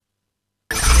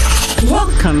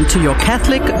Welcome to your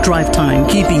Catholic Drive Time,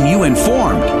 keeping you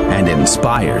informed and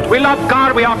inspired. We love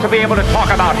God. We ought to be able to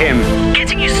talk about Him.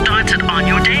 getting you started on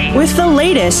your day. With the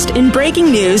latest in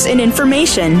breaking news and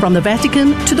information. From the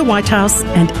Vatican to the White House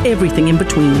and everything in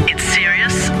between. It's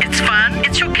serious, it's fun,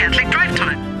 it's your Catholic Drive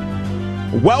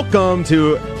Time. Welcome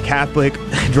to Catholic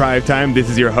Drive Time. This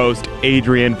is your host,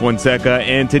 Adrian Fonseca,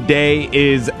 and today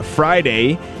is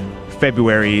Friday,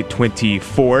 February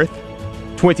 24th,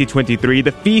 2023,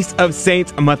 the Feast of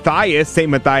Saint Matthias. Saint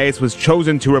Matthias was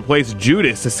chosen to replace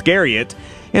Judas Iscariot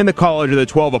in the College of the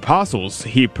 12 Apostles.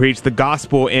 He preached the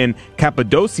gospel in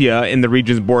Cappadocia in the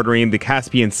regions bordering the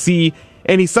Caspian Sea,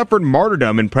 and he suffered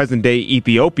martyrdom in present-day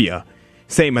Ethiopia.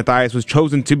 Saint Matthias was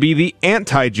chosen to be the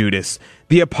anti-Judas,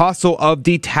 the apostle of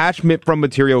detachment from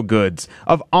material goods,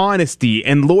 of honesty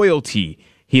and loyalty.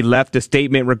 He left a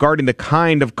statement regarding the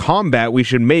kind of combat we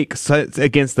should make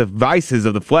against the vices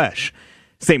of the flesh.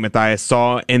 St. Matthias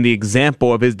saw in the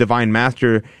example of his divine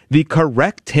master the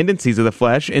correct tendencies of the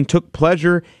flesh and took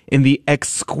pleasure in the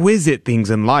exquisite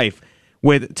things in life,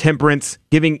 with temperance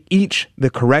giving each the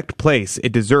correct place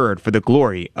it deserved for the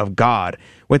glory of God,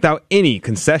 without any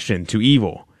concession to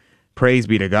evil. Praise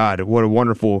be to God. What a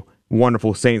wonderful,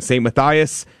 wonderful saint. St.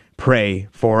 Matthias, pray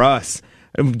for us.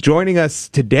 Joining us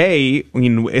today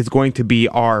is going to be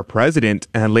our president,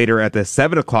 later at the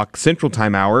 7 o'clock Central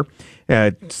Time hour.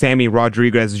 Sammy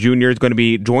Rodriguez Jr. is going to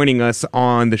be joining us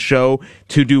on the show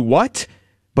to do what?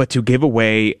 But to give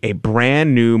away a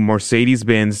brand new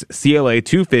Mercedes-Benz CLA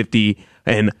 250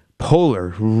 in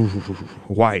polar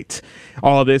white.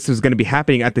 All of this is going to be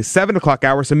happening at the 7 o'clock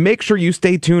hour, so make sure you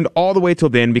stay tuned all the way till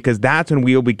then, because that's when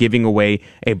we'll be giving away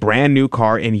a brand new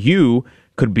car, and you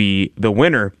could be the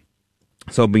winner.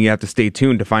 So you have to stay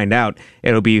tuned to find out.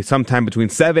 It'll be sometime between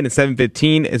 7 and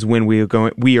 7:15 is when we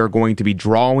are going to be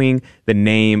drawing the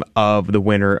name of the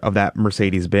winner of that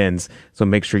Mercedes-Benz. So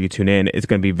make sure you tune in. It's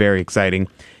going to be very exciting.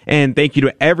 And thank you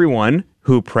to everyone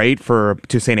who prayed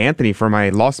to St. Anthony for my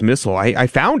lost missile. I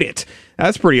found it.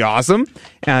 That's pretty awesome.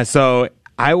 So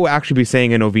I will actually be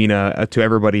saying a novena to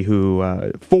everybody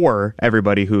for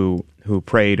everybody who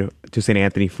prayed to St.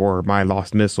 Anthony for my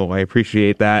lost missile. I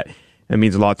appreciate that. It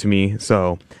means a lot to me.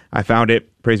 So I found it.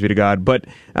 Praise be to God. But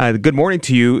good morning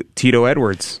to you, Tito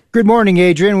Edwards. Good morning,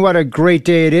 Adrian. What a great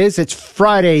day it is. It's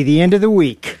Friday, the end of the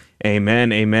week.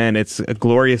 Amen. Amen. It's a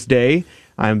glorious day.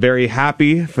 I'm very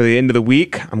happy for the end of the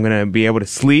week. I'm going to be able to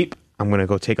sleep. I'm going to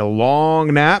go take a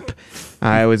long nap.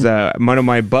 I was one of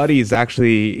my buddies,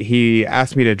 actually, he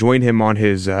asked me to join him on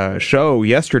his show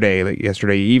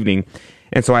yesterday evening.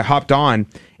 And so I hopped on,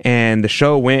 and the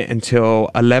show went until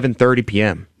 11:30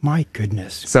 p.m. My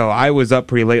goodness. So I was up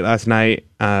pretty late last night,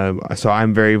 so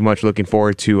I'm very much looking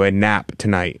forward to a nap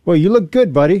tonight. Well, you look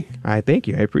good, buddy. I thank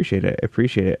you. I appreciate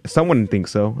it. Someone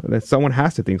thinks so. Someone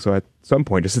has to think so at some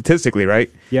point, just statistically, right?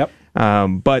 Yep.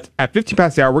 But at 15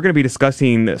 past the hour, we're going to be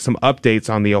discussing some updates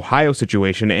on the Ohio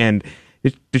situation. And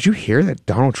did you hear that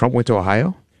Donald Trump went to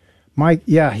Ohio?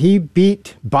 He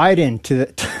beat Biden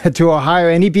to Ohio,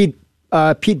 and he beat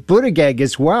Pete Buttigieg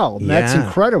as well. Yeah. That's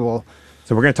incredible.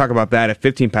 So we're going to talk about that at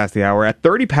 15 past the hour. At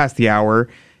 30 past the hour,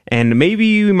 and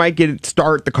maybe we might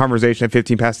start the conversation at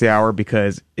 15 past the hour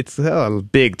because it's a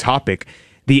big topic.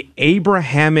 The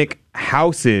Abrahamic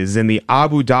houses in the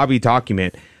Abu Dhabi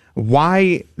document.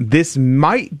 Why this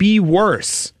might be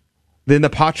worse than the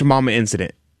Pachamama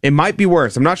incident. It might be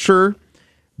worse. I'm not sure,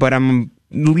 but I'm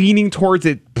leaning towards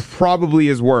it probably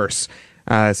is worse.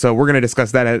 So we're going to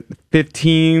discuss that at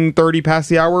 15:30 past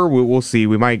the hour. We'll see.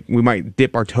 We might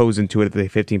dip our toes into it at the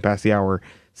 15 past the hour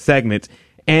segment.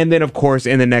 And then, of course,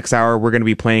 in the next hour, we're going to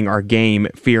be playing our game,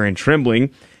 Fear and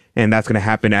Trembling. And that's going to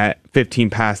happen at 15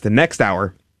 past the next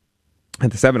hour,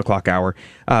 at the 7 o'clock hour.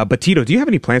 But Tito, do you have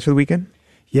any plans for the weekend?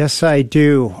 Yes, I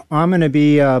do. I'm going to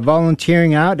be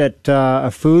volunteering out at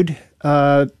a food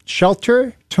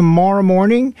shelter tomorrow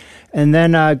morning. And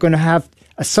then going to have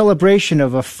a celebration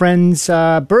of a friend's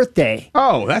birthday.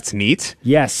 Oh, that's neat.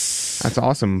 Yes. That's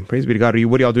awesome. Praise be to God.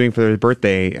 What are y'all doing for their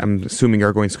birthday? I'm assuming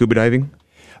you're going scuba diving?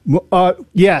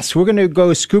 Yes, we're going to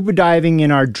go scuba diving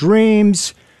in our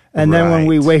dreams. And then when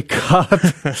we wake up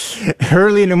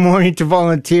early in the morning to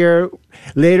volunteer,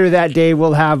 later that day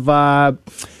we'll have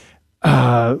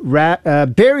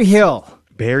Berry Hill.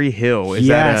 Berry Hill. Is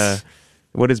that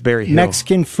what is Berry Hill?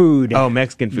 Mexican food. Oh,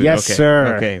 Mexican food. Yes, okay.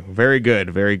 sir. Okay, very good,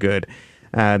 very good.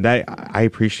 That I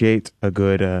appreciate a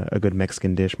good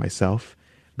Mexican dish myself,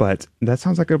 but that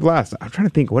sounds like a blast. I'm trying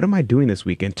to think, what am I doing this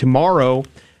weekend? Tomorrow,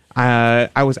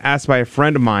 I was asked by a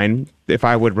friend of mine if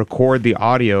I would record the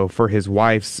audio for his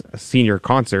wife's senior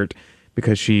concert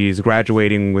because she's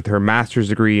graduating with her master's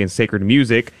degree in sacred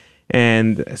music,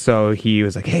 And so he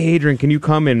was like, "Hey, Adrian, can you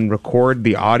come and record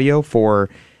the audio for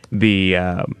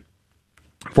the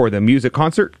music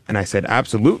concert?" And I said,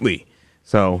 "Absolutely."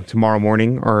 So tomorrow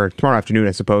morning, or tomorrow afternoon,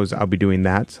 I suppose, I'll be doing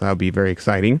that. So that'll be very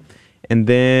exciting. And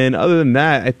then other than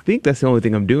that, I think that's the only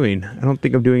thing I'm doing. I don't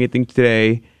think I'm doing anything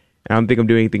today. I don't think I'm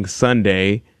doing anything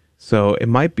Sunday. So it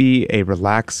might be a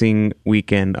relaxing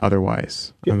weekend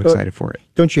otherwise. I'm excited for it.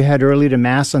 Don't you head early to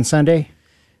Mass on Sunday?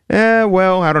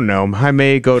 Well, I don't know. I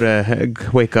may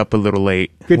wake up a little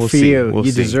late. Good for you. We'll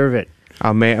you see. Deserve it.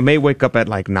 I may wake up at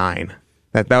like 9.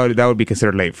 That would be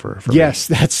considered late for me. Yes,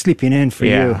 that's sleeping in for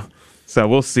you. So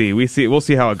we'll see. We'll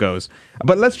see how it goes.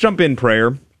 But let's jump in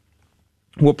prayer.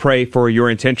 We'll pray for your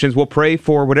intentions. We'll pray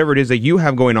for whatever it is that you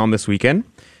have going on this weekend.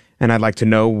 And I'd like to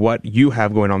know what you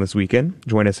have going on this weekend.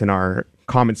 Join us in our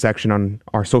comment section on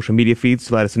our social media feeds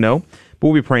to let us know. But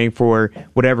we'll be praying for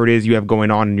whatever it is you have going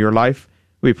on in your life.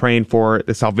 We'll be praying for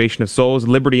the salvation of souls,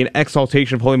 liberty and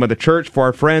exaltation of Holy Mother Church, for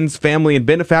our friends, family, and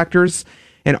benefactors,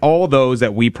 and all those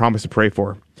that we promise to pray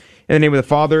for. In the name of the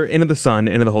Father, and of the Son,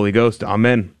 and of the Holy Ghost.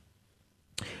 Amen.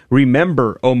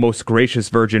 Remember, O most gracious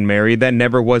Virgin Mary, that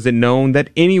never was it known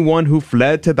that anyone who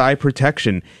fled to thy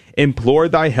protection,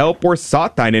 implored thy help, or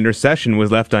sought thine intercession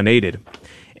was left unaided.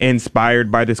 Inspired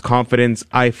by this confidence,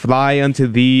 I fly unto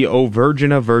thee, O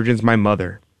Virgin of Virgins, my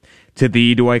Mother. To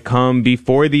thee do I come,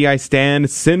 before thee I stand,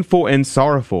 sinful and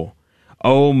sorrowful.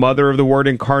 O Mother of the Word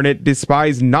incarnate,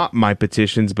 despise not my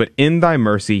petitions, but in thy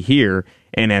mercy hear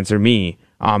and answer me.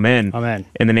 Amen. Amen.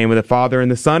 In the name of the Father,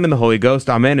 and the Son, and the Holy Ghost.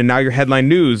 Amen. And now your headline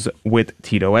news with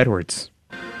Tito Edwards.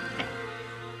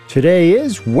 Today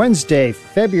is Wednesday,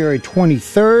 February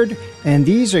 23rd, and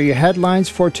these are your headlines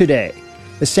for today.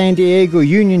 The San Diego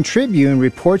Union Tribune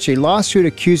reports a lawsuit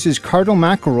accuses Cardinal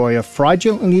McElroy of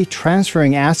fraudulently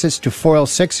transferring assets to foil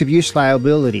sex abuse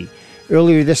liability.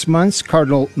 Earlier this month,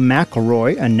 Cardinal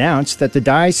McElroy announced that the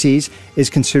diocese is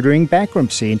considering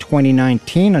bankruptcy. In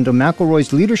 2019, under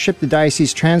McElroy's leadership, the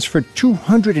diocese transferred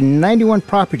 291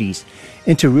 properties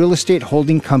into real estate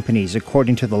holding companies.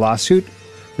 According to the lawsuit,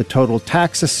 the total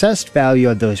tax-assessed value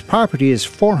of those properties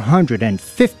is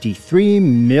 $453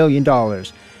 million.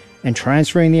 And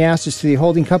transferring the assets to the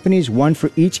holding companies, one for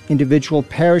each individual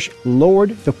parish,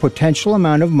 lowered the potential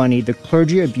amount of money the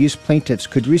clergy abuse plaintiffs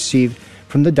could receive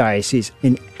from the diocese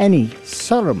in any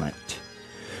settlement.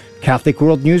 Catholic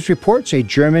World News reports a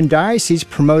German diocese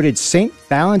promoted St.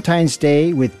 Valentine's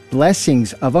Day with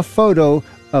blessings of a photo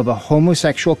of a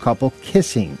homosexual couple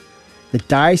kissing. The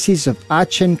Diocese of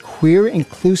Aachen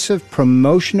queer-inclusive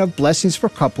promotion of blessings for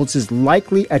couples is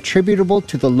likely attributable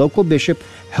to the local bishop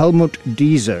Helmut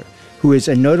Dieser, who is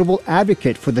a notable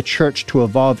advocate for the Church to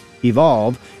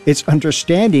evolve its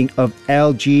understanding of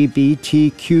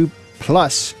LGBTQ+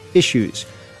 issues.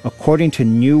 According to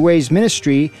New Ways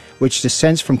Ministry, which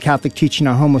dissents from Catholic teaching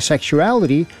on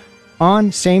homosexuality,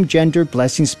 on same-gender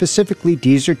blessings specifically,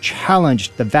 Dieser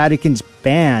challenged the Vatican's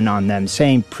ban on them,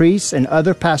 saying priests and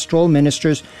other pastoral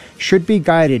ministers should be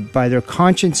guided by their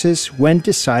consciences when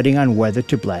deciding on whether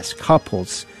to bless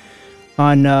couples.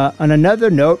 On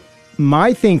another note,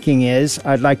 my thinking is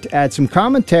I'd like to add some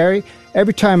commentary.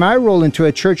 Every time I roll into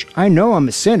a church, I know I'm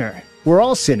a sinner. We're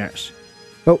all sinners.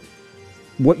 But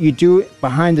what you do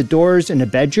behind the doors in a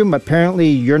bedroom, apparently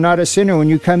you're not a sinner when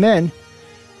you come in.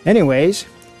 Anyways,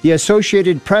 the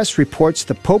Associated Press reports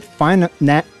the Pope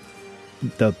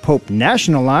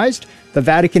nationalized the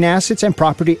Vatican assets and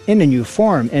property in a new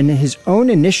form. In his own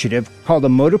initiative called the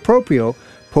Motu Proprio,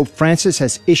 Pope Francis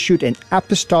has issued an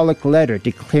apostolic letter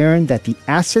declaring that the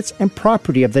assets and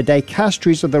property of the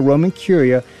dicasteries of the Roman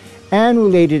Curia and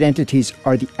related entities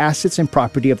are the assets and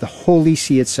property of the Holy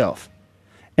See itself.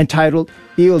 Entitled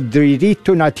Il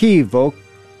Diritto Nativo,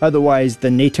 otherwise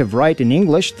the native right in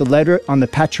English, the letter on the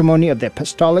patrimony of the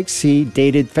Apostolic See,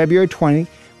 dated February 20,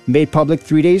 made public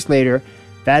 3 days later,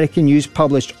 Vatican News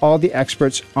published all the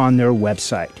experts on their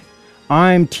website.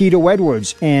 I'm Tito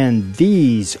Edwards, and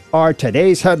these are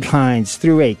today's headlines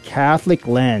through a Catholic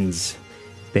lens.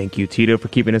 Thank you, Tito, for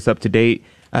keeping us up to date.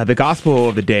 The gospel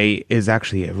of the day is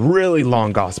actually a really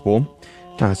long gospel.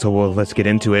 Let's get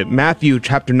into it. Matthew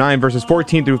chapter 9, verses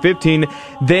 14 through 15.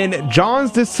 Then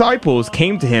John's disciples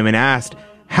came to him and asked,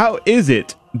 "How is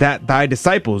it that thy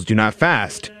disciples do not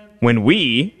fast, when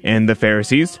we and the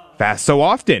Pharisees fast so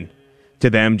often?"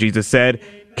 To them Jesus said,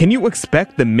 "Can you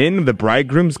expect the men of the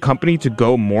bridegroom's company to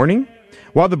go mourning,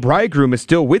 while the bridegroom is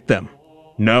still with them?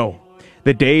 No,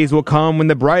 the days will come when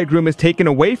the bridegroom is taken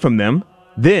away from them,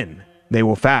 then they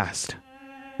will fast."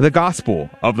 The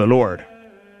Gospel of the Lord.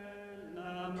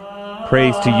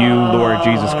 Praise to you, Lord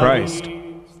Jesus Christ.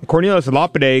 Cornelius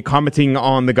Lapide, commenting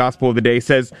on the Gospel of the day,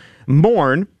 says,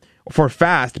 "Mourn for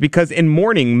fast, because in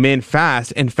mourning men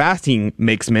fast, and fasting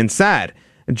makes men sad.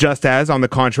 Just as, on the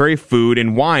contrary, food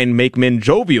and wine make men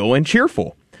jovial and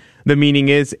cheerful. The meaning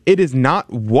is, it is not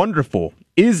wonderful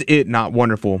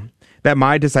that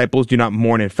my disciples do not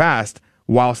mourn and fast,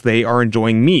 whilst they are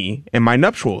enjoying me and my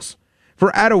nuptials?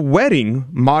 For at a wedding,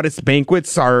 modest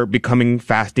banquets are becoming,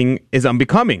 fasting is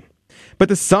unbecoming. But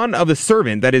the son of the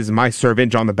servant, that is my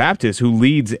servant John the Baptist, who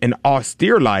leads an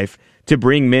austere life to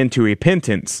bring men to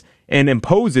repentance, and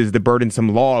imposes the burdensome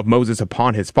law of Moses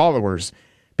upon his followers,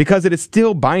 because it is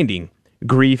still binding,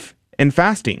 grief and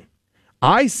fasting.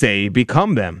 I say,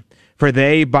 become them, for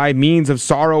they, by means of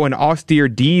sorrow and austere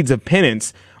deeds of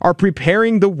penance, are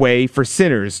preparing the way for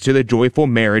sinners to the joyful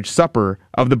marriage supper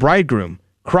of the bridegroom,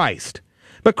 Christ.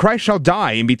 But Christ shall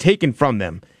die and be taken from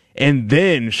them, and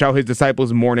then shall his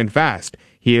disciples mourn and fast.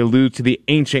 He alludes to the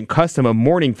ancient custom of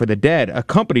mourning for the dead,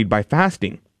 accompanied by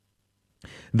fasting.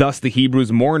 Thus the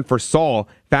Hebrews mourned for Saul,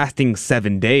 fasting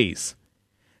 7 days.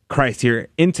 Christ here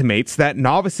intimates that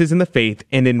novices in the faith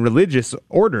and in religious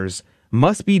orders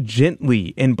must be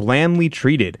gently and blandly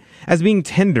treated, as being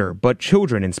tender but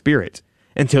children in spirit,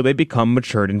 until they become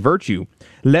matured in virtue,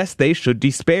 lest they should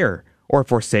despair, or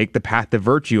forsake the path of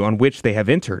virtue on which they have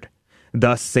entered.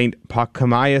 Thus St.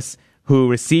 Pachomius, who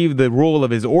received the rule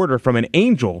of his order from an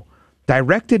angel,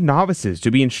 directed novices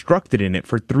to be instructed in it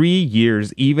for 3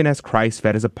 years, even as Christ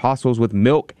fed his apostles with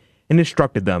milk and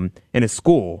instructed them in his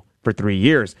school for 3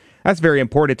 years. That's very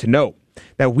important to note,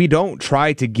 that we don't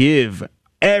try to give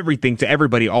everything to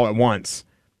everybody all at once.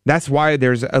 That's why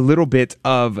there's a little bit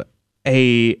of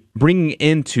a bringing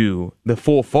into the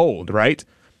full fold, right?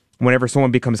 Whenever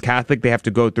someone becomes Catholic, they have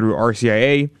to go through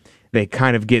RCIA. They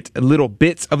kind of get little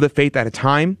bits of the faith at a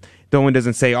time. No one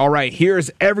doesn't say, all right,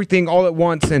 here's everything all at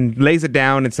once, and lays it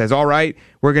down and says, all right,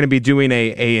 we're going to be doing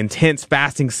a intense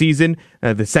fasting season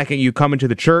the second you come into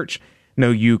the church.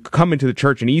 No, you come into the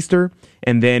church in Easter,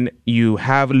 and then you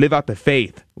live out the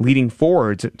faith, leading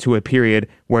forward to a period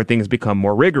where things become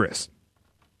more rigorous.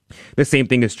 The same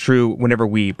thing is true whenever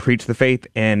we preach the faith,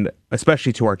 and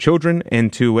especially to our children,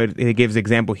 and to it gives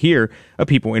example here of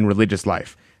people in religious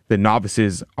life. The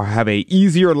novices have a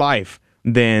easier life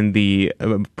than the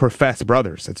professed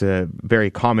brothers. It's a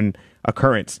very common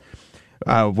occurrence.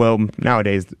 Well,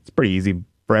 nowadays it's pretty easy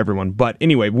for everyone. But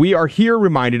anyway, we are here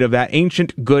reminded of that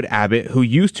ancient good abbot who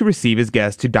used to receive his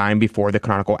guests to dine before the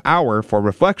canonical hour for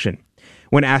reflection.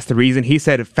 When asked the reason, he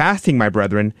said, "Fasting, my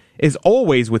brethren, is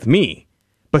always with me.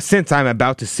 But since I am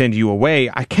about to send you away,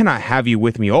 I cannot have you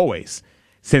with me always.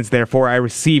 Since therefore I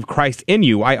receive Christ in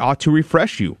you, I ought to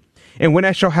refresh you. And when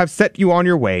I shall have set you on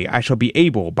your way, I shall be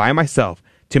able, by myself,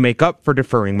 to make up for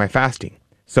deferring my fasting."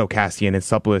 So Cassian and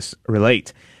Supplius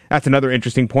relate. That's another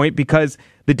interesting point, because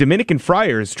the Dominican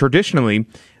friars traditionally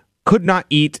could not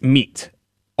eat meat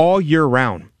all year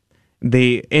round.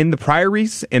 In the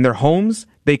priories, in their homes,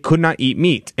 they could not eat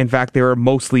meat. In fact, they were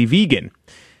mostly vegan.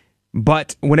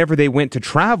 But whenever they went to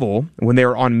travel, when they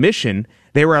were on mission,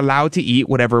 they were allowed to eat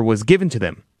whatever was given to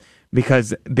them,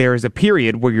 because there is a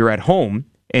period where you're at home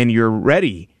and you're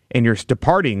ready and you're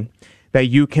departing, that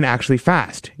you can actually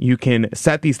fast. You can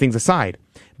set these things aside.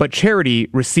 But charity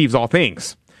receives all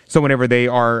things. So whenever they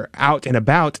are out and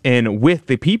about and with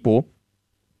the people,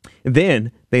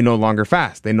 then they no longer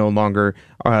fast. They no longer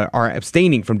are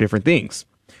abstaining from different things.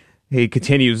 He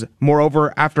continues,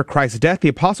 "Moreover, after Christ's death, the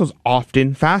apostles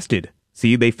often fasted."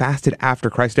 See, they fasted after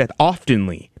Christ's death,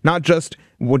 oftenly. Not just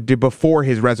before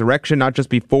his resurrection, not just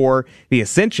before the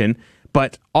ascension,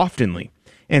 but oftenly.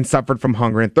 And suffered from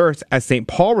hunger and thirst, as St.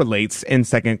 Paul relates in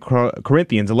 2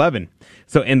 Corinthians 11.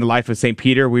 So in the life of St.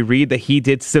 Peter, we read that he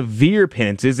did severe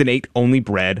penances and ate only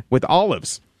bread with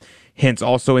olives. Hence,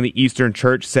 also in the Eastern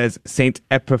Church, says St.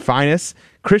 Epiphanes,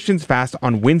 Christians fast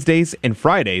on Wednesdays and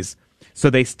Fridays. So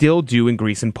they still do in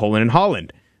Greece and Poland and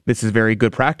Holland. This is very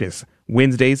good practice.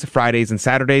 Wednesdays, Fridays, and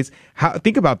Saturdays.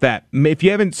 Think about that. If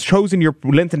you haven't chosen your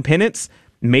Lenten penance,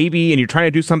 maybe, and you're trying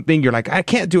to do something, you're like, I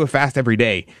can't do a fast every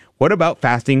day. What about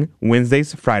fasting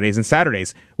Wednesdays, Fridays, and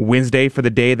Saturdays? Wednesday for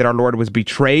the day that our Lord was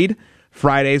betrayed,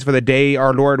 Fridays for the day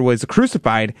our Lord was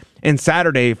crucified, and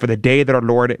Saturday for the day that our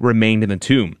Lord remained in the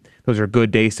tomb. Those are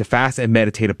good days to fast and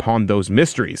meditate upon those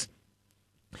mysteries.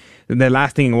 And the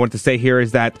last thing I want to say here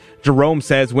is that Jerome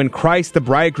says, "When Christ the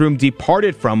bridegroom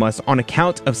departed from us on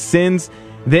account of sins,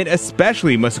 then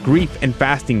especially must grief and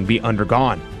fasting be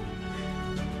undergone."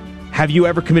 Have you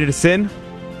ever committed a sin?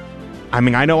 I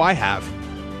mean, I know I have.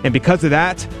 And because of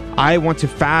that, I want to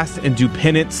fast and do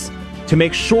penance to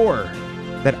make sure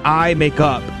that I make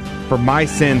up for my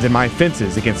sins and my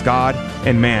offenses against God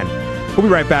and man. We'll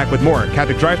be right back with more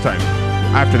Catholic Drive Time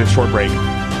after this short break.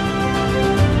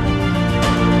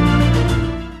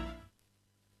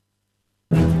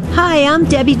 Hi, I'm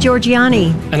Debbie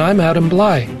Georgiani. And I'm Adam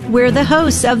Bly. We're the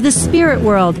hosts of The Spirit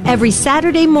World every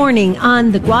Saturday morning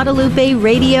on the Guadalupe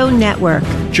Radio Network.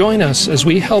 Join us as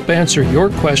we help answer your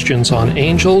questions on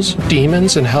angels,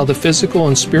 demons, and how the physical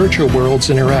and spiritual worlds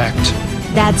interact.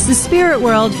 That's The Spirit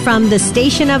World from the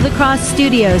Station of the Cross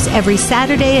Studios every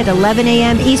Saturday at 11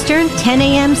 a.m. Eastern, 10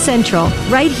 a.m. Central,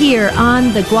 right here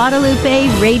on the Guadalupe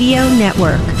Radio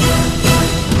Network.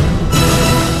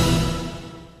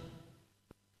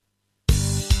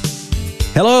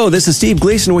 Hello, this is Steve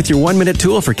Gleason with your 1-minute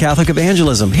tool for Catholic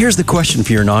evangelism. Here's the question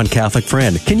for your non-Catholic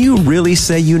friend. Can you really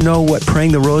say you know what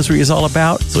praying the rosary is all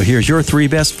about? So here's your 3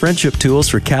 best friendship tools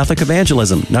for Catholic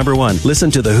evangelism. Number 1,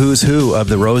 listen to the who's who of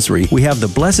the rosary. We have the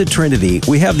Blessed Trinity.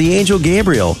 We have the Angel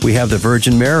Gabriel. We have the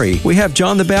Virgin Mary. We have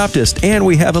John the Baptist. And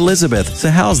we have Elizabeth.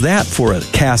 So how's that for a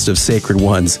cast of sacred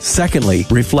ones? Secondly,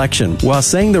 reflection. While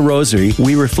saying the rosary,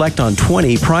 we reflect on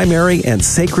 20 primary and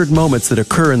sacred moments that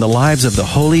occur in the lives of the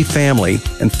Holy Family.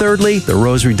 And thirdly, the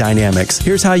rosary dynamics.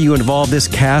 Here's how you involve this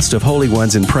cast of holy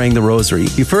ones in praying the rosary.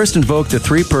 You first invoke the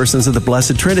 3 persons of the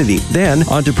Blessed Trinity. Then,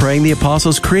 on to praying the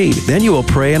Apostles' Creed. Then you will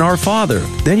pray in Our Father.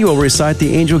 Then you will recite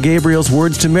the Angel Gabriel's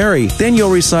words to Mary. Then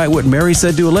you'll recite what Mary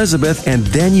said to Elizabeth. And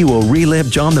then you will relive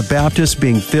John the Baptist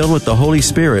being filled with the Holy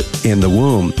Spirit in the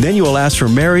womb. Then you will ask for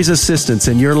Mary's assistance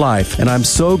in your life. And I'm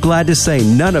so glad to say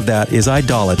none of that is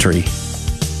idolatry.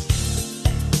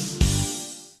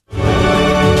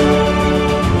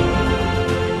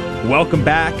 Welcome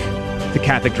back to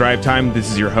Catholic Drive Time.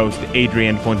 This is your host,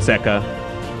 Adrian Fonseca.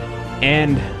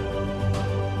 And,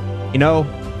 you know,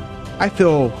 I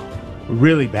feel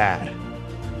really bad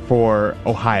for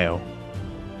Ohio.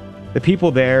 The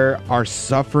people there are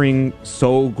suffering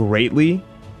so greatly.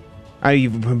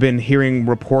 I've been hearing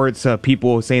reports of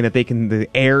people saying that the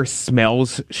air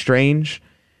smells strange,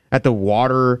 that the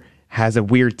water has a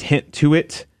weird tint to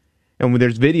it. And when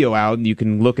there's video out, and you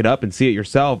can look it up and see it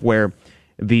yourself, where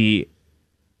the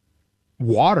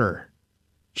water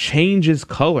changes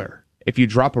color if you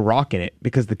drop a rock in it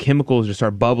because the chemicals just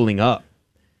start bubbling up.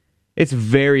 It's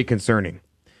very concerning.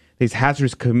 These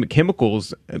hazardous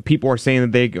chemicals, people are saying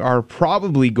that they are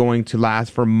probably going to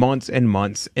last for months and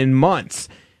months and months.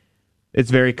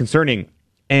 It's very concerning.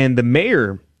 And the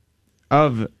mayor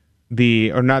of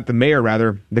the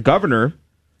governor,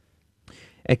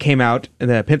 it came out,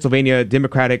 the Pennsylvania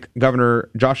Democratic Governor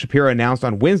Josh Shapiro announced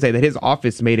on Wednesday that his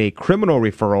office made a criminal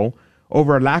referral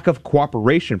over a lack of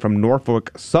cooperation from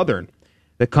Norfolk Southern,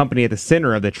 the company at the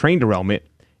center of the train derailment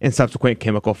and subsequent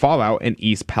chemical fallout in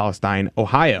East Palestine,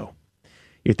 Ohio.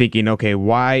 You're thinking, okay,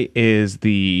 why is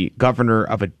the governor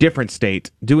of a different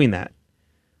state doing that?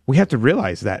 We have to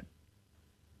realize that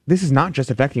this is not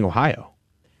just affecting Ohio.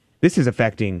 This is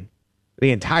affecting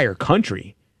the entire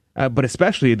country. But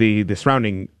especially the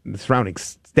surrounding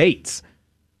states.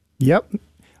 Yep.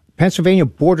 Pennsylvania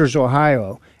borders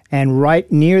Ohio, and right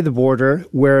near the border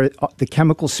where the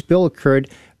chemical spill occurred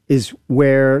is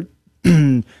where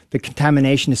the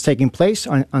contamination is taking place.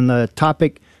 On the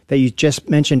topic that you just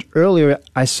mentioned earlier,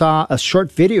 I saw a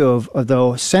short video of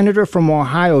the senator from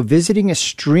Ohio visiting a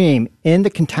stream in the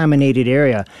contaminated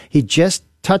area. He just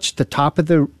touched the top of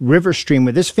the river stream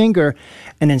with his finger,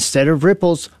 and instead of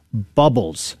ripples,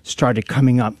 bubbles started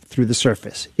coming up through the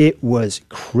surface. It was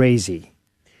crazy.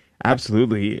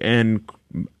 Absolutely. And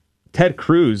Ted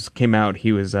Cruz came out.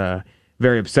 He was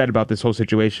very upset about this whole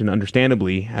situation,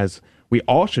 understandably, as we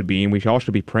all should be, and we all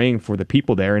should be praying for the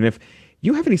people there. And if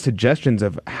you have any suggestions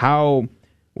of how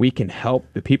we can help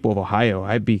the people of Ohio,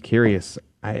 I'd be curious.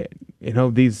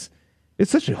 It's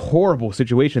such a horrible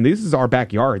situation. This is our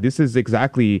backyard. This is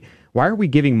exactly, why are we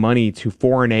giving money to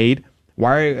foreign aid?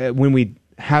 Why, when we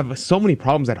have so many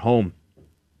problems at home?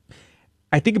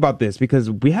 I think about this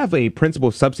because we have a principle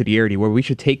of subsidiarity where we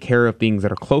should take care of things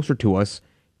that are closer to us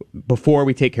before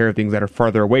we take care of things that are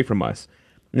farther away from us.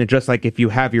 And just like if you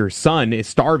have your son is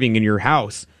starving in your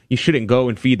house, you shouldn't go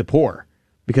and feed the poor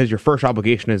because your first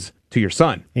obligation is to your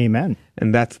son. Amen.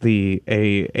 And that's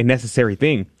a necessary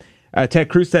thing. Ted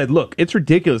Cruz said, look, it's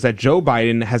ridiculous that Joe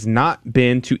Biden has not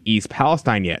been to East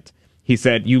Palestine yet. He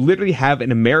said, you literally have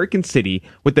an American city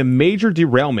with a major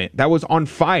derailment that was on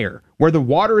fire, where the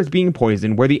water is being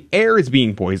poisoned, where the air is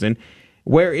being poisoned,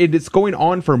 where it is going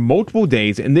on for multiple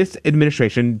days, and this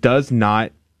administration does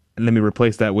not, let me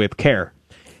replace that with care.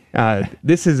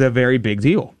 This is a very big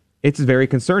deal. It's very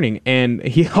concerning. And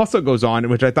he also goes on,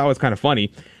 which I thought was kind of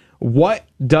funny, what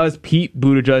does Pete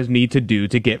Buttigieg need to do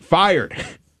to get fired?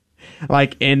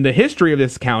 Like, in the history of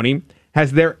this county,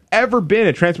 has there ever been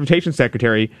a transportation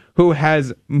secretary who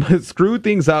has screwed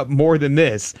things up more than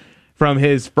this? From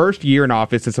his first year in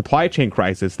office, the supply chain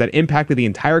crisis that impacted the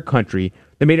entire country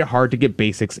that made it hard to get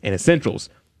basics and essentials.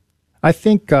 I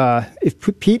think if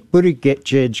Pete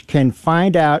Buttigieg can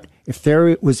find out if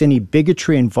there was any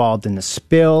bigotry involved in the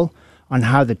spill, on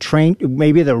how the train,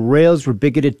 maybe the rails were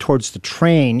bigoted towards the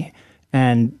train,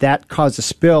 and that caused a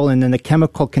spill, and then the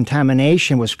chemical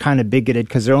contamination was kind of bigoted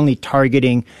because they're only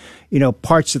targeting,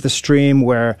 parts of the stream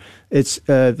where it's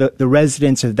the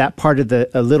residents of that part of the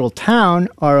little town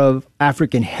are of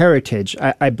African heritage.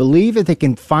 I believe if they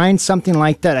can find something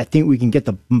like that, I think we can get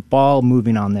the ball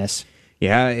moving on this.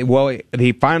 Yeah, well,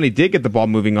 he finally did get the ball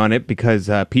moving on it because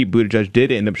Pete Buttigieg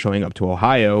did end up showing up to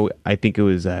Ohio. I think it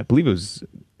was, I believe it was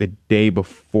the day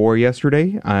before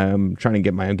yesterday. I'm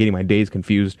getting my days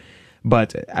confused.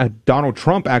 But Donald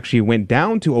Trump actually went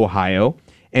down to Ohio,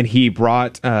 and he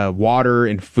brought water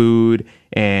and food,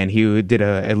 and he did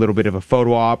a little bit of a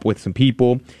photo op with some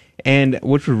people, and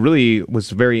which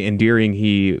was very endearing.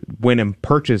 He went and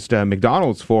purchased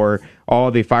McDonald's for all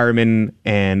the firemen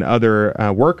and other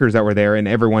workers that were there, and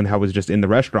everyone that was just in the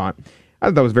restaurant. I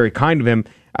thought that was very kind of him.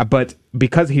 But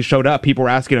because he showed up, people were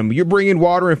asking him, "You're bringing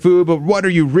water and food, but what are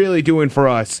you really doing for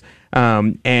us?"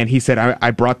 And he said,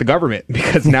 I brought the government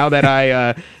because now that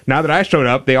I showed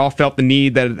up, they all felt the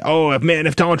need that,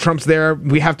 if Donald Trump's there,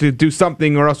 we have to do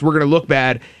something or else we're going to look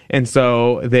bad. And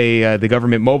so the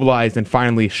government mobilized and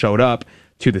finally showed up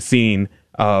to the scene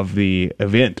of the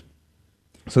event.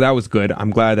 So that was good. I'm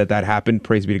glad that happened.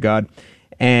 Praise be to God.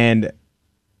 And,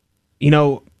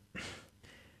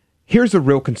 here's a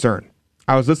real concern.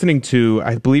 I was listening to,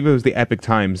 I believe it was the Epic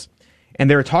Times, and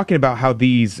they were talking about how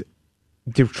these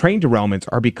train derailments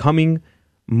are becoming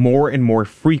more and more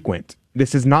frequent.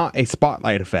 This is not a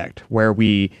spotlight effect where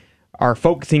we are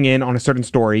focusing in on a certain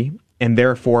story and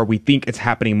therefore we think it's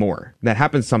happening more. That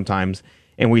happens sometimes,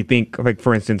 and we think, like,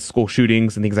 for instance, school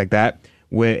shootings and things like that,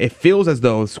 where it feels as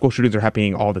though school shootings are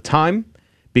happening all the time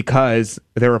because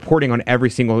they're reporting on every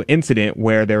single incident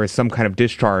where there is some kind of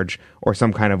discharge or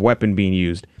some kind of weapon being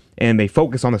used. And they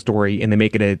focus on the story and they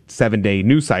make it a 7-day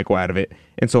news cycle out of it.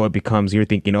 And so it becomes, you're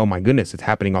thinking, oh my goodness, it's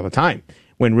happening all the time.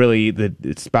 When really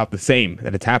it's about the same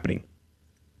that it's happening.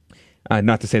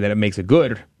 Not to say that it makes it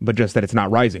good, but just that it's not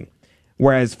rising.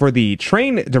 Whereas for the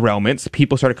train derailments,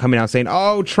 people started coming out saying,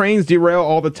 oh, trains derail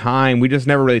all the time. We just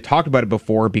never really talked about it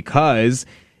before because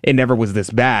it never was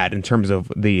this bad in terms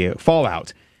of the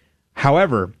fallout.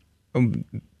 However,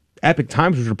 Epic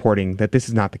Times was reporting that this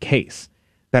is not the case.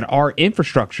 That our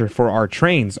infrastructure for our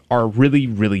trains are really,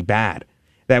 really bad.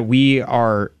 That we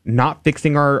are not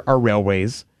fixing our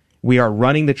railways. We are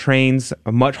running the trains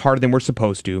much harder than we're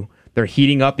supposed to. They're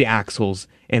heating up the axles,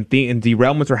 and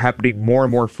derailments are happening more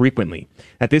and more frequently.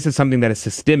 That this is something that is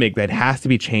systemic, that has to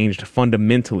be changed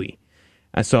fundamentally.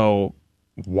 And so,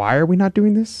 why are we not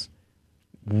doing this?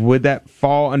 Would that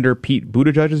fall under Pete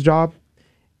Buttigieg's job?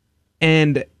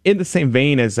 And in the same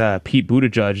vein as Pete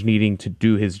Buttigieg needing to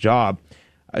do his job,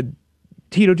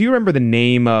 Tito, do you remember the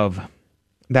name of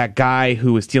that guy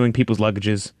who was stealing people's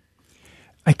luggages?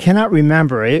 I cannot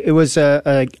remember. It was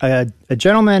a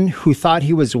gentleman who thought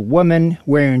he was a woman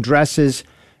wearing dresses,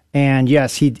 and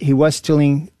yes, he was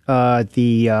stealing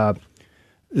the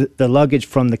luggage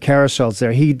from the carousels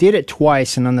there. He did it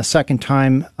twice, and on the second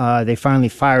time, they finally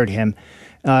fired him.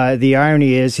 The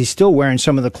irony is he's still wearing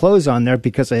some of the clothes on there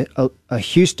because a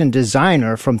Houston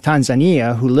designer from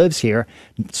Tanzania who lives here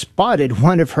spotted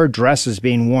one of her dresses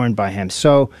being worn by him.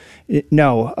 So,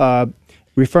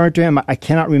 referring to him, I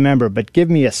cannot remember, but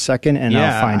give me a second and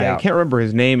I'll find out. I can't remember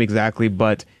his name exactly,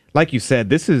 but like you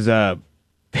said, this is I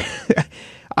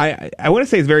want to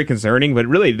say it's very concerning, but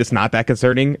really it's not that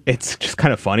concerning. It's just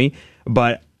kind of funny,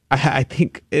 but I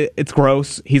think it's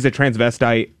gross. He's a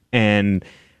transvestite, and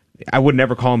I would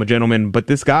never call him a gentleman, but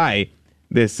this guy,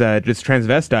 this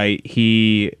transvestite,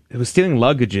 he was stealing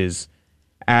luggages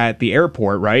at the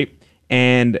airport, right?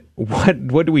 And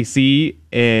what do we see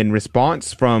in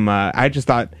response from, I just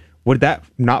thought, would that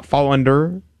not fall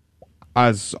under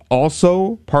as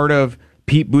also part of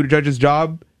Pete Buttigieg's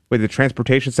job with the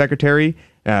transportation secretary?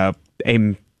 A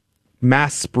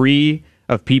mass spree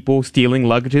of people stealing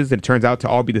luggages that turns out to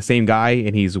all be the same guy,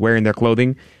 and he's wearing their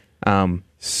clothing.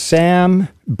 Sam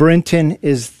Brinton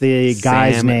is the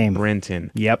guy's name. Sam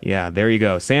Brinton. Yep. Yeah, there you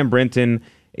go. Sam Brinton.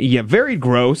 Yeah, very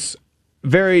gross,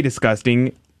 very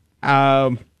disgusting.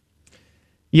 Enough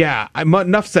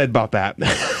said about that.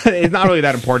 It's not really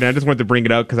that important. I just wanted to bring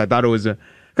it up because I thought it was kind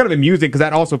of amusing because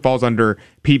that also falls under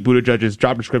Pete Buttigieg's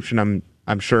job description,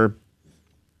 I'm sure.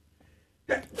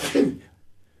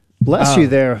 Bless you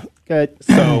there. Good.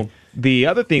 So the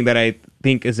other thing that I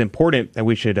think is important that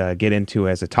we should get into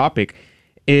as a topic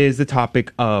is the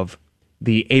topic of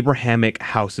the Abrahamic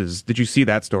houses. Did you see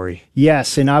that story?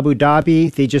 Yes, in Abu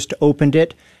Dhabi, they just opened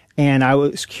it. And I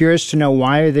was curious to know,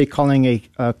 why are they calling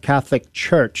a Catholic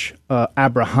church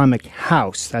Abrahamic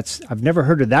house? I've never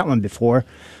heard of that one before.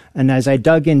 And as I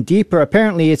dug in deeper,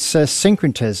 apparently it's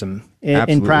syncretism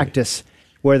in practice,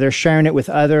 where they're sharing it with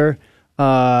other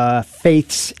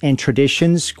faiths and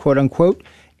traditions, quote unquote.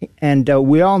 And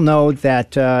we all know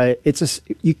that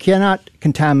you cannot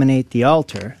contaminate the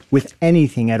altar with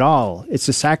anything at all. It's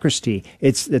a sacristy.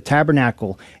 It's the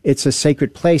tabernacle. It's a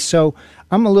sacred place. So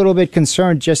I'm a little bit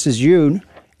concerned, just as you,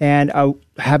 and I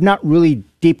have not really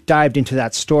deep dived into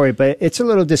that story, but it's a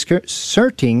little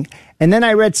disconcerting. And then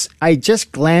I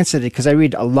just glanced at it because I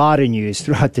read a lot of news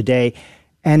throughout the day,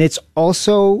 and it's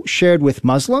also shared with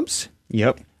Muslims.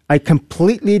 Yep. A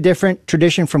completely different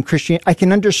tradition from Christianity. I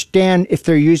can understand if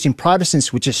they're using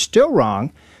Protestants, which is still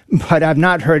wrong, but I've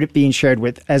not heard it being shared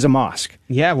with as a mosque.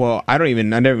 Yeah, well, I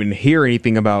never even hear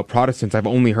anything about Protestants. I've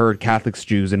only heard Catholics,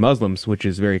 Jews, and Muslims, which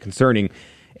is very concerning.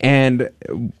 And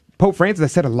Pope Francis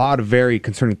has said a lot of very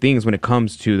concerning things when it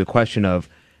comes to the question of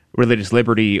religious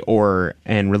liberty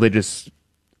and religious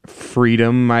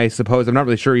freedom, I suppose. I'm not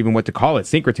really sure even what to call it.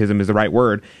 Syncretism is the right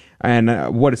word.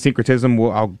 And what is syncretism?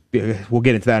 We'll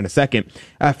get into that in a second.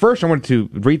 First, I wanted to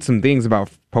read some things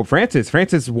about Pope Francis.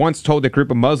 Francis once told a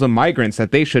group of Muslim migrants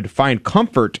that they should find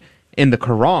comfort in the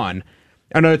Quran.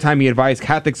 Another time, he advised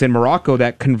Catholics in Morocco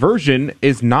that conversion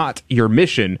is not your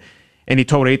mission. And he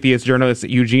told atheist journalist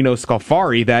Eugenio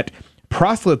Scalfari that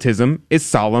proselytism is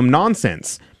solemn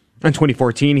nonsense. In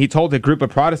 2014, he told a group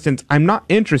of Protestants, "I'm not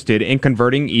interested in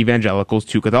converting evangelicals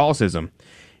to Catholicism."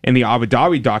 And the Abu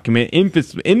Dhabi document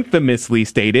infamously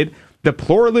stated, "The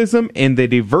pluralism and the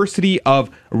diversity of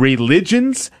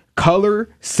religions, color,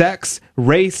 sex,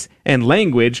 race, and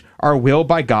language are willed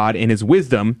by God in his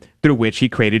wisdom through which he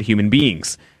created human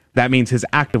beings." That means his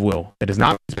active will. That is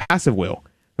not his passive will.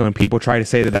 So when people try to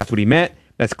say that that's what he meant,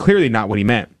 that's clearly not what he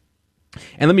meant.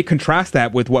 And let me contrast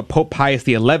that with what Pope Pius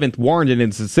XI warned in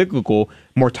his encyclical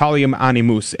Mortalium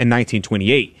Animus in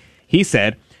 1928. He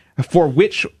said, "For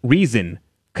which reason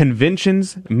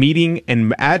conventions, meeting,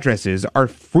 and addresses are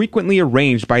frequently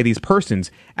arranged by these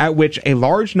persons, at which a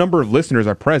large number of listeners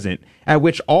are present, at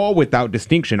which all without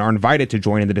distinction are invited to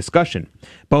join in the discussion,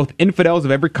 both infidels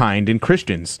of every kind and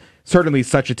Christians. Certainly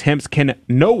such attempts can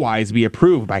nowise be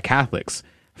approved by Catholics,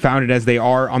 founded as they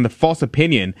are on the false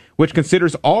opinion which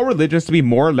considers all religions to be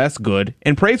more or less good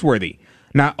and praiseworthy.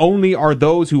 Not only are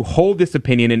those who hold this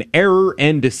opinion in error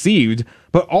and deceived,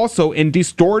 but also in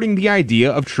distorting the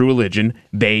idea of true religion,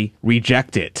 they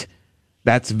reject it."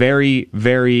 That's very,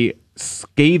 very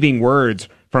scathing words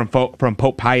from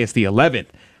Pope Pius XI.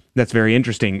 That's very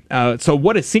interesting. So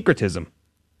what is syncretism?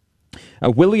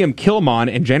 William Kilmon,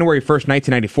 in January 1st,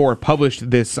 1994, published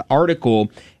this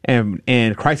article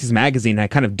in Crisis Magazine. I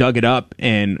kind of dug it up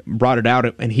and brought it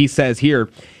out, and he says here,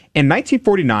 in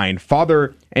 1949,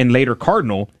 Father and later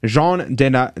Cardinal Jean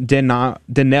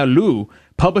Denelou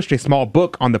published a small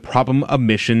book on the problem of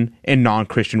mission in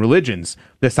non-Christian religions,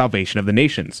 the salvation of the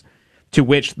nations, to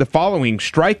which the following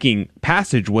striking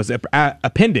passage was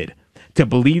appended. To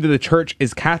believe that the Church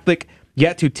is Catholic,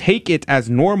 yet to take it as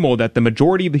normal that the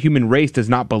majority of the human race does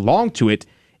not belong to it,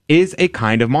 is a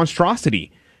kind of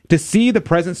monstrosity. To see the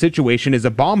present situation is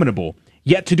abominable,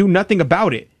 yet to do nothing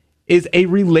about it is a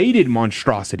related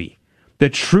monstrosity. The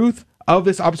truth of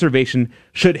this observation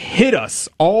should hit us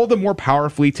all the more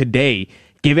powerfully today,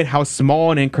 given how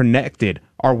small and unconnected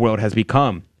our world has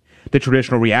become. The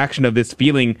traditional reaction of this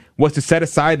feeling was to set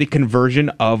aside the conversion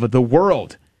of the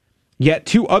world. Yet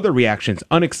two other reactions,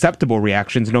 unacceptable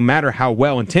reactions, no matter how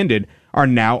well intended, are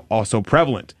now also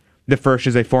prevalent. The first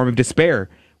is a form of despair,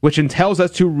 which entails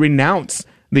us to renounce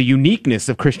the uniqueness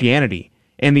of Christianity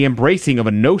and the embracing of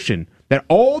a notion that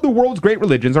all the world's great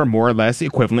religions are more or less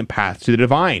equivalent paths to the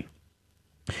divine.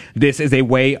 This is a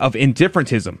way of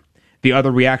indifferentism. The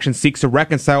other reaction seeks to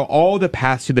reconcile all the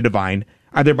paths to the divine,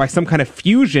 either by some kind of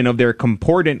fusion of their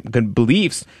concordant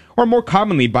beliefs, or more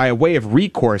commonly by a way of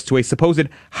recourse to a supposed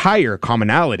higher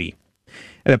commonality.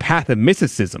 The path of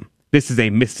mysticism. This is a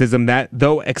mysticism that,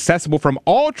 though accessible from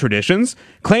all traditions,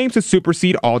 claims to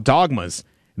supersede all dogmas.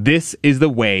 This is the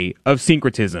way of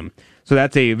syncretism. So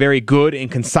that's a very good and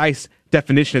concise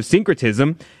definition of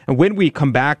syncretism. And when we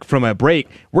come back from a break,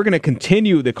 we're going to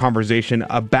continue the conversation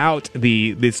about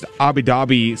this Abu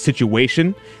Dhabi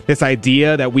situation, this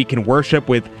idea that we can worship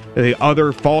with the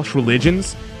other false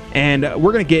religions. And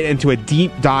we're going to get into a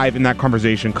deep dive in that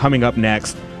conversation coming up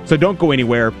next. So don't go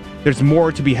anywhere. There's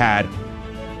more to be had.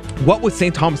 What would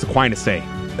St. Thomas Aquinas say?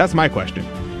 That's my question.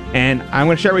 And I'm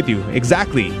going to share with you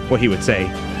exactly what he would say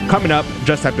coming up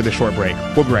just after the short break.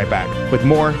 We'll be right back with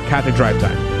more Catholic Drive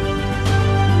Time.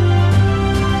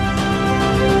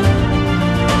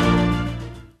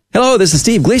 Hello, this is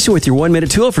Steve Gleason with your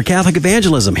 1-minute tool for Catholic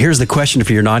evangelism. Here's the question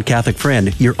for your non-Catholic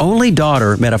friend. Your only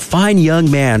daughter met a fine young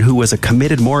man who was a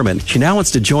committed Mormon. She now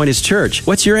wants to join his church.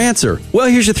 What's your answer? Well,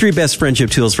 here's your 3 best friendship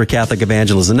tools for Catholic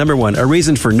evangelism. Number 1, a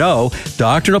reason for no.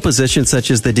 Doctrinal positions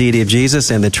such as the deity of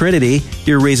Jesus and the Trinity.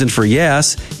 Your reason for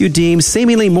yes. You deem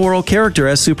seemingly moral character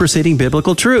as superseding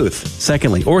biblical truth.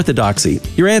 Secondly, orthodoxy.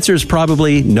 Your answer is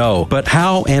probably no. But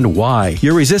how and why?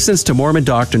 Your resistance to Mormon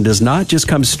doctrine does not just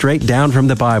come straight down from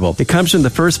the Bible. It comes from the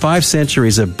first 5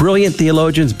 centuries of brilliant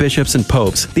theologians, bishops, and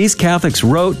popes. These Catholics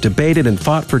wrote, debated, and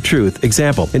fought for truth.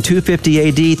 Example, in 250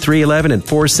 AD, 311, and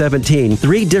 417,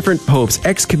 3 different popes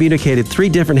excommunicated 3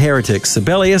 different heretics,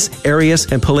 Sabellius,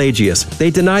 Arius, and Pelagius.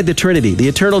 They denied the Trinity, the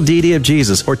eternal deity of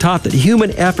Jesus, or taught that human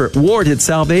effort warranted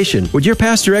salvation. Would your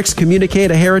pastor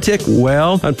excommunicate a heretic?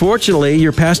 Well, unfortunately,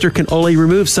 your pastor can only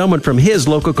remove someone from his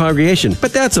local congregation.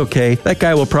 But that's okay. That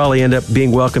guy will probably end up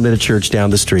being welcomed at a church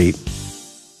down the street.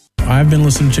 I've been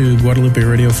listening to Guadalupe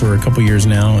Radio for a couple years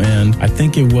now, and I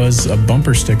think it was a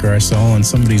bumper sticker I saw on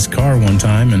somebody's car one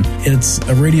time, and it's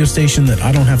a radio station that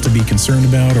I don't have to be concerned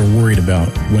about or worried about.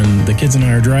 When the kids and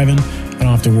I are driving, I don't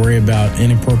have to worry about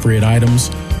inappropriate items.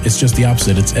 It's just the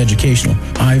opposite. It's educational.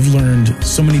 I've learned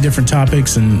so many different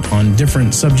topics and on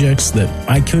different subjects that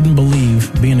I couldn't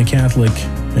believe being a Catholic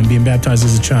and being baptized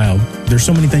as a child. There's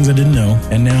so many things I didn't know,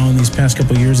 and now in these past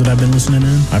couple of years that I've been listening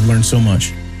in, I've learned so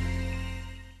much.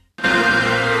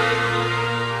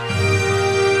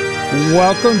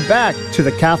 Welcome back to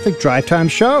the Catholic Drive Time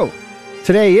Show.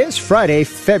 Today is Friday,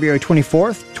 February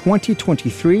 24th,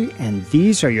 2023, and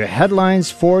these are your headlines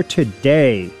for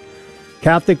today.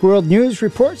 Catholic World News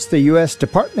reports the U.S.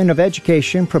 Department of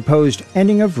Education proposed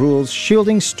ending of rules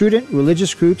shielding student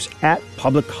religious groups at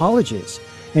public colleges.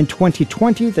 In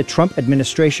 2020, the Trump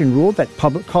administration ruled that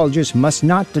public colleges must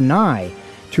not deny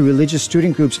to religious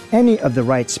student groups any of the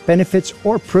rights, benefits,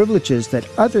 or privileges that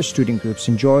other student groups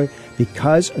enjoy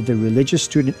because of the religious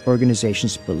student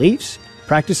organization's beliefs,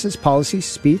 practices, policies,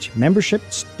 speech, membership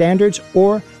standards,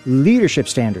 or leadership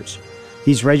standards.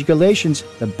 These regulations,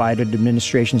 the Biden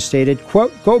administration stated,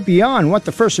 quote, go beyond what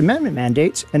the First Amendment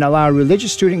mandates and allow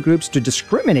religious student groups to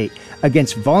discriminate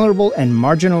against vulnerable and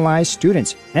marginalized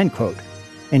students, end quote.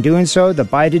 In doing so, the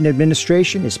Biden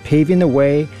administration is paving the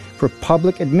way for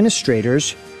public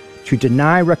administrators to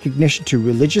deny recognition to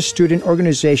religious student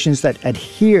organizations that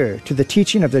adhere to the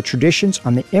teaching of the traditions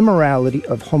on the immorality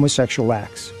of homosexual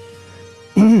acts.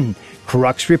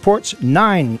 Crux reports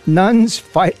 9 nuns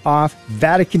fight off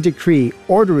Vatican decree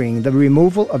ordering the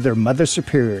removal of their Mother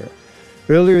Superior.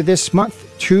 Earlier this month,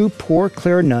 2 Poor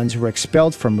Clare nuns were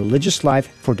expelled from religious life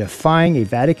for defying a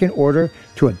Vatican order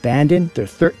to abandon their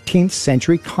 13th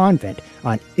century convent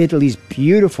on Italy's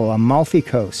beautiful Amalfi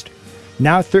Coast.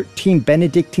 Now 13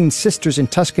 Benedictine sisters in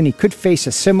Tuscany could face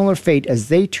a similar fate as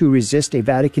they too resist a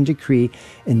Vatican decree,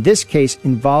 in this case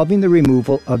involving the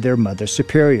removal of their Mother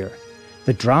Superior.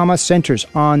 The drama centers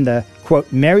on the,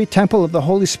 quote, Mary Temple of the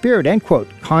Holy Spirit, end quote,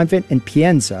 convent in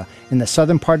Pienza in the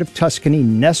southern part of Tuscany,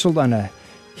 nestled on a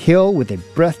hill with a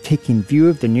breathtaking view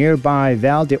of the nearby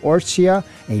Val di Orcia,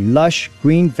 a lush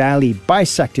green valley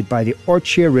bisected by the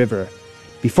Orcia River.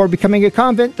 Before becoming a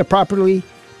convent, the property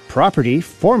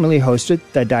formerly hosted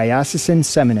the diocesan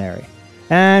seminary.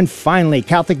 And finally,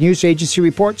 Catholic News Agency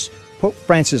reports Pope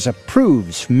Francis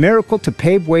approves miracle to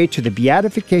pave way to the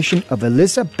beatification of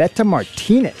Elisabetta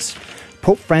Martinez.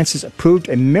 Pope Francis approved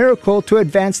a miracle to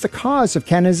advance the cause of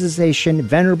canonization.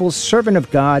 Venerable servant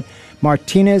of God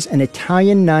Martinez, an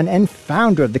Italian nun and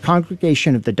founder of the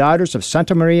Congregation of the Daughters of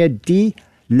Santa Maria di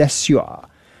Lisieux.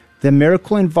 The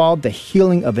miracle involved the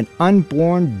healing of an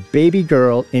unborn baby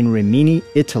girl in Rimini,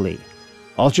 Italy.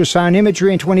 Ultrasound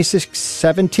imagery in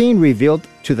 2017 revealed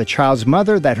to the child's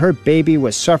mother that her baby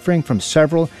was suffering from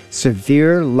several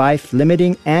severe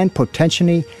life-limiting and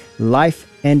potentially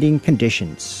life-ending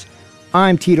conditions.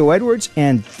 I'm Tito Edwards,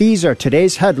 and these are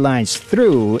today's headlines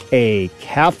through a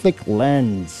Catholic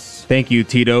lens. Thank you,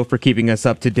 Tito, for keeping us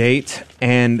up to date.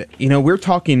 And, we're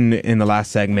talking in the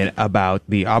last segment about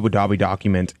the Abu Dhabi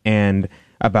document and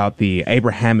about the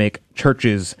Abrahamic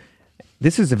churches.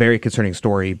 This is a very concerning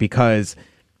story because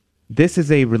this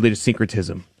is a religious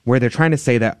syncretism where they're trying to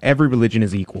say that every religion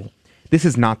is equal. This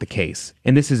is not the case.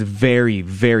 And this is very,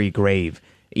 very grave,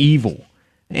 evil.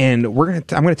 And I'm going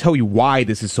to tell you why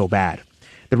this is so bad.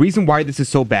 The reason why this is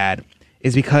so bad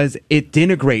is because it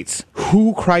denigrates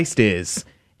who Christ is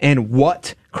and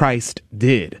what Christ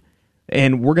did.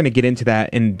 And we're going to get into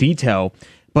that in detail.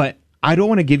 But I don't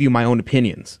want to give you my own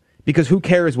opinions, because who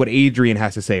cares what Adrian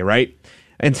has to say, right?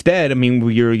 Instead, I mean,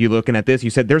 you're looking at this,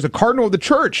 you said there's a cardinal of the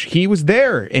church. He was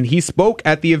there and he spoke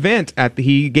at the event.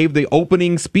 He gave the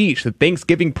opening speech, the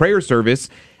Thanksgiving prayer service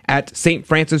at St.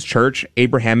 Francis Church,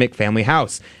 Abrahamic Family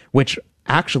House, which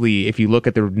actually, if you look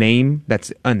at the name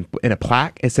that's in a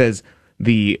plaque, it says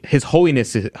His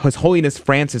Holiness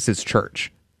Francis's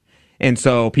Church. And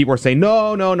so people are saying,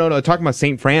 no, talking about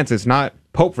St. Francis, not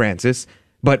Pope Francis,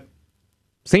 but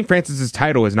St. Francis's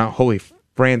title is not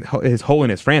His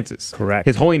Holiness Francis. Correct.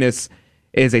 His Holiness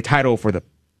is a title for the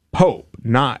Pope,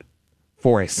 not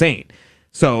for a saint.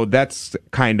 So that's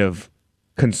kind of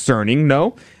concerning,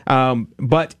 no?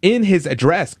 But in his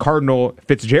address, Cardinal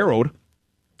Fitzgerald,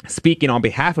 speaking on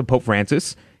behalf of Pope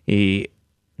Francis, he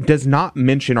does not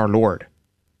mention our Lord.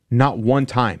 Not one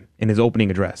time in his opening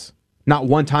address. Not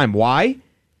one time. Why?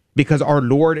 Because our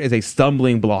Lord is a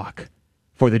stumbling block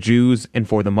for the Jews and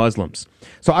for the Muslims.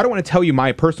 So I don't want to tell you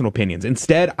my personal opinions.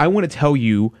 Instead, I want to tell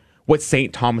you what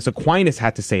St. Thomas Aquinas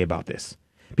had to say about this.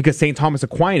 Because St. Thomas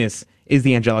Aquinas is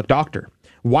the angelic doctor.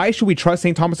 Why should we trust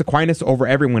St. Thomas Aquinas over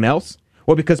everyone else?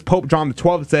 Well, because Pope John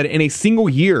XII said, in a single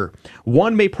year,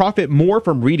 one may profit more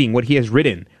from reading what he has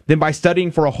written than by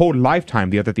studying for a whole lifetime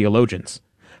the other theologians.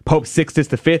 Pope Sixtus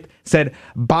V said,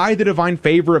 by the divine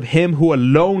favor of him who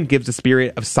alone gives the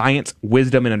spirit of science,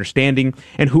 wisdom, and understanding,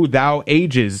 and who thou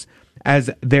ages,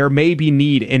 as there may be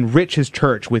need, enrich his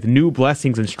church with new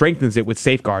blessings and strengthens it with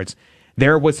safeguards.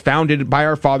 There was founded by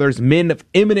our fathers men of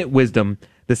eminent wisdom,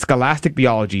 the scholastic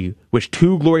theology, which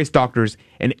two glorious doctors,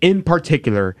 and in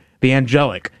particular, the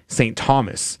angelic St.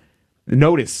 Thomas.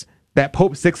 Notice that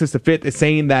Pope Sixtus V is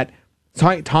saying that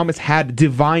St. Thomas had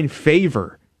divine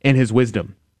favor in his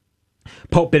wisdom.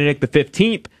 Pope Benedict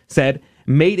XV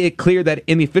made it clear that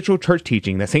in the official church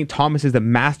teaching that St. Thomas is the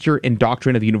master in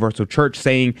doctrine of the universal church,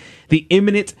 saying the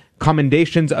eminent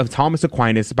commendations of Thomas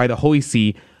Aquinas by the Holy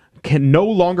See can no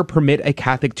longer permit a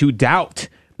Catholic to doubt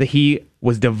that he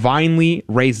was divinely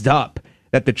raised up,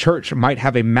 that the church might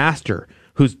have a master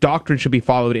whose doctrine should be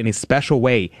followed in a special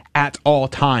way at all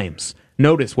times.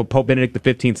 Notice what Pope Benedict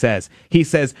XV says. He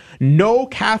says, no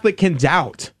Catholic can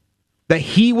doubt that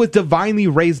he was divinely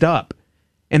raised up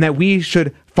and that we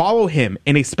should follow him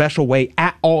in a special way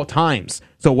at all times.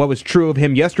 So what was true of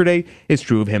him yesterday is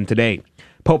true of him today.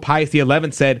 Pope Pius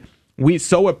XI said, we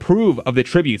so approve of the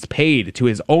tributes paid to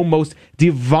his almost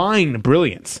divine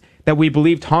brilliance that we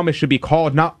believe Thomas should be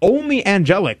called not only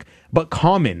angelic, but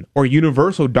common or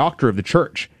universal doctor of the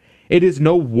church. It is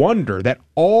no wonder that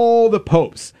all the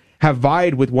popes have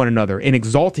vied with one another in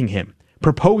exalting him,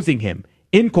 proposing him,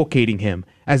 inculcating him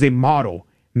as a model,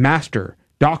 master,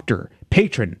 doctor,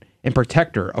 patron, and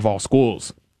protector of all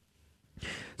schools.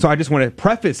 So I just want to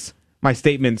preface my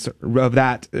statements of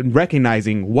that,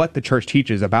 recognizing what the church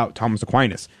teaches about Thomas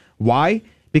Aquinas. Why?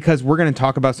 Because we're going to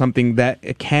talk about something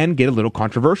that can get a little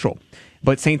controversial.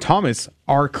 But St. Thomas,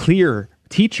 our clear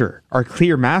teacher, our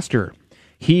clear master,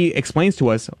 he explains to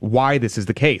us why this is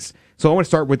the case. So I want to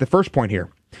start with the first point here.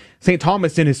 St.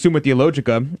 Thomas, in his Summa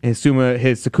Theologica, his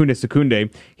Secunda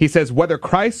Secundae, he says, whether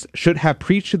Christ should have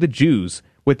preached to the Jews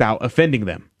without offending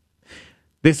them.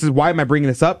 This is why am I bringing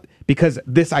this up? Because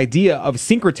this idea of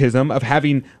syncretism, of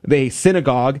having a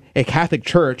synagogue, a Catholic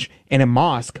church, and a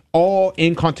mosque all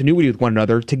in continuity with one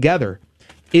another together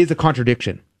is a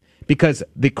contradiction. Because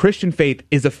the Christian faith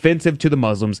is offensive to the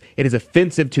Muslims, it is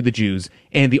offensive to the Jews,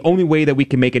 and the only way that we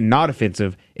can make it not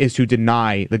offensive is to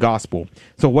deny the gospel.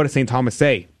 So what does St. Thomas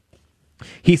say?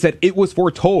 He said, it was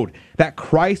foretold that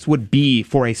Christ would be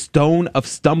for a stone of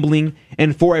stumbling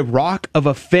and for a rock of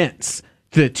offense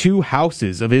to the two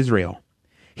houses of Israel.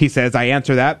 He says, I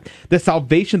answer that the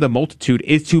salvation of the multitude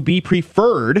is to be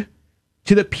preferred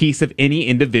to the peace of any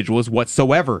individuals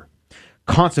whatsoever.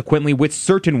 Consequently, which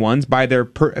certain ones, by their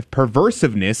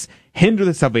perversiveness, hinder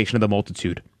the salvation of the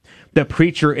multitude. The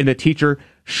preacher and the teacher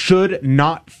should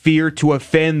not fear to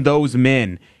offend those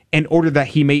men, in order that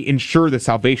he may ensure the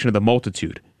salvation of the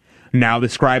multitude. Now the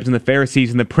scribes and the Pharisees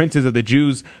and the princes of the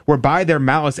Jews were by their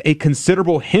malice a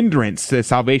considerable hindrance to the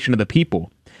salvation of the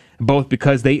people, both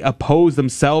because they opposed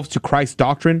themselves to Christ's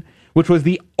doctrine, which was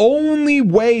the only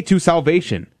way to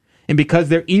salvation, and because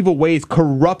their evil ways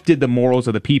corrupted the morals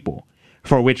of the people,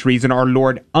 for which reason our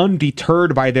Lord,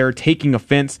 undeterred by their taking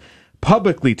offense,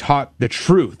 publicly taught the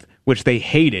truth, which they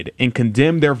hated, and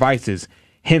condemned their vices.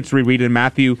 Hence we read in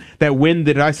Matthew that when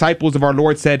the disciples of our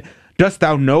Lord said, dost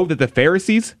thou know that the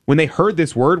Pharisees, when they heard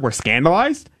this word, were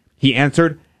scandalized? He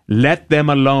answered, let them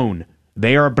alone.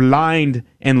 They are blind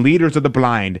and leaders of the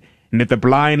blind. And if the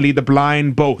blind lead the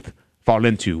blind, both fall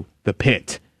into the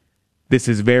pit. This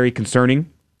is very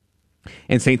concerning.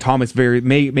 And St. Thomas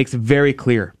makes it very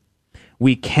clear.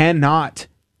 We cannot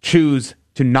choose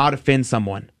to not offend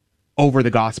someone over the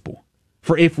gospel.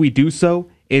 For if we do so,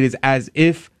 it is as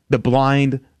if the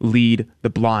blind lead the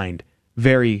blind.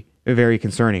 Very, very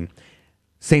concerning.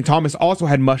 St. Thomas also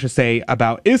had much to say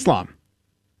about Islam.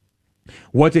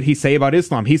 What did he say about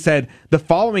Islam? He said, the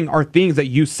following are things that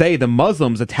you say the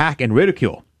Muslims attack and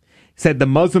ridicule. He said the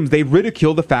Muslims, they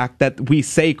ridicule the fact that we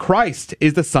say Christ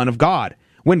is the Son of God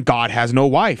when God has no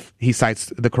wife. He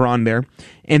cites the Quran there.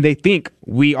 And they think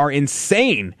we are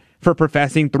insane for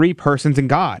professing three persons in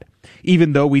God,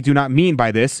 even though we do not mean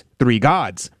by this three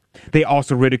gods. They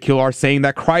also ridicule our saying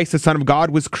that Christ, the Son of God,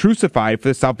 was crucified for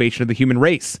the salvation of the human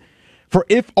race. For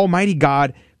if Almighty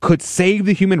God could save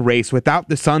the human race without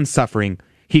the Son's suffering,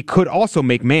 he could also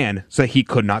make man so that he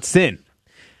could not sin.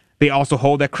 They also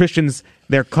hold that Christians,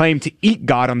 their claim to eat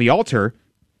God on the altar,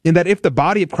 and that if the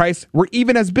body of Christ were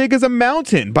even as big as a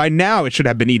mountain, by now it should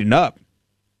have been eaten up.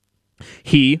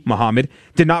 He, Muhammad,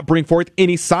 did not bring forth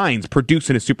any signs produced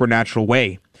in a supernatural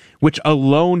way, which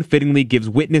alone fittingly gives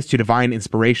witness to divine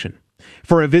inspiration.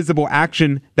 For a visible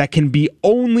action that can be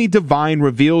only divine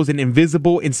reveals an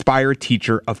invisible, inspired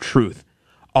teacher of truth.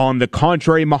 On the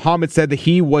contrary, Muhammad said that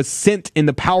he was sent in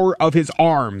the power of his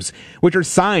arms, which are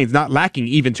signs not lacking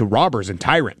even to robbers and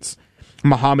tyrants.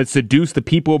 Muhammad seduced the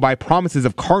people by promises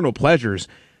of carnal pleasures,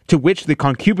 to which the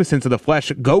concupiscence of the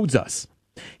flesh goads us.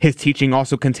 His teaching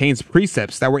also contains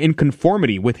precepts that were in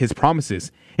conformity with his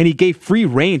promises, and he gave free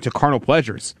rein to carnal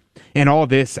pleasures. And all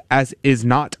this, as is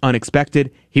not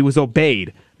unexpected, he was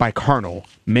obeyed by carnal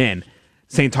men.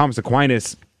 St. Thomas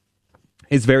Aquinas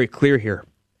is very clear here.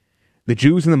 The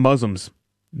Jews and the Muslims,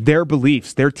 their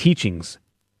beliefs, their teachings,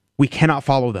 we cannot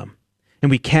follow them. And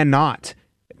we cannot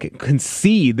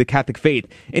concede the Catholic faith.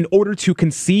 In order to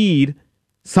concede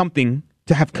something,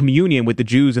 to have communion with the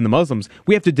Jews and the Muslims,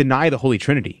 we have to deny the Holy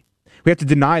Trinity. We have to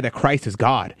deny that Christ is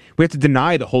God. We have to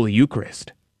deny the Holy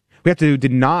Eucharist. We have to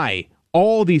deny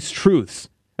all these truths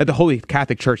that the Holy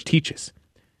Catholic Church teaches,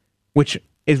 which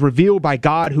is revealed by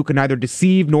God who can neither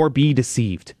deceive nor be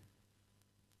deceived.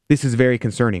 This is very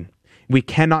concerning. We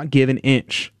cannot give an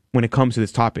inch when it comes to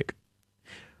this topic.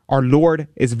 Our Lord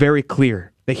is very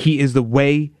clear that he is the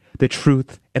way, the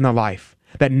truth, and the life,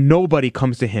 that nobody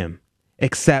comes to him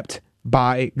except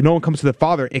by, no one comes to the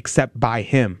Father except by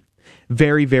him.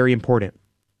 Very, very important.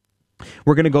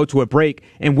 We're going to go to a break,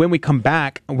 and when we come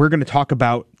back, we're going to talk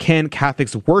about, can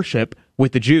Catholics worship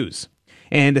with the Jews?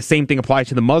 And the same thing applies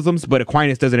to the Muslims, but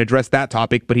Aquinas doesn't address that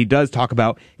topic, but he does talk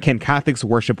about, can Catholics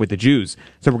worship with the Jews?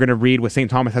 So we're going to read what St.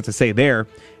 Thomas has to say there,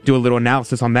 do a little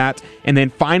analysis on that, and then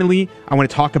finally, I want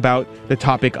to talk about the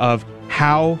topic of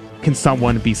how can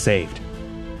someone be saved?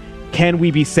 Can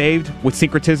we be saved with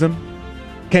syncretism?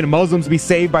 Can Muslims be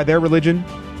saved by their religion?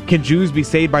 Can Jews be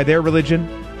saved by their religion?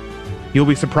 You'll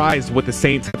be surprised what the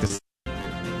saints have to say.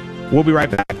 We'll be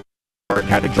right back for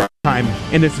Catholic Drive Time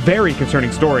in this very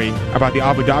concerning story about the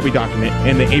Abu Dhabi document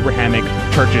and the Abrahamic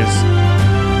churches.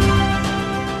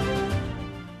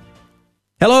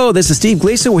 Hello, this is Steve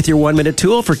Gleason with your 1-minute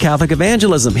tool for Catholic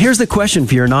evangelism. Here's the question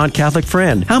for your non-Catholic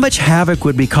friend. How much havoc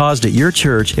would be caused at your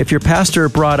church if your pastor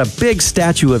brought a big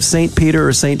statue of St. Peter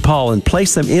or St. Paul and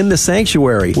placed them in the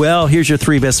sanctuary? Well, here's your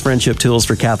 3 best friendship tools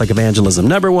for Catholic evangelism.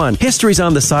 Number 1, history's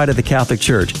on the side of the Catholic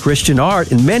Church. Christian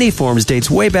art in many forms dates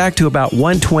way back to about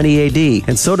 120 AD,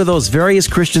 and so do those various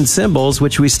Christian symbols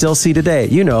which we still see today.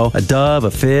 You know, a dove, a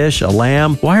fish, a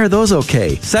lamb. Why are those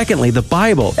okay? Secondly, the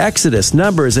Bible, Exodus,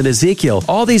 Numbers, and Ezekiel.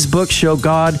 All these books show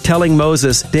God telling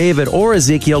Moses, David, or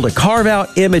Ezekiel to carve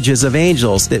out images of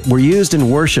angels that were used in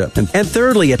worship. And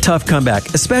thirdly, a tough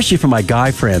comeback, especially for my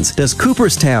guy friends. Does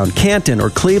Cooperstown, Canton,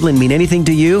 or Cleveland mean anything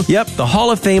to you? Yep, the Hall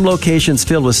of Fame location's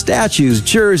filled with statues,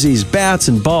 jerseys, bats,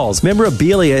 and balls.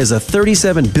 Memorabilia is a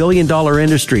 $37 billion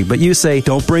industry, but you say,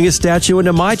 don't bring a statue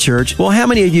into my church. Well, how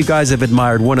many of you guys have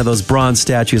admired one of those bronze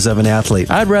statues of an athlete?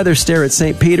 I'd rather stare at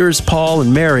St. Peter's, Paul,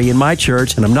 and Mary in my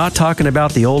church, and I'm not talking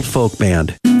about the old folk band.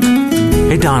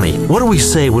 Hey, Donnie, what do we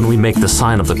say when we make the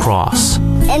sign of the cross?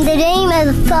 In the name of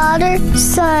the Father,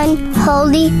 Son,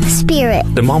 Holy Spirit.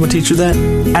 Did Mama teach you that?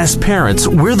 As parents,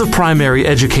 we're the primary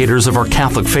educators of our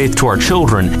Catholic faith to our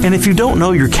children, and if you don't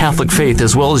know your Catholic faith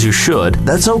as well as you should,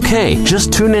 that's okay.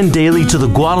 Just tune in daily to the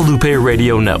Guadalupe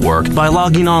Radio Network by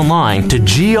logging online to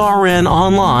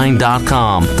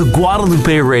grnonline.com. The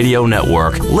Guadalupe Radio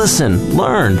Network. Listen,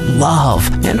 learn, love,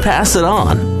 and pass it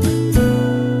on.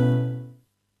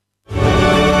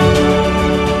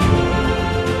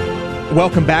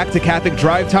 Welcome back to Catholic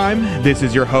Drive Time. This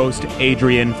is your host,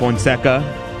 Adrian Fonseca,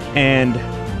 and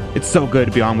it's so good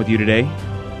to be on with you today.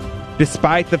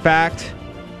 Despite the fact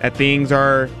that things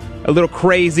are a little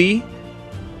crazy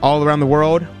all around the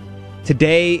world,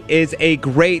 today is a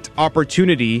great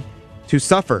opportunity to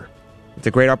suffer. It's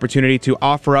a great opportunity to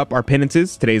offer up our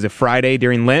penances. Today is a Friday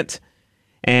during Lent,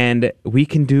 and we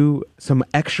can do some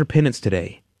extra penance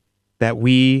today that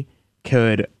we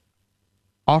could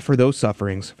offer those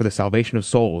sufferings for the salvation of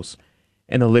souls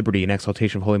and the liberty and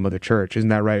exaltation of Holy Mother Church. Isn't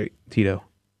that right, Tito?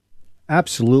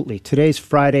 Absolutely. Today's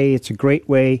Friday. It's a great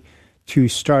way to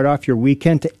start off your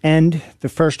weekend, to end the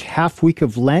first half week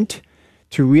of Lent,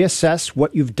 to reassess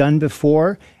what you've done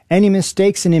before, any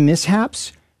mistakes, any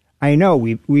mishaps. I know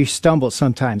we stumble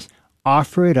sometimes.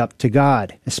 Offer it up to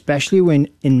God, especially when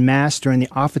in Mass during the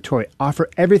offertory. Offer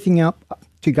everything up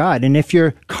to God. And if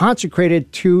you're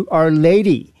consecrated to Our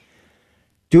Lady,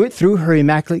 do it through her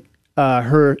immaculate,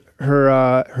 her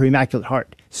immaculate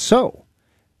heart. So,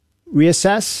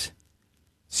 reassess,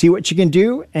 see what you can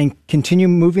do, and continue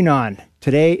moving on.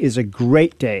 Today is a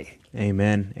great day.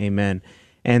 Amen. Amen.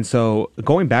 And so,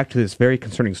 going back to this very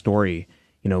concerning story,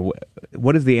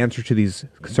 what is the answer to these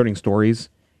concerning stories?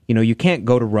 You can't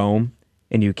go to Rome,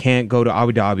 and you can't go to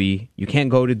Abu Dhabi. You can't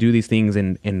go to do these things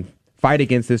and fight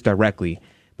against this directly.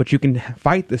 But you can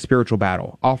fight the spiritual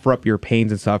battle, offer up your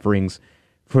pains and sufferings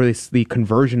for the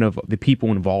conversion of the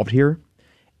people involved here.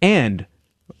 And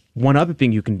one other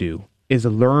thing you can do is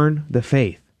learn the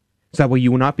faith, so that way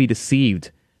you will not be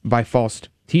deceived by false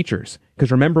teachers.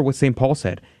 Because remember what St. Paul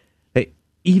said, that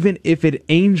even if an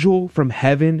angel from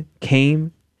heaven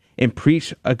came and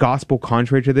preached a gospel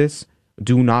contrary to this,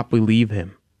 do not believe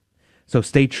him. So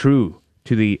stay true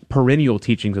to the perennial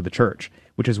teachings of the church,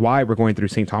 which is why we're going through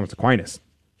St. Thomas Aquinas.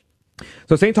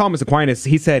 So St. Thomas Aquinas,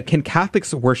 he said, can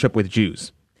Catholics worship with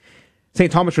Jews?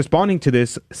 St. Thomas, responding to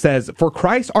this, says, for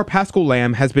Christ our paschal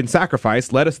lamb has been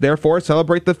sacrificed. Let us therefore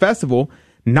celebrate the festival,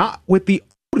 not with the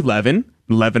old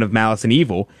leaven of malice and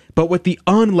evil, but with the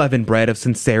unleavened bread of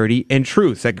sincerity and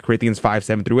truth. 2 Corinthians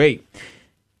 5:7-8.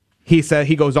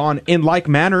 He goes on, in like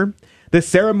manner, the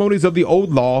ceremonies of the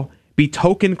old law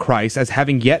betoken Christ as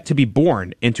having yet to be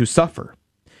born and to suffer,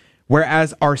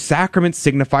 whereas our sacraments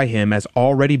signify him as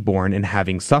already born and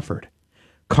having suffered.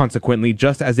 Consequently,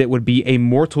 just as it would be a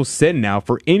mortal sin now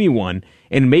for anyone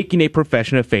in making a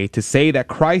profession of faith to say that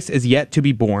Christ is yet to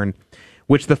be born,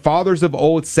 which the fathers of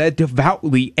old said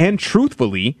devoutly and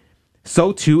truthfully,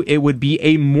 so too it would be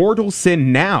a mortal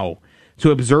sin now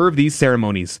to observe these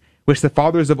ceremonies, which the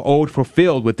fathers of old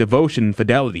fulfilled with devotion and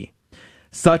fidelity.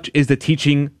 Such is the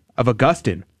teaching of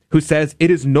Augustine, who says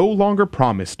it is no longer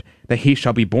promised that he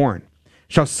shall be born,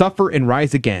 shall suffer and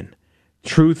rise again,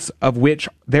 truths of which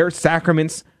their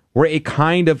sacraments were a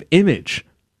kind of image,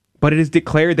 but it is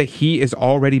declared that he is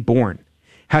already born,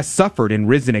 has suffered and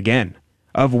risen again,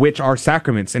 of which our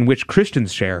sacraments, in which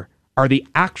Christians share, are the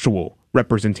actual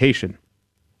representation.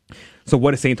 So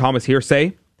what does St. Thomas here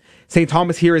say? St.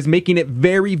 Thomas here is making it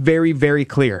very, very, very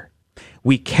clear.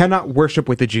 We cannot worship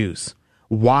with the Jews.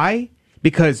 Why?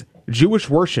 Because Jewish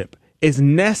worship is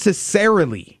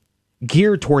necessarily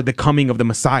geared toward the coming of the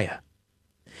Messiah.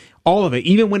 All of it,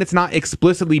 even when it's not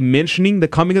explicitly mentioning the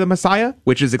coming of the Messiah,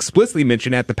 which is explicitly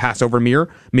mentioned at the Passover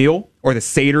meal or the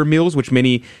Seder meals, which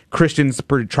many Christians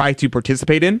try to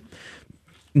participate in.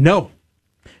 No,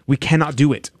 we cannot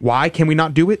do it. Why can we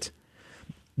not do it?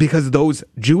 Because those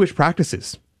Jewish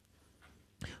practices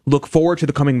look forward to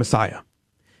the coming Messiah.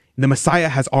 The Messiah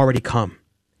has already come,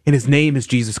 and his name is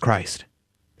Jesus Christ.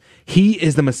 He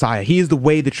is the Messiah. He is the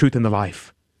way, the truth, and the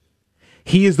life.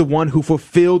 He is the one who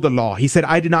fulfilled the law. He said,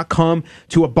 I did not come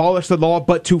to abolish the law,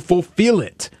 but to fulfill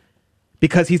it.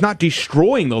 Because he's not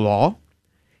destroying the law.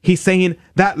 He's saying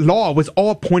that law was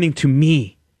all pointing to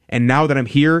me. And now that I'm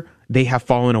here, they have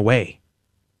fallen away.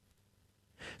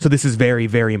 So this is very,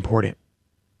 very important.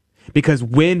 Because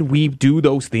when we do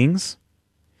those things,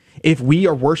 if we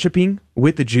are worshiping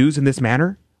with the Jews in this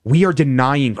manner, we are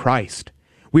denying Christ.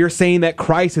 We are saying that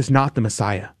Christ is not the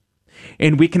Messiah.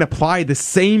 And we can apply the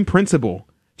same principle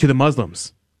to the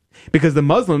Muslims, because the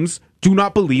Muslims do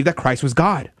not believe that Christ was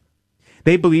God.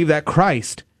 They believe that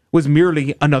Christ was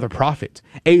merely another prophet,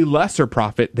 a lesser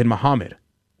prophet than Muhammad.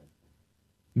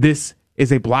 This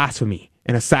is a blasphemy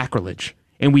and a sacrilege,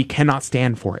 and we cannot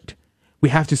stand for it. We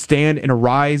have to stand and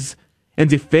arise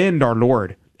and defend our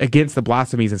Lord against the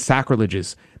blasphemies and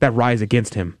sacrileges that rise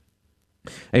against him.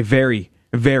 A very,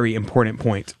 very important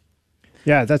point.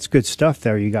 Yeah, that's good stuff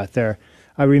there you got there.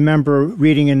 I remember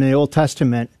reading in the Old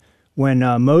Testament when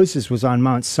Moses was on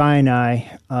Mount Sinai,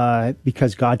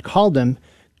 because God called him,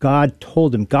 God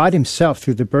told him, God himself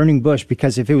through the burning bush,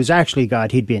 because if it was actually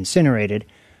God, he'd be incinerated,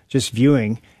 just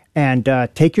viewing, and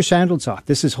take your sandals off.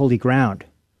 This is holy ground.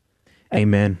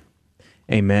 Amen.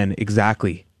 Amen.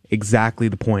 Exactly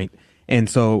the point. And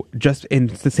so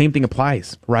the same thing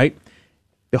applies, right?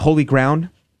 The holy ground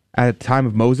at the time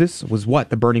of Moses was what?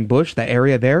 The burning bush, that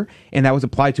area there. And that was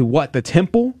applied to what? The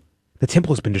temple? The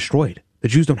temple has been destroyed. The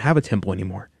Jews don't have a temple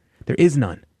anymore. There is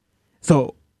none.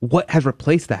 So what has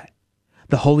replaced that?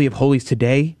 The Holy of Holies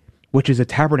today, which is a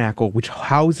tabernacle which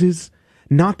houses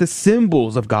not the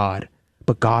symbols of God,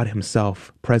 but God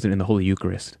himself present in the Holy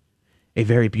Eucharist. A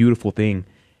very beautiful thing,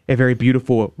 a very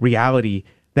beautiful reality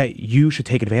that you should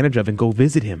take advantage of and go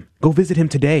visit him. Go visit him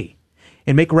today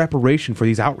and make reparation for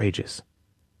these outrages.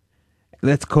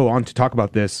 Let's go on to talk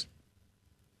about this.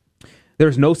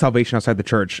 There's no salvation outside the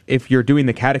church. If you're doing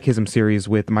the catechism series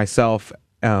with myself,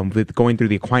 with going through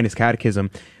the Aquinas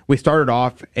Catechism, we started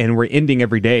off and we're ending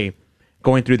every day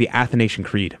going through the Athanasian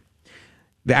Creed.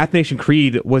 The Athanasian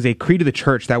Creed was a creed of the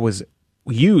church that was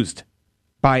used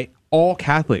by all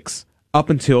Catholics up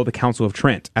until the Council of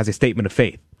Trent as a statement of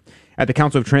faith. At the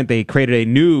Council of Trent, they created a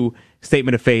new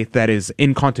statement of faith that is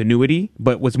in continuity,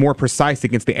 but was more precise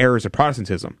against the errors of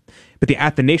Protestantism. But the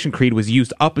Athanasian Creed was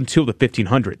used up until the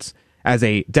 1500s as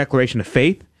a declaration of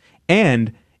faith,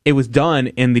 and it was done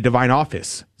in the divine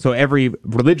office. So every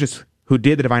religious who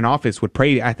did the divine office would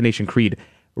pray the Athanasian Creed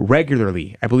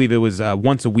regularly. I believe it was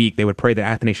once a week they would pray the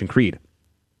Athanasian Creed.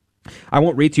 I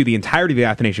won't read to you the entirety of the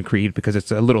Athanasian Creed because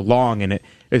it's a little long and it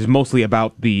is mostly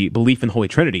about the belief in the Holy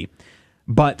Trinity.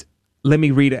 But let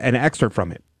me read an excerpt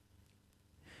from it.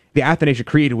 The Athanasian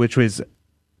Creed, which was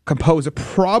composed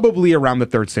probably around the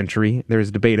 3rd century. There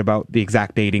is debate about the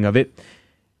exact dating of it,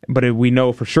 but we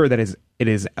know for sure that it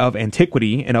is of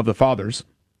antiquity and of the fathers.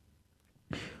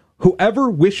 Whoever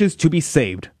wishes to be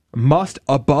saved must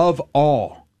above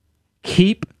all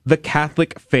keep the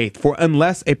Catholic faith, for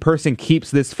unless a person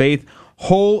keeps this faith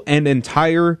whole and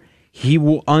entire, he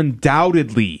will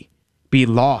undoubtedly be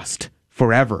lost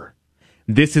forever.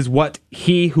 This is what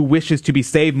he who wishes to be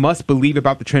saved must believe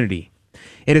about the Trinity.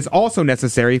 It is also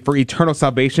necessary for eternal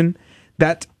salvation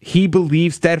that he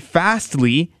believe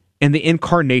steadfastly in the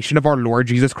incarnation of our Lord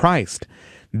Jesus Christ.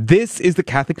 This is the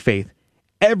Catholic faith.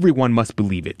 Everyone must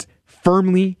believe it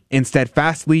firmly and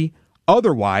steadfastly.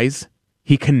 Otherwise,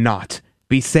 he cannot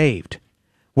be saved.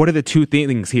 What are the two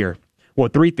things here? Well,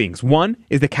 3 things. One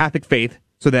is the Catholic faith,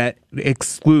 so that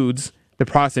excludes the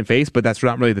Protestant faith, but that's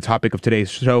not really the topic of today's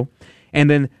show. And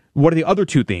then what are the other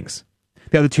 2 things?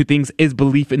 The other 2 things is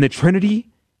belief in the Trinity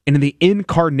and in the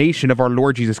incarnation of our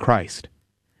Lord Jesus Christ.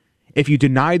 If you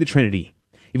deny the Trinity,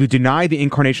 if you deny the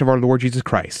incarnation of our Lord Jesus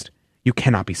Christ, you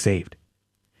cannot be saved.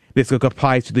 This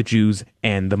applies to the Jews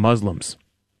and the Muslims.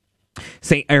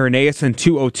 St. Irenaeus in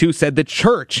 202 said, the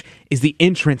church is the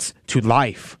entrance to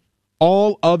life.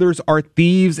 All others are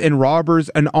thieves and robbers,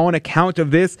 and on account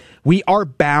of this, we are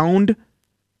bound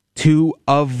to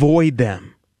avoid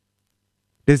them.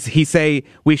 Does he say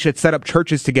we should set up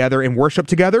churches together and worship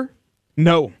together?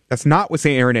 No, that's not what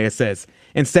St. Irenaeus says.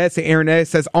 Instead, St. Irenaeus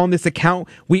says, on this account,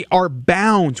 we are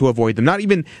bound to avoid them. Not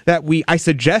even that I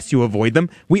suggest you avoid them.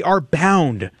 We are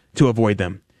bound to avoid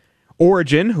them.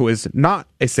 Origen, who is not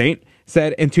a saint,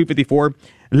 said in 254,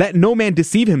 let no man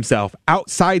deceive himself.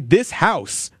 Outside this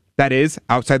house, that is,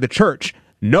 outside the church,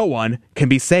 no one can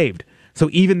be saved. So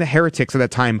even the heretics at that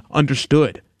time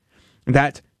understood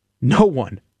that no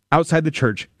one outside the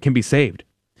church can be saved.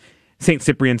 St.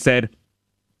 Cyprian said,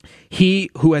 he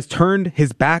who has turned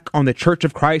his back on the church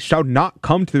of Christ shall not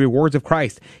come to the rewards of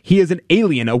Christ. He is an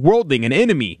alien, a worldling, an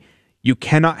enemy. You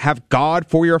cannot have God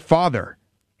for your father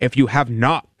if you have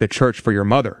not the church for your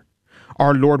mother.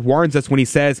 Our Lord warns us when he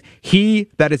says,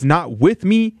 he that is not with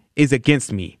me is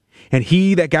against me, and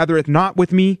he that gathereth not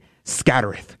with me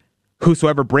scattereth.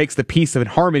 Whosoever breaks the peace and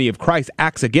harmony of Christ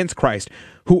acts against Christ.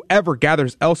 Whoever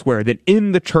gathers elsewhere than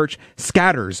in the church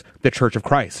scatters the church of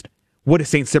Christ. What is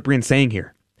St. Cyprian saying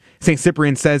here? St.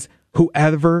 Cyprian says,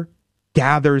 whoever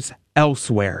gathers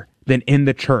elsewhere than in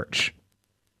the church,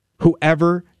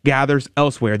 whoever gathers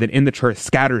elsewhere than in the church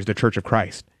scatters the church of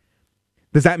Christ.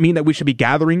 Does that mean that we should be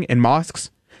gathering in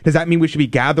mosques? Does that mean we should be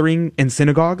gathering in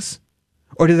synagogues?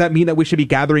 Or does that mean that we should be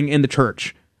gathering in the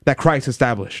church that Christ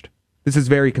established? This is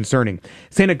very concerning.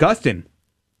 St. Augustine,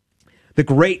 the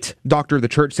great doctor of the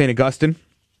church, St. Augustine,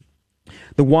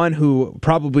 the one who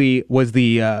probably was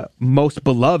the most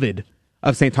beloved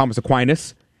of St. Thomas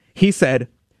Aquinas, he said,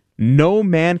 no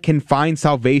man can find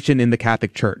salvation in the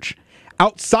Catholic Church.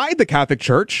 Outside the Catholic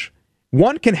Church,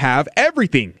 one can have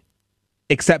everything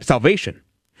except salvation.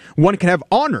 One can have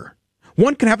honor.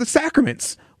 One can have the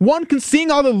sacraments. One can sing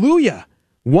hallelujah.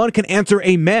 One can answer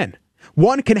amen.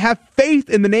 One can have faith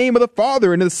in the name of the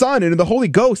Father and of the Son and of the Holy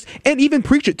Ghost, and even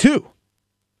preach it too.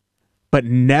 But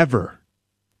never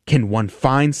can one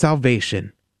find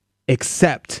salvation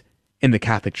except in the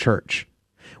Catholic Church.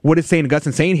 What is St.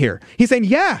 Augustine saying here? He's saying,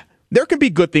 yeah, there can be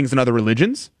good things in other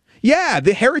religions. Yeah,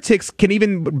 the heretics can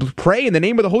even pray in the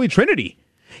name of the Holy Trinity.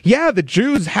 Yeah, the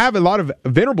Jews have a lot of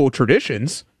venerable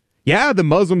traditions. Yeah, the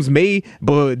Muslims may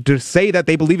say that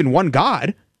they believe in one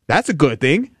God. That's a good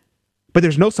thing. But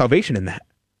there's no salvation in that.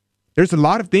 There's a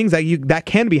lot of things that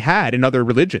can be had in other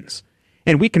religions.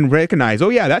 And we can recognize, oh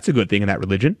yeah, that's a good thing in that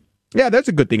religion. Yeah, that's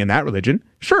a good thing in that religion.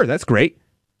 Sure, that's great.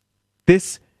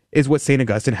 This is what St.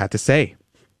 Augustine had to say.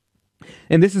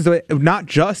 And this is not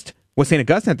just what St.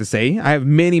 Augustine had to say. I have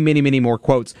many, many, many more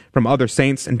quotes from other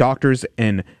saints and doctors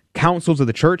and councils of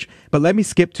the church. But let me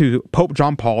skip to Pope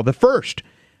John Paul I.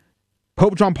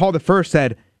 Pope John Paul I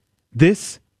said,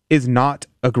 "This is not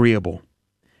agreeable,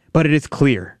 but it is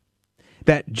clear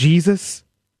that Jesus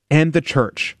and the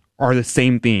church are the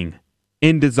same thing,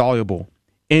 indissoluble,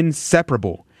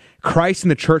 inseparable. Christ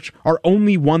and the church are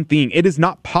only one thing. It is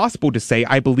not possible to say,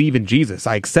 I believe in Jesus,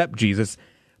 I accept Jesus,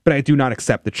 but I do not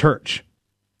accept the church."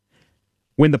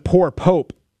 When the poor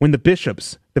pope, when the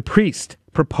bishops, the priest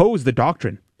propose the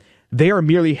doctrine, they are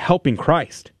merely helping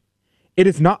Christ. It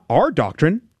is not our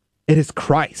doctrine, it is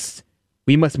Christ.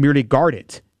 We must merely guard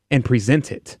it and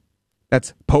present it.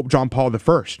 That's Pope John Paul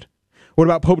I. What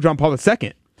about Pope John Paul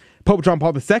II? Pope John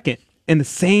Paul II, in the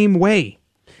same way,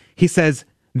 he says,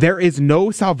 "There is no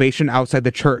salvation outside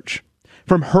the church.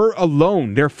 From her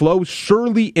alone there flows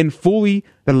surely and fully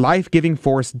the life-giving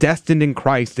force destined in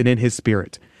Christ and in his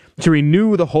Spirit to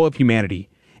renew the whole of humanity,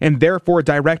 and therefore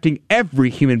directing every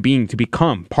human being to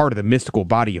become part of the mystical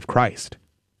body of Christ."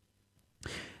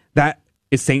 That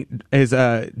is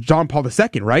John Paul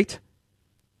II, right?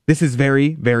 This is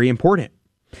very, very important.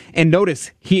 And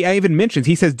notice, he even mentions,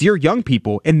 he says, "Dear young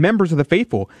people and members of the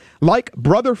faithful, like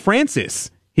Brother Francis,"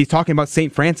 he's talking about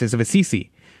St. Francis of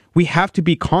Assisi, "we have to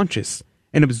be conscious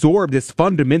and absorb this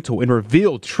fundamental and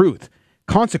revealed truth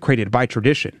consecrated by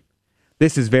tradition."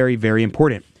 This is very, very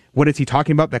important. What is he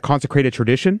talking about, that consecrated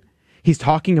tradition? He's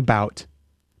talking about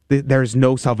there's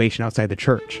no salvation outside the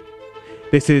church.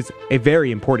 This is a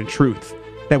very important truth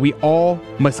that we all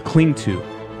must cling to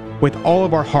with all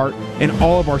of our heart and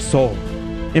all of our soul,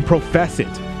 and profess it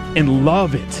and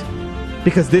love it,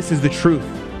 because this is the truth.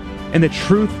 And the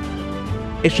truth,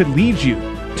 it should lead you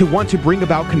to want to bring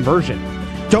about conversion.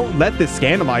 Don't let this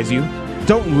scandalize you.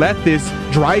 Don't let this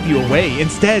drive you away.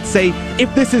 Instead, say,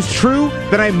 if this is true,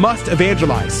 then I must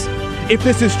evangelize. If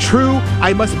this is true,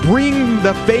 I must bring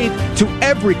the faith to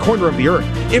every corner of the earth.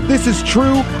 If this is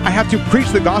true, I have to preach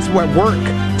the gospel at work,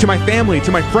 to my family,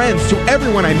 to my friends, to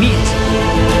everyone I meet.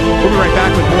 We'll be right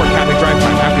back with more Catholic Drive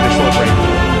Time after this short break.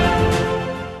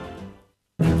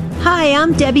 Hi,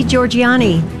 I'm Debbie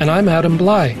Georgiani. And I'm Adam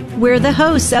Bly. We're the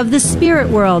hosts of The Spirit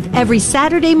World every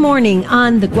Saturday morning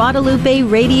on the Guadalupe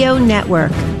Radio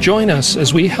Network. Join us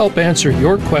as we help answer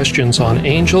your questions on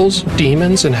angels,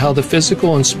 demons, and how the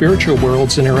physical and spiritual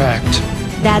worlds interact.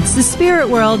 That's The Spirit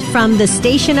World from the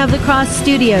Station of the Cross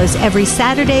Studios every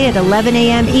Saturday at 11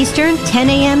 a.m. Eastern, 10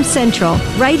 a.m. Central,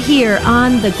 right here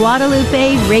on the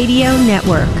Guadalupe Radio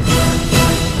Network.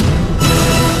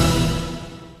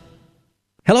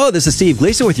 Hello, this is Steve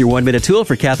Gleason with your 1-minute tool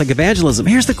for Catholic evangelism.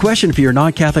 Here's the question for your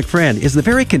non-Catholic friend. Is the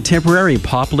very contemporary and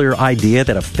popular idea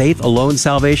that a faith-alone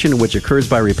salvation, which occurs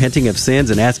by repenting of sins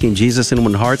and asking Jesus in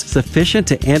one's heart, sufficient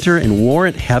to enter and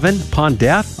warrant heaven upon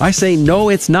death? I say no,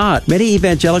 it's not. Many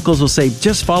evangelicals will say,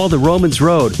 just follow the Romans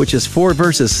road, which is 4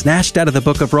 verses snatched out of the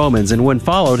book of Romans, and when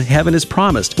followed, heaven is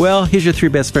promised. Well, here's your 3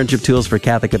 best friendship tools for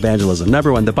Catholic evangelism.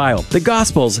 Number 1, the Bible. The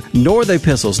Gospels, nor the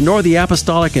epistles, nor the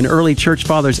apostolic and early church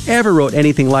fathers ever wrote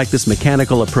anything like this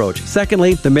mechanical approach.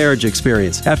 Secondly, the marriage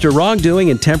experience. After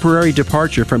wrongdoing and temporary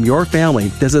departure from your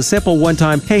family, does a simple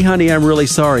one-time, "Hey honey, I'm really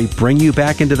sorry," bring you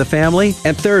back into the family?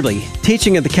 And thirdly,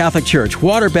 teaching of the Catholic Church,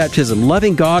 water baptism,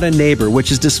 loving God and neighbor,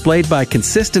 which is displayed by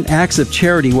consistent acts of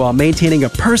charity while maintaining a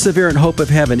perseverant hope of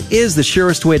heaven, is the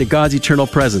surest way to God's eternal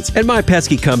presence. And my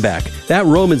pesky comeback, that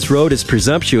Romans road is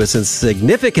presumptuous and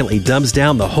significantly dumbs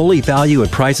down the holy value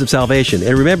and price of salvation.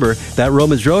 And remember, that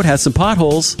Romans road has some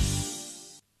potholes.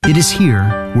 It is here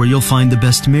where you'll find the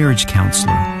best marriage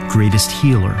counselor, greatest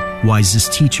healer,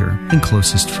 wisest teacher, and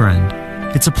closest friend.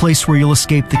 It's a place where you'll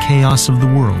escape the chaos of the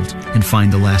world and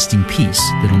find the lasting peace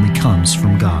that only comes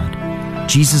from God.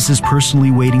 Jesus is personally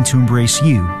waiting to embrace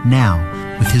you now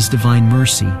with His divine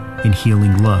mercy and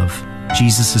healing love.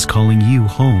 Jesus is calling you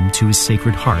home to His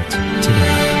Sacred Heart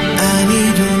today. I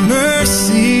need a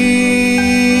mercy.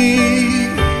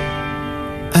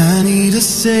 I need a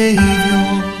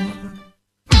Savior.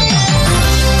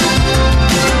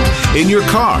 in your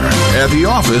car, at the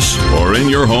office, or in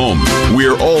your home.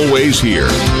 We're always here.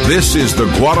 This is the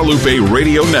Guadalupe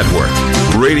Radio Network,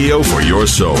 radio for your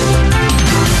soul.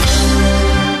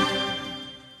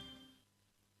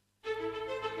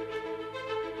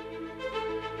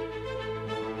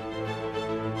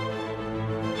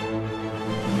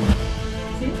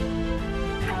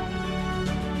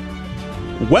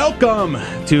 Welcome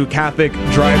to Catholic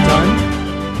Drive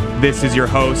Time. This is your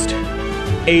host,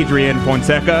 Adrian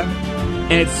Fonseca,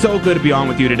 and it's so good to be on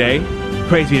with you today.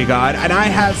 Praise be to God. And I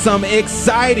have some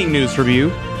exciting news for you.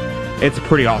 It's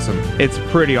pretty awesome. It's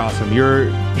pretty awesome. You're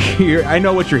here. I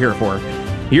know what you're here for.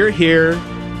 You're here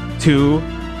to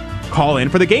call in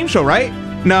for the game show, right?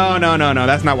 No.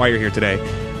 That's not why you're here today.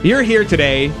 You're here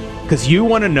today because you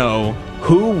want to know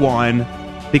who won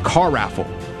the car raffle.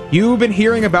 You've been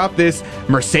hearing about this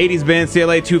Mercedes-Benz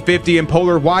CLA 250 in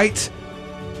Polar White.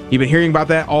 You've been hearing about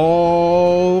that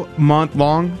all month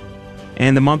long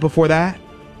and the month before that.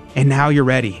 And now you're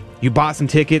ready. You bought some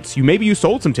tickets. Maybe you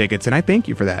sold some tickets, and I thank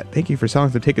you for that. Thank you for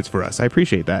selling some tickets for us. I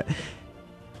appreciate that.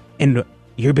 And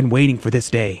you've been waiting for this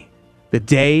day. The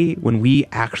day when we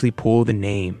actually pull the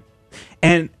name.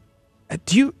 And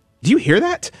do you hear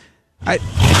that?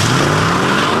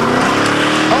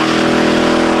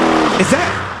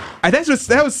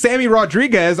 That was Sammy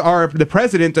Rodriguez, the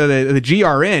president of the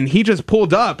GRN. He just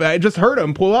pulled up. I just heard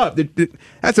him pull up.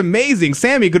 That's amazing.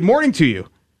 Sammy, good morning to you.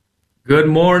 Good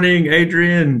morning,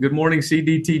 Adrian. Good morning,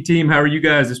 CDT team. How are you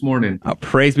guys this morning?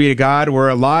 Praise be to God. We're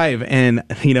alive. And,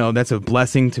 that's a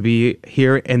blessing to be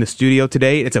here in the studio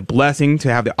today. It's a blessing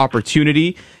to have the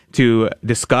opportunity to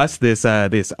discuss this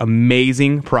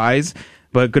amazing prize.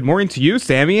 But good morning to you,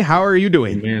 Sammy. How are you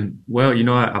doing? Man, well,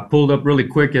 I pulled up really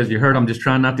quick. As you heard, I'm just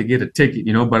trying not to get a ticket,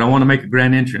 but I want to make a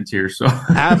grand entrance here. So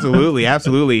Absolutely.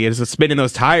 It's just spinning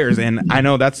those tires. And I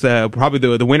know that's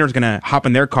probably the winner's going to hop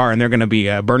in their car and they're going to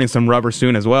be burning some rubber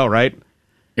soon as well, right?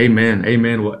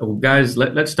 Amen. Well, guys,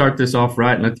 let's start this off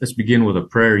right. And let's begin with a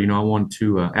prayer. I want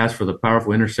to ask for the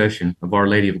powerful intercession of Our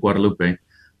Lady of Guadalupe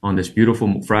on this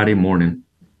beautiful Friday morning.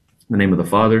 In the name of the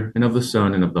Father, and of the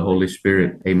Son, and of the Holy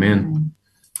Spirit. Amen.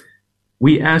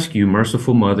 We ask you,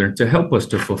 merciful Mother, to help us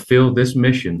to fulfill this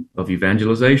mission of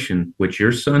evangelization, which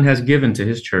your Son has given to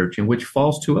his church and which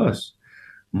falls to us.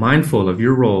 Mindful of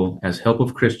your role as help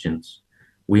of Christians,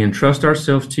 we entrust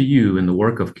ourselves to you in the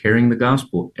work of carrying the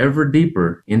gospel ever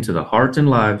deeper into the hearts and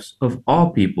lives of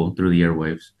all people through the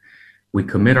airwaves. We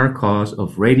commit our cause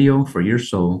of radio for your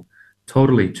soul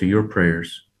totally to your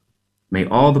prayers. May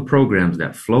all the programs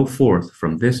that flow forth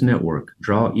from this network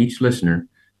draw each listener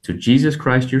to Jesus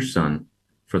Christ, your Son,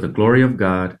 for the glory of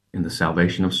God and the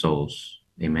salvation of souls.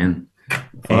 Amen.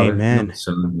 Father, Amen. And of the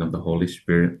Son, and of the Holy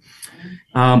Spirit.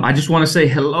 I just want to say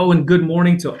hello and good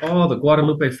morning to all the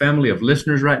Guadalupe family of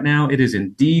listeners right now. It is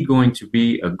indeed going to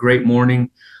be a great morning.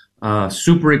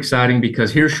 Super exciting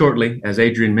because here shortly, as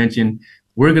Adrian mentioned,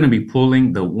 we're going to be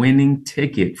pulling the winning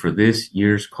ticket for this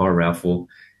year's car raffle.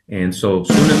 And so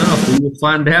soon enough, we will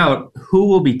find out who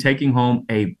will be taking home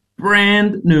a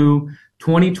brand new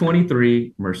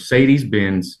 2023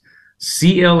 Mercedes-Benz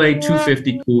CLA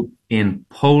 250 Coupe in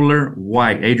Polar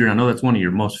White. Adrian, I know that's one of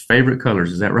your most favorite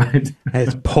colors. Is that right?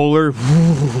 It's polar,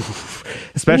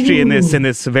 especially in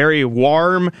this very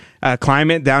warm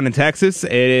climate down in Texas.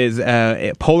 It is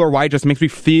Polar White. Just makes me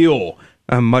feel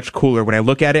much cooler when I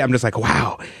look at it. I'm just like,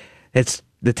 wow,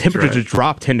 the temperature just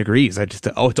dropped 10 degrees. It's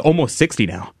almost 60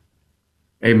 now.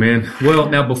 Amen. Well,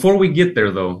 now before we get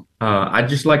there, though, I'd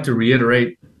just like to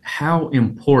reiterate how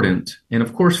important and,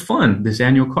 of course, fun this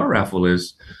annual car raffle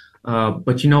is. But,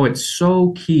 it's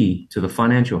so key to the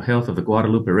financial health of the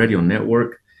Guadalupe Radio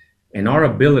Network and our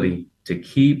ability to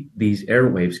keep these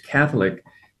airwaves Catholic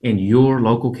and your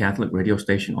local Catholic radio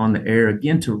station on the air,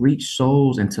 again, to reach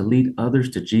souls and to lead others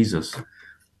to Jesus.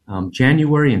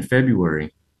 January and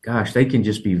February, gosh, they can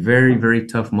just be very, very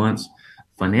tough months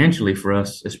financially for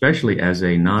us, especially as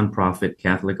a nonprofit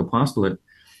Catholic apostolate.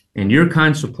 And your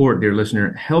kind support, dear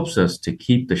listener, helps us to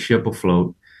keep the ship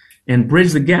afloat and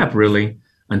bridge the gap, really,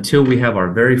 until we have our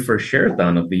very first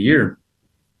share-a-thon of the year.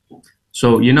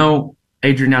 So,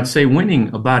 Adrian, I'd say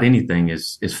winning about anything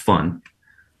is fun,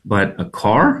 but a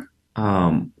car,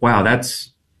 wow,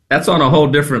 that's on a whole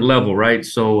different level, right?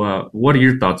 So what are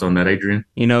your thoughts on that, Adrian?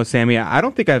 Sammy, I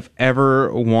don't think I've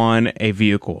ever won a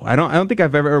vehicle. I don't think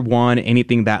I've ever won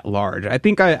anything that large. I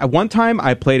think one time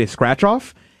I played a scratch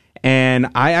off, and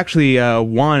I actually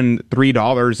won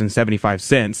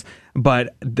 $3.75,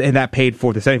 but that paid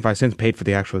for the 75 cents paid for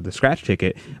the scratch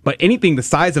ticket. But anything the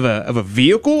size of a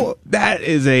vehicle, that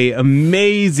is a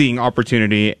amazing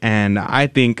opportunity, and I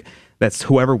think that's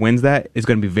whoever wins that is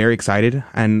going to be very excited.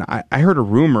 And I heard a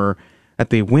rumor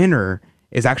that the winner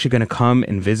is actually going to come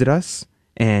and visit us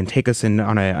and take us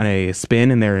on a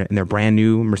spin in their brand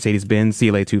new Mercedes-Benz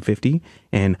CLA 250.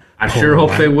 And I sure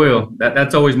hope they will.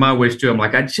 That's always my wish too. I'm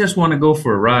like, I just want to go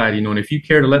for a ride, and if you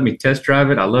care to let me test drive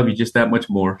it, I love you just that much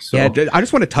more. So. Yeah, I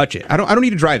just want to touch it. I don't need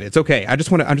to drive it. It's okay. I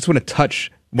just want to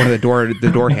touch one of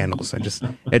the door handles. It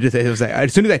was like,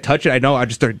 as soon as I touch it, I know I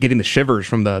just start getting the shivers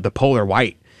from the polar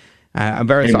white. I'm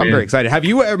very excited. Have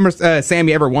you ever,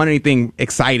 Sammy, ever won anything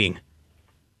exciting?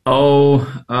 Oh,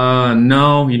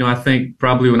 no. I think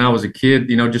probably when I was a kid,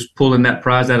 just pulling that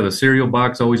prize out of the cereal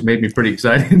box always made me pretty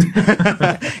excited.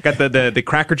 Got the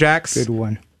Cracker Jacks. Good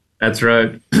one. That's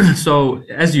right. So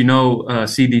as you know,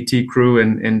 CDT crew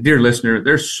and dear listener,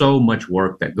 there's so much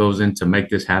work that goes in to make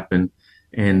this happen.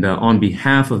 And on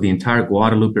behalf of the entire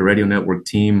Guadalupe Radio Network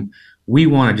team, we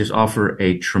want to just offer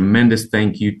a tremendous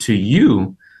thank you to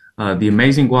you, the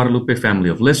amazing Guadalupe family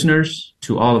of listeners,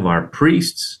 to all of our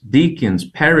priests, deacons,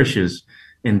 parishes,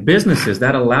 and businesses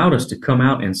that allowed us to come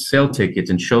out and sell tickets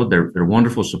and showed their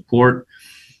wonderful support,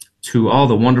 to all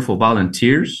the wonderful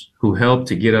volunteers who helped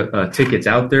to get tickets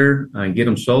out there and get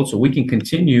them sold so we can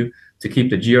continue to keep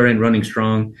the GRN running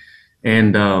strong,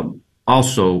 and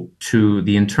also to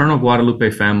the internal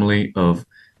Guadalupe family of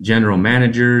general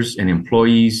managers and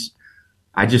employees.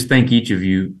 I just thank each of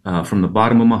you from the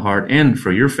bottom of my heart, and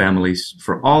for your families,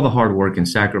 for all the hard work and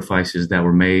sacrifices that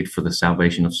were made for the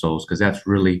salvation of souls, because that's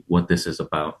really what this is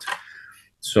about.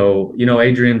 So,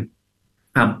 Adrian,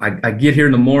 I get here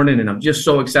in the morning and I'm just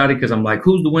so excited because I'm like,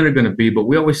 who's the winner going to be? But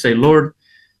we always say, Lord,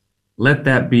 let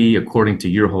that be according to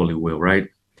your holy will, right?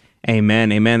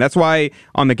 Amen, amen. That's why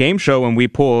on the game show, when we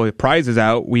pull prizes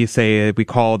out, we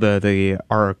call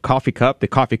our coffee cup the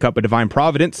coffee cup of divine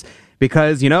providence,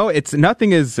 because it's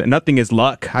nothing is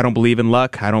luck. I don't believe in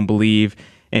luck. I don't believe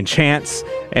in chance.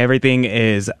 Everything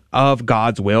is of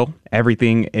God's will.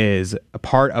 Everything is a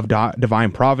part of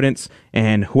divine providence,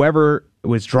 and whoever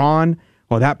was drawn,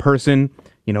 well, that person,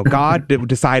 God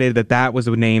decided that was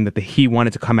the name that He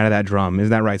wanted to come out of that drum. Isn't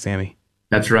that right, Sammy?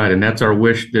 That's right, and that's our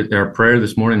wish, our prayer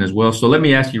this morning as well. So let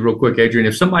me ask you real quick, Adrian,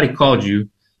 if somebody called you,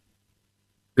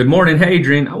 good morning, hey,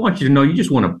 Adrian, I want you to know you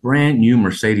just want a brand new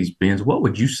Mercedes-Benz, what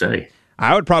would you say?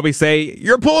 I would probably say,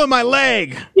 you're pulling my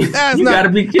leg. That's you gotta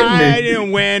be kidding me. I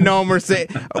didn't win no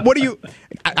Mercedes.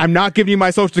 I'm not giving you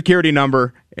my social security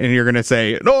number. And you're going to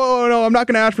say, no, I'm not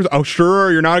going to ask for, oh,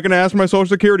 sure, you're not going to ask for my social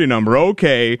security number.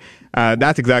 Okay.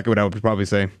 That's exactly what I would probably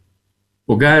say.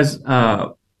 Well, guys,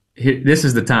 this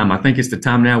is the time. I think it's the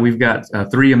time now. We've got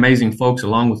three amazing folks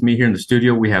along with me here in the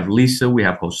studio. We have Lisa, we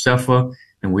have Josefa,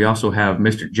 and we also have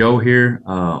Mr. Joe here,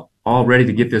 all ready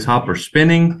to get this hopper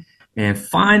spinning and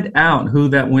find out who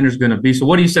that winner's going to be. So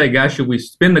what do you say, guys? Should we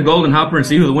spin the golden hopper and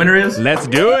see who the winner is? Let's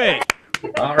do it.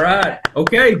 All right.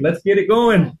 Okay, let's get it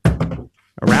going.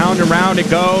 Around and round it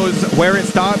goes. Where it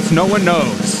stops, no one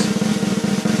knows.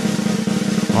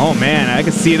 Oh, man, I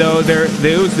can see those.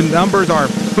 The numbers are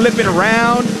flipping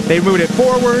around. They moved it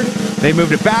forward. They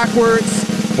moved it backwards.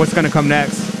 What's going to come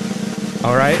next?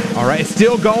 All right. It's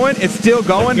still going.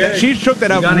 Okay. She shook that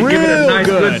up real give it a nice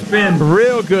good spin.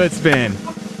 Real good spin.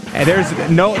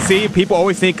 And people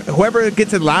always think whoever gets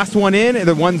the last one in are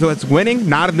the ones that's winning.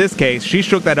 Not in this case. She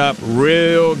shook that up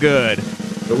real good.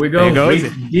 Here we go.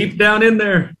 Deep down in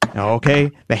there.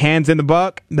 Okay. The hands in the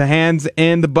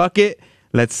bucket.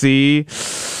 Let's see.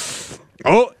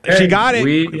 Oh, hey, she got it.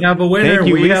 We have a winner. Thank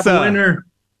you, we Lisa. have a winner.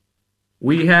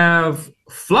 We have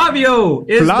Flavio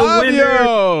is the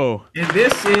winner. And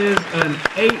this is an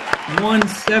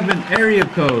 817 area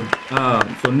code.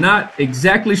 So not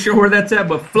exactly sure where that's at,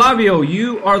 but Flavio,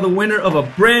 you are the winner of a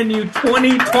brand new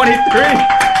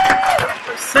 2023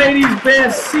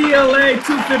 Mercedes-Benz CLA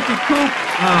 250 Coupe.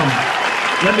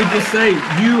 Let me just say,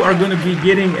 you are going to be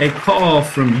getting a call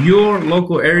from your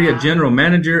local area general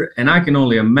manager, and I can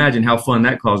only imagine how fun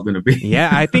that call is going to be.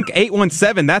 Yeah, I think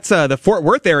 817, that's the Fort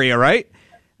Worth area, right?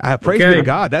 Praise be to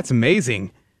God. That's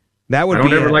amazing. I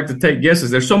don't ever like to take guesses.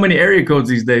 There's so many area codes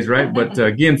these days, right? But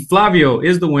again, Flavio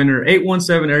is the winner.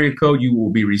 817 area code. You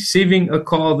will be receiving a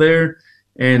call there.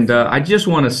 And I just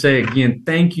want to say again,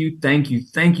 thank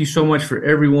you so much for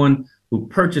everyone who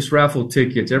purchased raffle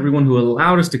tickets, everyone who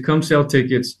allowed us to come sell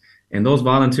tickets, and those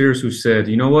volunteers who said,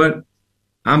 you know what,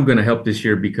 I'm going to help this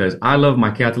year because I love my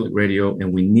Catholic radio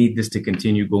and we need this to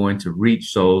continue going to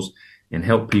reach souls and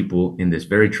help people in this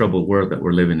very troubled world that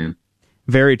we're living in.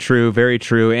 Very true, very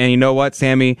true. And you know what,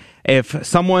 Sammy? If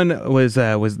someone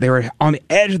they were on the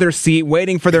edge of their seat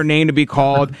waiting for their name to be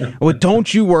called, well,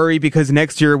 don't you worry, because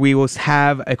next year we will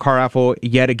have a car raffle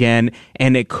yet again,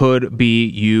 and it could be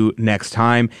you next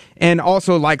time. And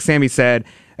also, like Sammy said,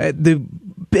 the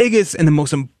biggest and the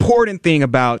most important thing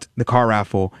about the car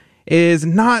raffle is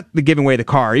not the giving away the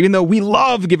car, even though we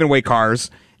love giving away cars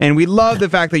and we love the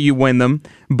fact that you win them,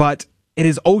 but it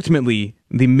is ultimately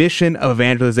the mission of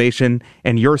evangelization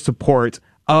and your support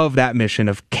of that mission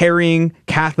of carrying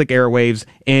Catholic airwaves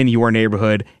in your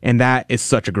neighborhood. And that is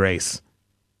such a grace.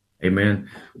 Amen.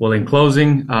 Well, in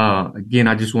closing, again,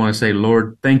 I just want to say,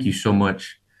 Lord, thank you so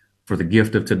much for the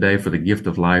gift of today, for the gift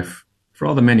of life, for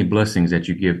all the many blessings that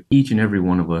you give each and every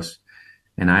one of us.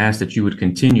 And I ask that you would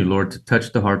continue, Lord, to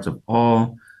touch the hearts of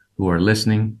all who are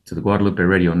listening to the Guadalupe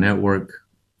Radio Network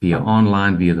via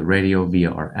online, via the radio,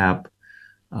 via our app.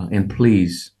 And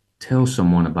please tell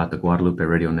someone about the Guadalupe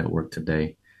Radio Network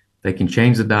today. They can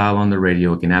change the dial on the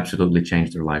radio. It can absolutely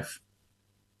change their life.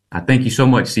 I thank you so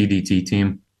much, CDT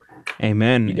team.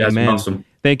 Amen. You guys Amen. are awesome.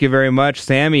 Thank you very much.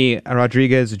 Sammy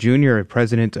Rodriguez Jr.,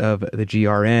 president of the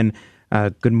GRN.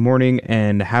 Good morning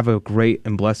and have a great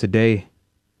and blessed day.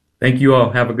 Thank you all.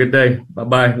 Have a good day.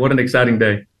 Bye-bye. What an exciting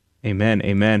day. Amen.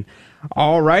 Amen.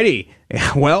 All righty.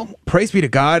 Well, praise be to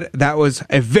God. That was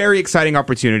a very exciting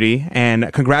opportunity,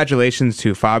 and congratulations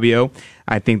to Fabio.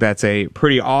 I think that's a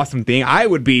pretty awesome thing. I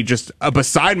would be just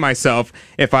beside myself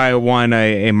if I won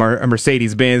a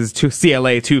Mercedes-Benz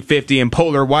CLA 250 in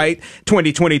Polar White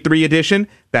 2023 edition.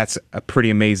 That's a pretty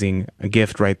amazing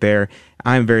gift right there.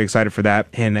 I'm very excited for that.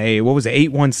 And what was it,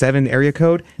 817 area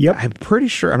code? Yep. I'm pretty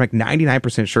sure, I'm like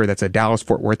 99% sure that's a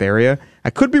Dallas-Fort Worth area.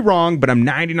 I could be wrong, but I'm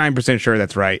 99% sure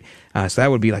that's right. So that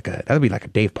would be like a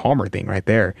Dave Palmer thing right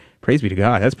there. Praise be to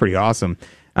God. That's pretty awesome.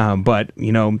 But,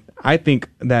 you know, I think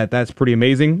that that's pretty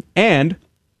amazing. And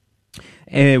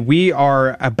we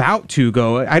are about to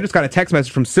go. I just got a text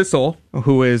message from Sissel,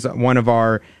 who is one of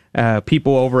our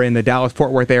people over in the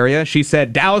Dallas-Fort Worth area. She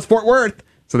said Dallas-Fort Worth.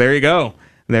 So there you go.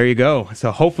 There you go.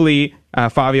 So hopefully,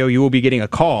 Fabio, you will be getting a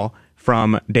call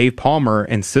from Dave Palmer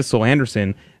and Sissel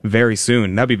Anderson very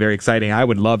soon. That'd be very exciting. I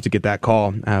would love to get that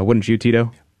call. Wouldn't you,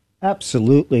 Tito?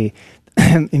 Absolutely.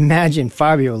 Imagine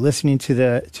Fabio listening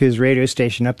to his radio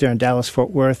station up there in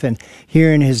Dallas-Fort Worth and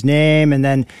hearing his name and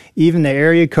then even the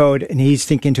area code, and he's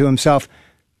thinking to himself,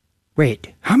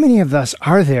 wait, how many of us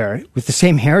are there with the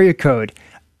same area code?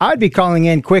 I'd be calling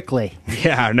in quickly.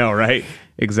 Yeah, I know, right?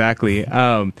 Exactly.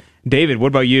 David, what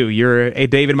about you? You're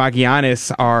David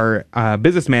Magianis, our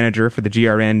business manager for the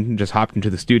GRN, just hopped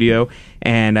into the studio.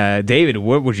 And David,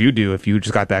 what would you do if you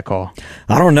just got that call?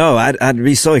 I don't know. I'd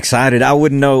be so excited. I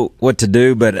wouldn't know what to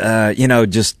do, but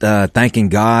just thanking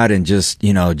God and just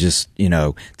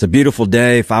it's a beautiful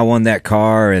day. If I won that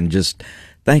car, and just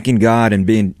thanking God and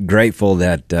being grateful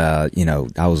that I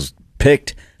was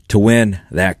picked to win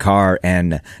that car.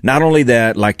 And not only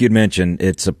that, like you'd mentioned,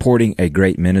 it's supporting a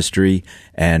great ministry.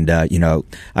 And, I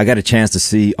got a chance to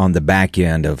see on the back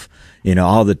end of,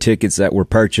 all the tickets that were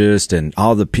purchased and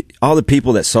all the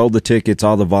people that sold the tickets,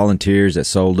 all the volunteers that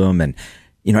sold them. And,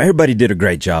 everybody did a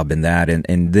great job in that.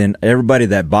 And then everybody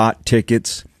that bought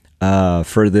tickets,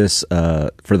 for this,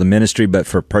 for the ministry, but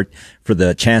for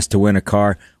the chance to win a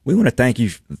car, we want to thank you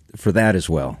for that as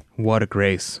well. What a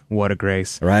grace. What a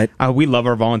grace. Right? We love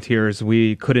our volunteers.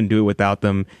 We couldn't do it without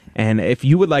them. And if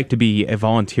you would like to be a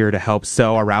volunteer to help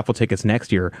sell our raffle tickets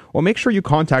next year, well, make sure you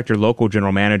contact your local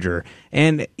general manager.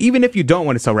 And even if you don't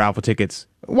want to sell raffle tickets,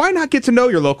 why not get to know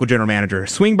your local general manager?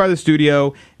 Swing by the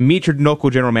studio, meet your local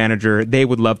general manager. They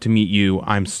would love to meet you.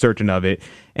 I'm certain of it.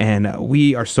 And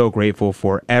we are so grateful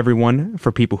for everyone,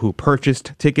 for people who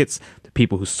purchased tickets, to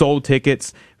people who sold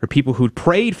tickets, for people who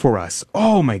prayed for us.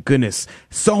 Oh my goodness.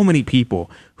 So many people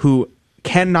who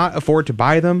cannot afford to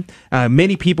buy them.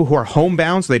 Many people who are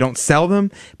homebound, so they don't sell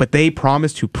them, but they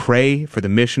promise to pray for the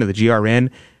mission of the GRN.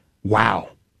 Wow.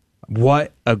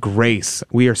 What a grace.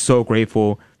 We are so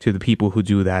grateful to the people who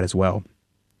do that as well.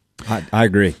 I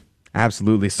agree.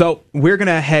 Absolutely. So we're going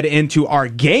to head into our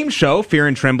game show, Fear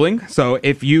and Trembling. So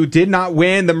if you did not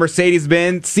win the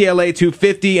Mercedes-Benz CLA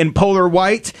 250 in Polar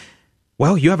White,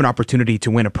 well, you have an opportunity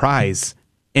to win a prize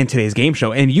in today's game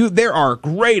show. And there are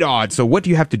great odds. So what do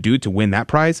you have to do to win that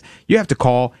prize? You have to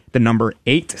call the number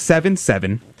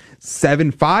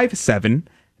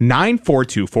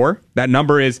 877-757-9424. That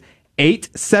number is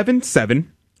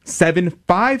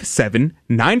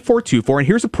 877-757-9424. And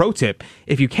here's a pro tip.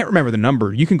 If you can't remember the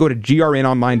number, you can go to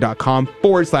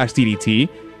grnonline.com/CDT,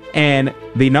 and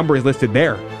the number is listed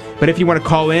there. But if you want to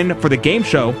call in for the game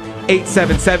show,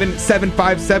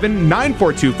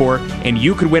 877-757-9424, and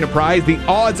you could win a prize. The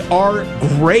odds are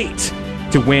great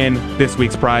to win this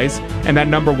week's prize. And that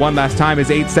number one last time is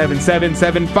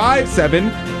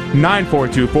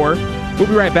 877-757-9424. We'll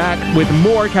be right back with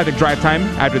more Catholic Drive Time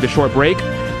after the short break.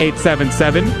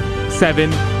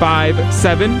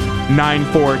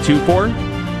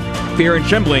 877-757-9424. Fear and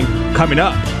Trembling coming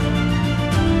up.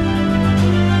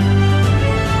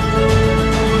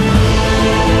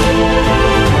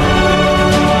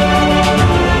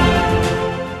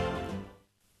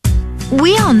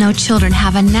 We all know children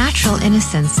have a natural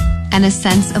innocence and a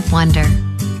sense of wonder.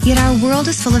 Yet our world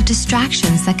is full of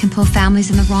distractions that can pull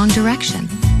families in the wrong direction.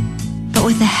 But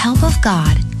with the help of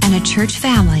God and a church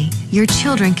family, your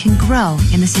children can grow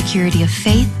in the security of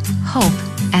faith, hope,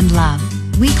 and love.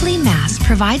 Weekly Mass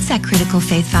provides that critical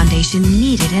faith foundation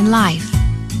needed in life.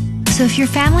 So if your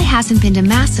family hasn't been to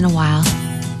Mass in a while,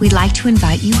 we'd like to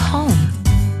invite you home.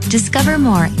 Discover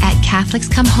more at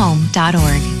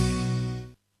CatholicsComeHome.org.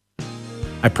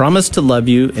 I promise to love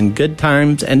you in good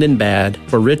times and in bad,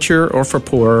 for richer or for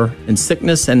poorer, in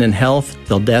sickness and in health,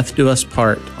 till death do us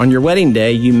part. On your wedding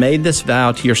day, you made this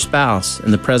vow to your spouse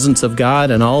in the presence of God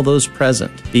and all those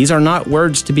present. These are not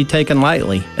words to be taken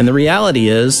lightly, and the reality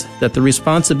is that the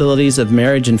responsibilities of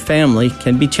marriage and family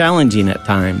can be challenging at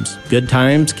times. Good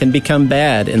times can become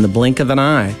bad in the blink of an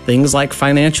eye. Things like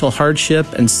financial hardship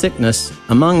and sickness,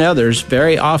 among others,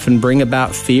 very often bring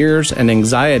about fears and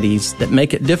anxieties that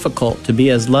make it difficult to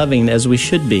be as loving as we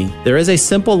should be. There is a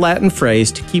simple Latin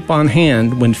phrase to keep on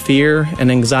hand when fear and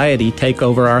anxiety take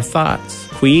over our thoughts.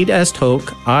 Quid est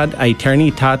hoc ad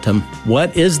aeternitatem?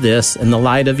 What is this in the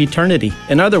light of eternity?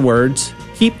 In other words,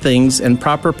 keep things in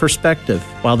proper perspective.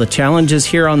 While the challenges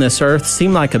here on this earth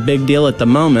seem like a big deal at the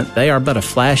moment, they are but a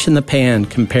flash in the pan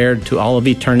compared to all of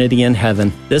eternity in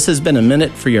heaven. This has been a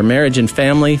Minute for Your Marriage and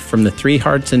Family from the Three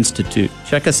Hearts Institute.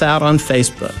 Check us out on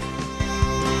Facebook.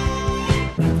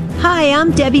 Hi,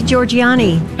 I'm Debbie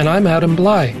Georgiani. And I'm Adam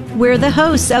Bly. We're the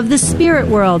hosts of The Spirit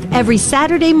World every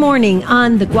Saturday morning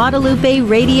on the Guadalupe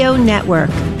Radio Network.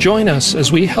 Join us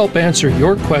as we help answer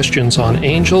your questions on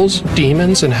angels,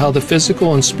 demons, and how the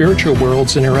physical and spiritual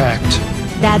worlds interact.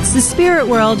 That's The Spirit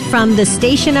World from the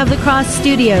Station of the Cross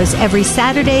Studios every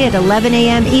Saturday at 11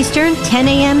 a.m. Eastern, 10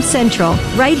 a.m. Central,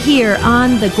 right here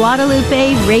on the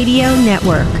Guadalupe Radio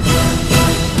Network.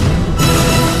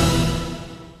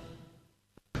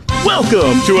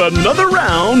 Welcome to another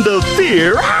round of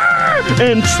Fear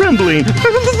and Trembling,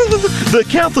 the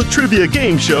Catholic trivia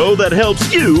game show that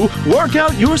helps you work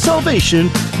out your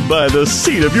salvation by the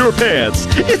seat of your pants.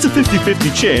 It's a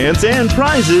 50-50 chance and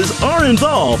prizes are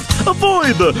involved.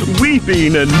 Avoid the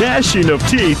weeping and gnashing of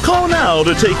teeth. Call now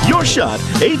to take your shot.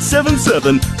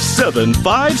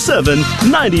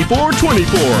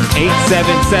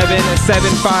 877-757-9424.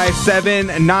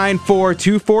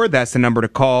 877-757-9424. That's the number to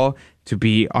call to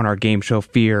be on our game show,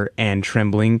 Fear and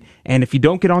Trembling. And if you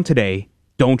don't get on today,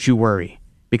 don't you worry,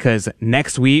 because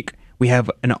next week we have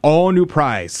an all-new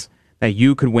prize that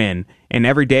you could win. And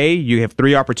every day you have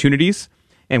 3 opportunities.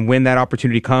 And when that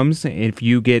opportunity comes, if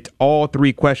you get all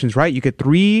 3 questions right, you get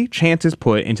 3 chances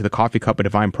put into the coffee cup of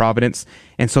divine providence.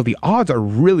 And so the odds are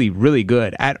really, really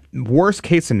good. At worst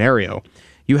case scenario,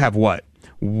 you have what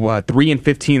 3 in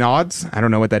 15 odds? I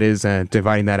don't know what that is,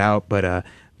 dividing that out, but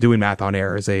doing math on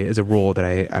air is a rule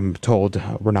that I'm told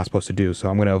we're not supposed to do. So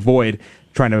I'm going to avoid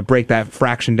trying to break that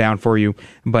fraction down for you.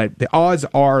 But the odds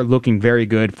are looking very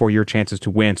good for your chances to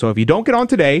win. So if you don't get on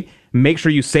today, make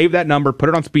sure you save that number, put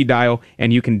it on speed dial,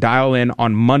 and you can dial in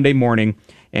on Monday morning,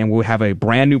 and we'll have a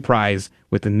brand new prize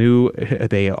with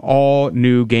the all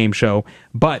new game show.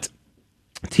 But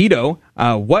Tito,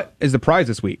 what is the prize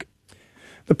this week?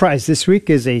 The prize this week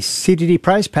is a CDD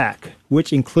prize pack,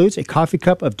 which includes a coffee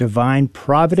cup of divine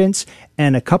providence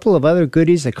and a couple of other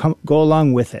goodies that go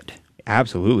along with it.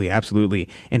 Absolutely, absolutely.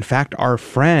 In fact, our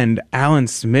friend Alan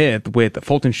Smith with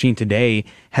Fulton Sheen Today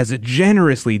has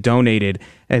generously donated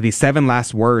the 7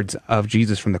 last words of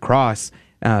Jesus from the cross.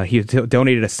 He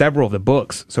donated several of the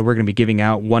books, so we're going to be giving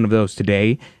out one of those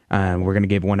today. We're going to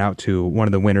give one out to one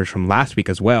of the winners from last week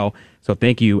as well. So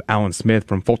thank you, Alan Smith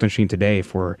from Fulton Sheen Today,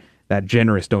 for that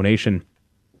generous donation.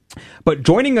 But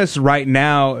joining us right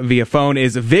now via phone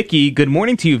is Vicky. Good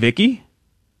morning to you, Vicky.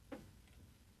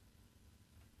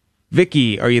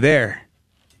 Vicky, are you there?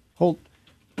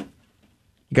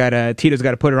 Tito's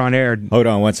got to put her on air. Hold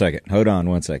on one second.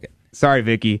 Sorry,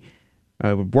 Vicky.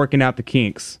 We're working out the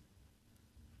kinks.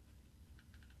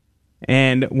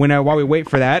 And while we wait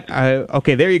for that,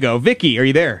 okay, there you go. Vicky, are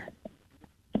you there?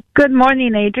 Good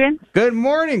morning, Adrian. Good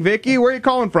morning, Vicky. Where are you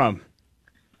calling from?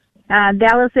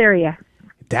 Dallas area.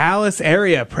 Dallas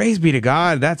area. Praise be to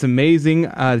God. That's amazing.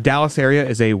 Dallas area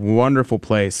is a wonderful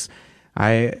place.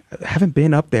 I haven't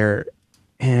been up there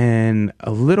in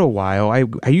a little while. I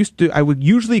would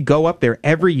usually go up there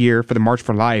every year for the March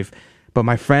for Life, but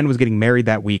my friend was getting married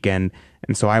that weekend,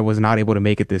 and so I was not able to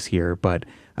make it this year. But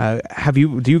do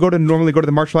you normally go to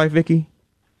the March for Life, Vicki?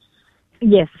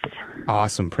 Yes.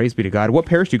 Awesome. Praise be to God. What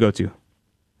parish do you go to?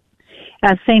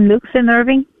 St. Luke's in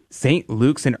Irving. St.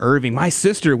 Luke's in Irving. My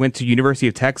sister went to University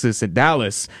of Texas at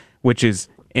Dallas, which is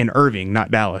in Irving,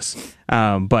 not Dallas.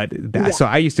 So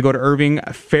I used to go to Irving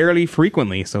fairly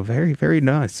frequently. So very, very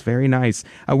nice. Very nice.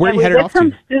 Where are you headed off to?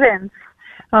 Some students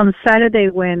on Saturday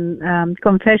when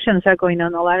confessions are going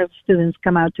on. A lot of students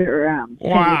come out to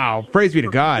Wow. Praise be to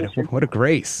God. What a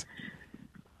grace.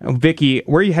 Vicki,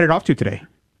 where are you headed off to today?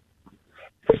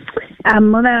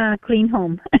 I'm going to clean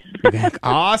home.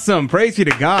 Awesome. Praise be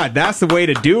to God. That's the way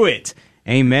to do it.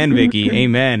 Amen, Vicki.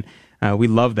 Amen. We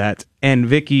love that. And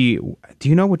Vicki, do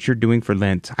you know what you're doing for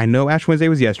Lent? I know Ash Wednesday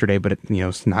was yesterday, but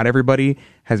not everybody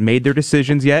has made their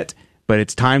decisions yet, but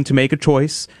it's time to make a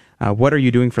choice. What are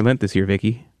you doing for Lent this year,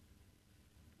 Vicki?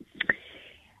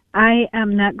 I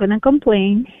am not going to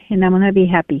complain, and I'm going to be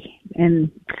happy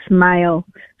and smile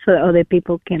so that other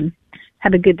people can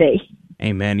have a good day.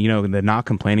 Amen. The not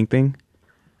complaining thing.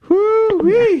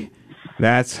 Woo-wee.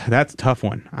 That's a tough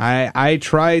one. I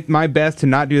try my best to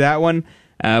not do that one,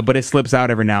 but it slips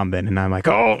out every now and then, and I'm like,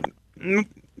 I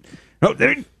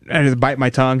just bite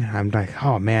my tongue. I'm like,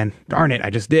 oh man, darn it,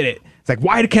 I just did it. It's like,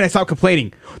 why can't I stop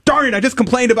complaining? Darn it, I just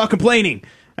complained about complaining.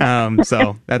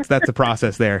 So that's the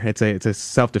process there. It's a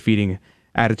self-defeating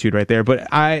attitude right there. But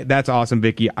that's awesome,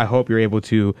 Vicki. I hope you're able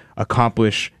to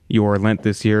accomplish your Lent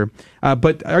this year.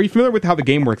 But are you familiar with how the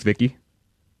game works, Vicki?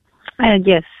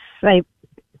 Yes, I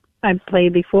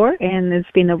played before, and it's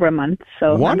been over a month,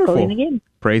 so wonderful. I'm playing again.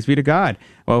 Praise be to God.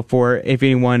 Well, if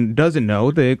anyone doesn't know,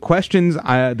 the questions,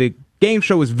 the game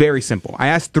show is very simple. I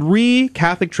asked 3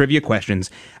 Catholic trivia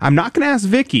questions. I'm not going to ask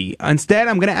Vicki. Instead,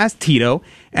 I'm going to ask Tito,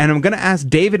 and I'm going to ask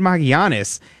David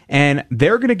Magianis, and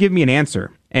they're going to give me an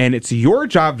answer. And it's your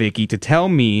job, Vicki, to tell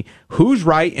me who's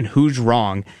right and who's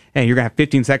wrong. And you're going to have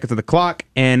 15 seconds of the clock,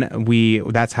 and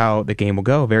that's how the game will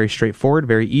go. Very straightforward,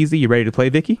 very easy. You ready to play,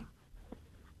 Vicki?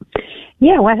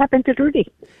 Yeah, what happened to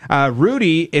Rudy?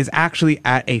 Rudy is actually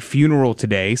at a funeral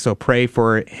today, so pray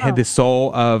for the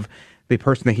soul of the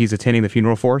person that he's attending the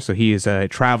funeral for. So he is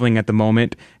traveling at the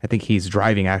moment. I think he's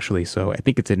driving, actually. So I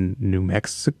think it's in New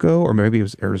Mexico, or maybe it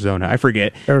was Arizona. I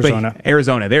forget.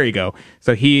 Arizona, there you go.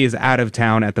 So he is out of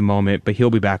town at the moment, but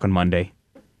he'll be back on Monday.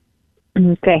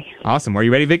 Okay. Awesome. Are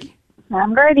you ready, Vicki?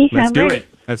 I'm ready. Let's do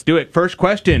it. First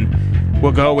question.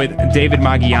 We'll go with David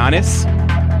Magianis.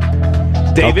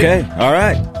 David? Okay, all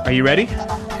right. Are you ready?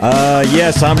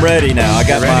 Yes, I'm ready now. I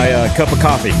got my cup of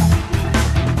coffee.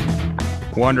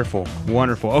 Wonderful.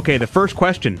 Okay, the first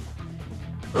question.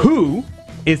 Who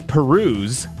is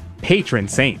Peru's patron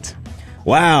saint?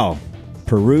 Wow.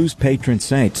 Peru's patron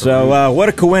saint. So, what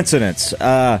a coincidence.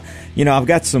 I've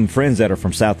got some friends that are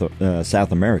from South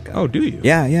America. Oh, do you?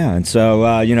 Yeah. And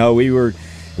so,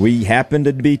 we happened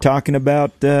to be talking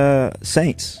about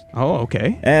saints. Oh,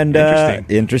 okay. And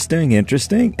interesting.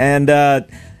 And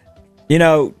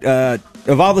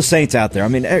of all the saints out there, I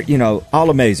mean, all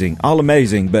amazing.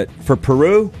 But for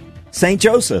Peru, Saint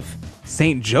Joseph.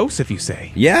 Saint Joseph, you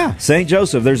say? Yeah, Saint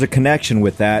Joseph. There's a connection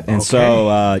with that, and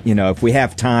so if we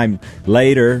have time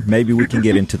later, maybe we can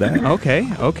get into that.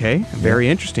 Okay. Very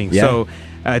interesting. Yeah. So.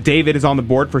 David is on the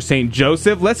board for St.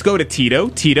 Joseph. Let's go to Tito.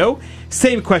 Tito,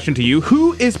 same question to you.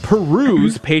 Who is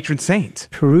Peru's patron saint?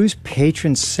 Peru's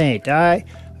patron saint.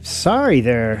 Sorry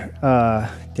there,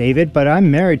 David, but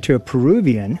I'm married to a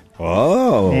Peruvian.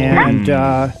 Oh. And,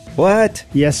 what?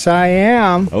 Yes, I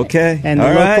am. Okay. And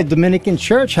the local Dominican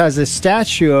church has a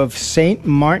statue of Saint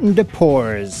Martin de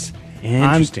Porres.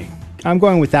 Interesting. I'm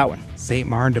going with that one. St.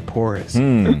 Martin de Porres.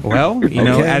 Well,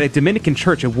 at a Dominican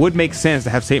church, it would make sense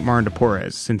to have St. Martin de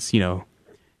Porres since,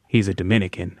 he's a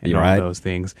Dominican and all those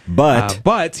things. But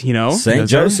St.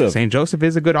 Joseph. St. Joseph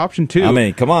is a good option, too. I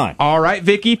mean, come on. All right,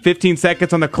 Vicki, 15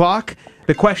 seconds on the clock.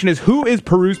 The question is, who is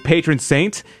Peru's patron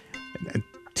saint?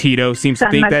 Tito seems to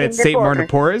think that it's St. Martin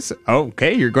de Porres.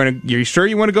 Okay, you're sure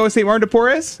you want to go with St. Martin de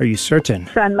Porres? Are you certain?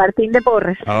 San Martin de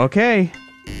Porres. Okay.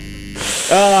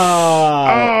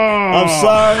 I'm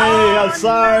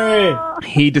sorry.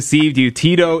 He deceived you.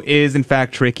 Tito is, in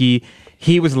fact, tricky.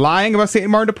 He was lying about St.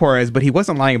 Martin de Porres, but he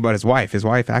wasn't lying about his wife. His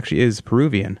wife actually is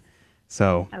Peruvian.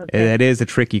 So that is a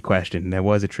tricky question. That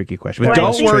was a tricky question. But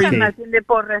don't worry. San Martin de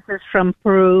Porres is from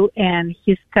Peru, and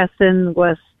his cousin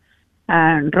was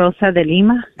Rosa de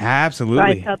Lima.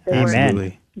 Absolutely. So I thought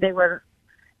they were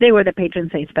they were the patron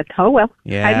saints, but oh well.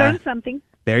 Yeah. I learned something.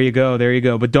 There you go. There you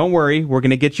go. But don't worry. We're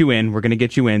going to get you in. We're going to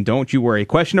get you in. Don't you worry.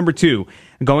 Question number 2.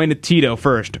 Going to Tito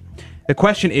first. The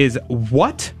question is,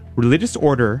 what religious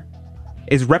order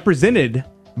is represented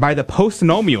by the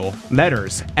postnomial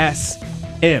letters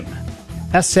SM?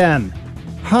 SM.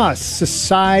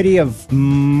 Society of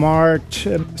Mary.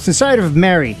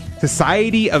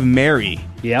 Society of Mary.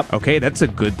 Yep. Okay, that's a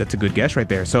good guess right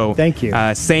there. So thank you.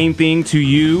 Same thing to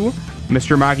you,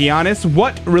 Mr. Magianis.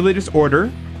 What religious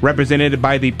order represented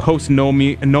by the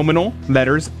postnominal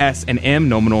letters S and M?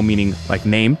 Nominal meaning like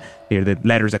name. They're the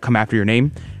letters that come after your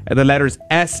name. The letters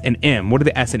S and M. What do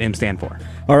the S and M stand for?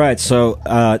 All right, so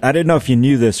I didn't know if you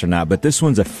knew this or not, but this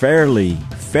one's a fairly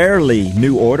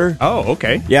new order. Oh,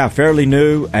 okay. Yeah, fairly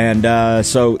new, and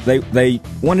so they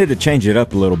wanted to change it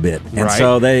up a little bit, and Right.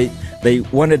 so they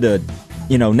wanted to,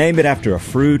 name it after a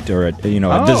fruit or a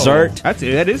dessert.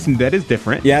 That is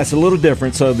different. Yeah, it's a little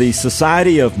different. So the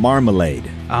Society of Marmalade.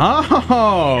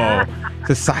 Oh,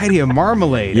 Society of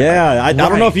Marmalade. Yeah, I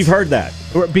don't know if you've heard that.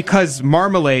 Because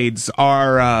marmalades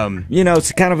are,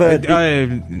 it's kind of a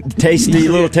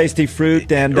little tasty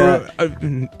fruit, and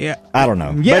yeah, I don't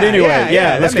know. Yeah, but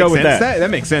anyway, let's go with that. That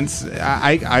makes sense.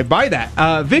 I buy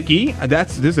that. Vicky,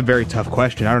 this is a very tough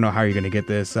question. I don't know how you're going to get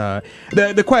this.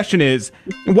 The question is,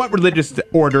 what religious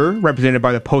order represented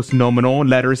by the postnominal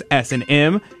letters S and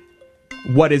M?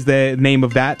 What is the name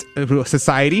of that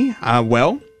society?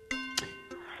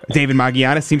 David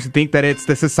Magianis seems to think that it's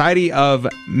the Society of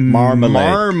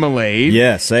Marmalade.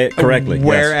 Yes, say it correctly.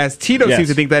 Whereas Tito seems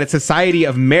to think that it's Society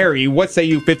of Mary. What say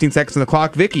you? 15 seconds on the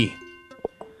clock, Vicky.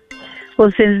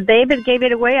 Well, since David gave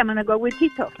it away, I'm going to go with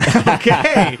Tito.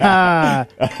 Okay.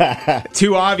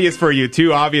 Too obvious for you.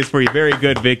 Very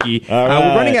good, Vicky. All right.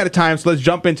 We're running out of time, so let's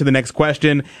jump into the next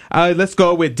question. Let's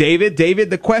go with David. David,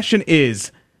 the question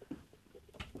is,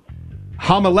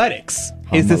 homiletics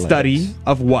is the study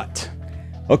of what?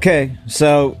 Okay,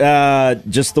 so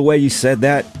just the way you said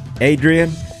that,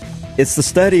 Adrian, it's the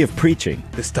study of preaching.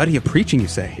 The study of preaching, you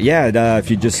say? Yeah, if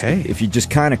you just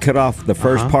kind of cut off the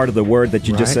first part of the word that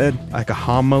you just said, like a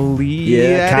homiletics.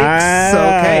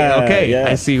 Yeah, okay. Yeah.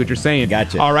 I see what you're saying.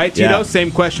 Gotcha. All right, Tito,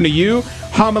 same question to you.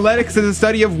 Homiletics is the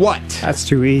study of what? That's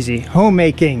too easy.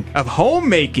 Homemaking. Of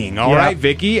homemaking. All right,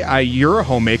 Vicky, you're a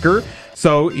homemaker.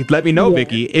 So let me know,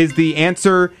 Vicky, is the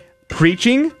answer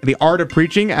preaching, the art of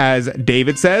preaching, as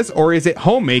David says, or is it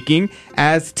homemaking,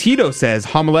 as Tito says?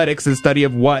 Homiletics is the study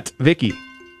of what, Vicky?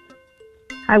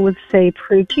 I would say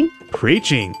preaching.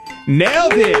 Preaching.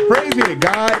 Nailed it. Praise be to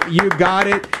God. You got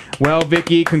it. Well,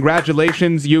 Vicky,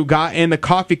 congratulations. You got in the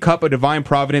coffee cup of divine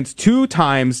providence 2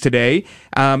 times today.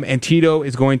 And Tito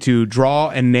is going to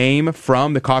draw a name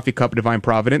from the coffee cup of divine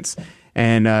providence.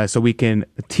 And so we can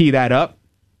tee that up.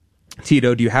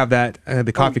 Tito, do you have that,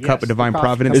 the coffee cup of divine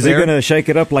providence? Is he going to shake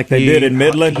it up like they did in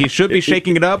Midland? He should be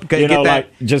shaking it up. Get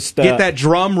that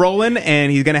drum rolling,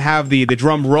 and he's going to have the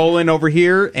drum rolling over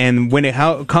here. And when it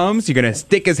comes, you're going to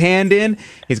stick his hand in.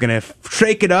 He's going to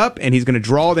shake it up, and he's going to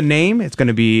draw the name. It's going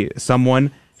to be someone,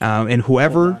 and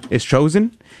whoever is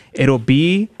chosen, it'll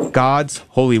be God's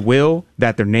holy will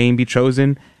that their name be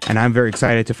chosen. And I'm very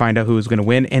excited to find out who is going to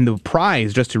win. And the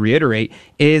prize, just to reiterate,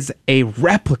 is a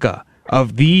replica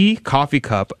of the coffee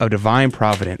cup of divine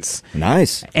providence.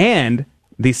 Nice. And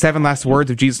the 7 last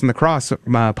words of Jesus on the cross,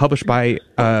 published by,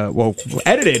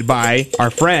 edited by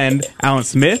our friend Alan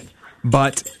Smith,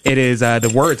 but it is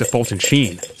the words of Fulton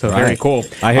Sheen. So very cool.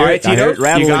 I hear it. Tito,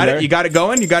 you got there. it. You got it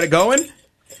going.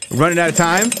 We're running out of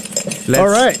time. All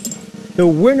right. The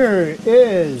winner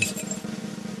is...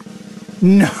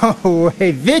 No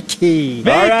way, Vicky.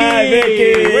 All right,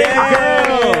 Vicky. Way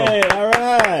to go. All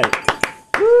right.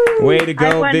 Way to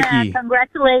go, Vicky.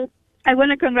 I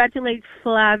want to congratulate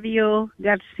Flavio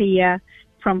Garcia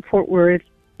from Fort Worth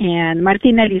and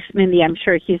Martina Arismendi. I'm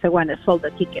sure he's the one that sold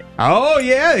the ticket. Oh,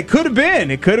 yeah. It could have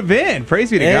been.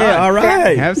 Praise be to God. All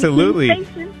right. Absolutely.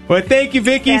 Well, thank you,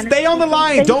 Vicky. Stay on the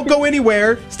line. Don't go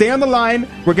anywhere. Stay on the line.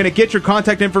 We're going to get your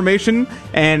contact information,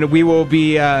 and we will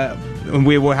be...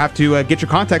 we will have to get your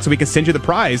contact so we can send you the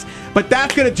prize. But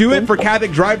that's going to do it for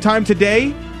Catholic Drive Time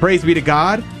today. Praise be to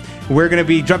God. We're going to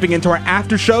be jumping into our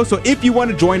after show. So if you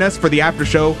want to join us for the after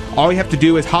show, all you have to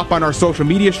do is hop on our social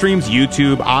media streams,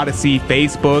 YouTube, Odyssey,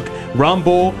 Facebook,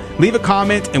 Rumble, leave a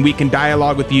comment, and we can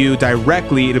dialogue with you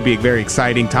directly. It'll be a very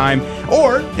exciting time.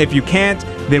 Or if you can't,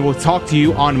 then we'll talk to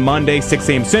you on Monday, 6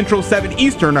 a.m. Central, 7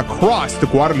 Eastern, across the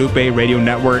Guadalupe Radio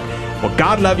Network. Well,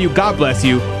 God love you, God bless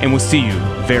you, and we'll see you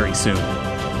very soon.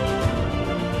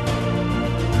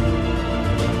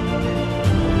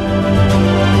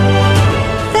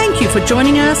 Thank you for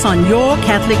joining us on Your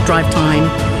Catholic Drive Time.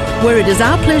 where it is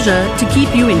our pleasure to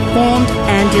keep you informed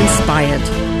and inspired.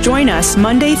 Join us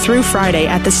Monday through Friday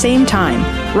at the same time,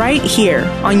 right here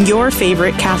on your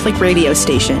favorite Catholic radio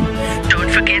station.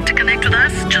 Don't forget to connect with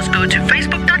us. Just go to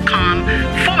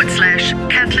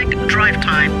facebook.com/Catholic Drive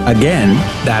Time. Again,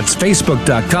 that's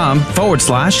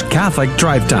facebook.com/Catholic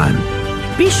Drive Time.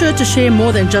 Be sure to share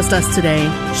more than just us today.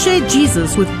 Share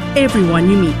Jesus with everyone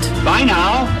you meet. Bye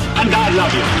now, and God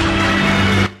love you.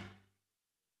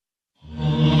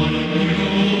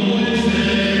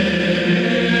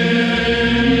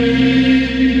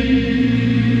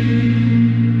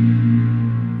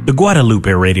 The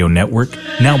Guadalupe Radio Network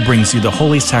now brings you the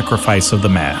Holy Sacrifice of the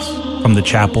Mass from the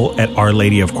chapel at Our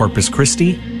Lady of Corpus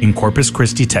Christi in Corpus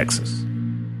Christi, Texas.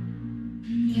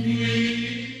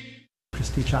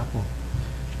 Christi Chapel.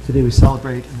 Today we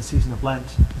celebrate in the season of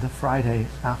Lent the Friday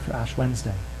after Ash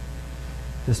Wednesday.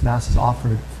 This Mass is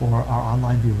offered for our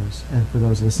online viewers and for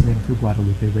those listening through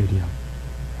Guadalupe Radio.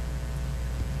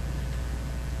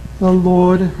 The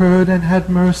Lord heard and had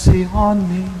mercy on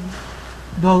me.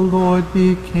 The Lord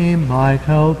became my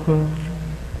helper.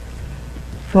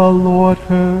 The Lord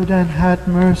heard and had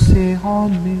mercy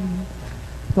on me.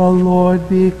 The Lord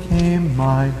became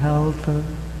my helper.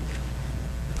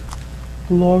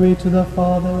 Glory to the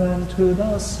Father, and to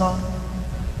the Son,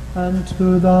 and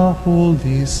to the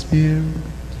Holy Spirit,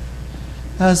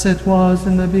 as it was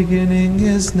in the beginning,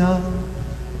 is now,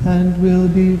 and will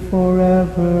be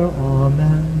forever.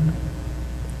 Amen.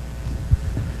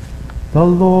 The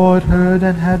Lord heard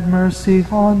and had mercy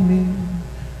on me.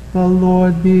 The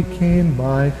Lord became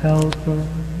my helper.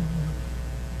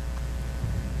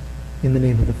 In the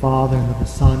name of the Father, and of the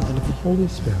Son, and of the Holy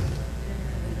Spirit.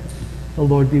 The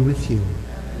Lord be with you.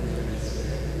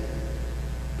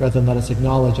 Brethren, let us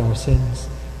acknowledge our sins,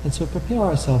 and so prepare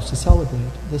ourselves to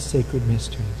celebrate the sacred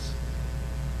mysteries.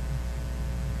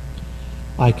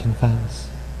 I confess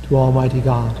to Almighty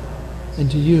God,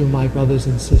 and to you, my brothers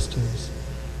and sisters,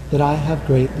 that I have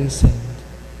greatly sinned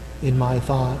in my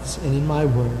thoughts and in my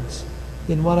words,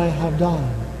 in what I have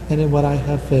done and in what I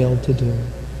have failed to do,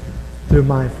 through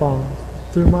my fault,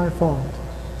 through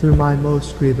my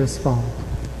most grievous fault.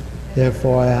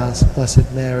 Therefore I ask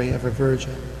Blessed Mary, ever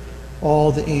Virgin,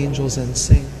 all the angels and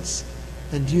saints,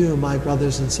 and you, my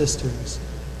brothers and sisters,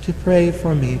 to pray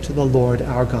for me to the Lord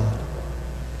our God.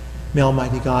 May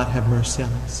Almighty God have mercy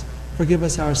on us, forgive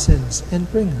us our sins,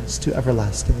 and bring us to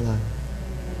everlasting life.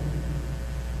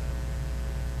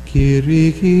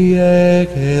 Kyrie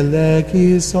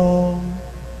eleison.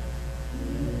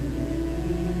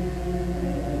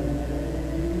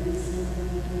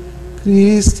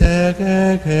 Christe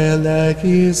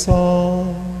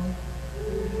eleison.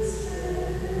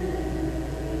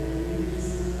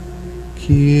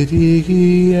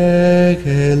 Kyrie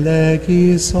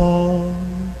eleison.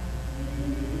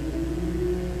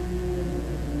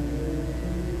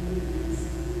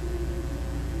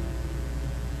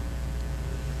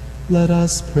 Let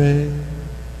us pray.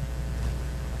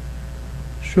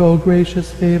 Show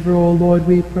gracious favor, O Lord,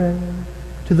 we pray,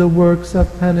 to the works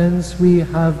of penance we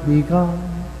have begun,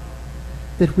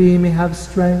 that we may have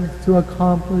strength to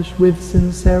accomplish with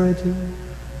sincerity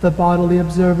the bodily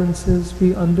observances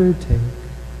we undertake.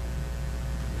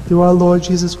 Through our Lord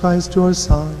Jesus Christ, your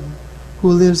Son,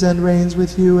 who lives and reigns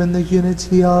with you in the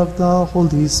unity of the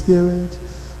Holy Spirit,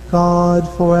 God,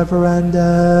 forever and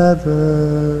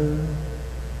ever.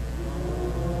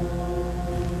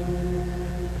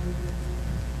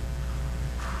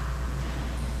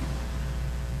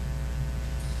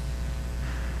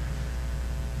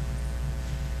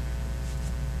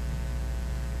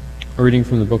 A reading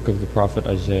from the book of the prophet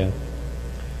Isaiah.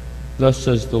 Thus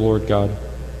says the Lord God,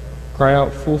 cry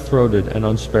out full-throated and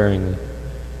unsparingly.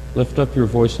 Lift up your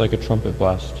voice like a trumpet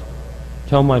blast.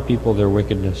 Tell my people their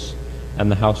wickedness,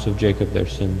 and the house of Jacob their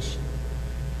sins.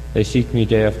 They seek me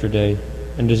day after day,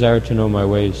 and desire to know my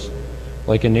ways,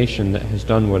 like a nation that has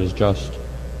done what is just,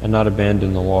 and not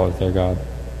abandoned the law of their God.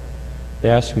 They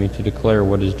ask me to declare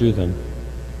what is due them,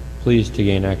 pleased to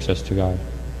gain access to God.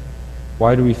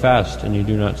 Why do we fast, and you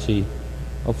do not see?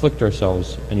 Afflict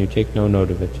ourselves, and you take no note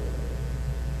of it.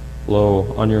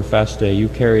 Lo, on your fast day you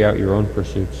carry out your own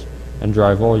pursuits, and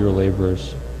drive all your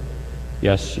laborers.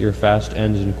 Yes, your fast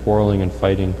ends in quarreling and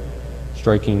fighting,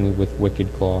 striking with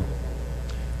wicked claw.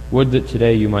 Would that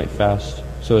today you might fast,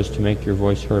 so as to make your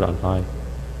voice heard on high.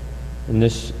 And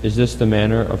is this the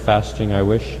manner of fasting I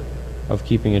wish, of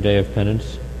keeping a day of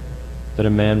penance? That a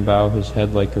man bow his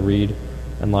head like a reed,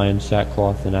 and lie in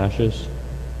sackcloth and ashes?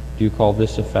 Do you call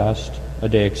this a fast, a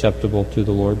day acceptable to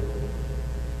the Lord?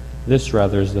 This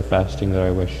rather is the fasting that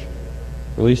I wish,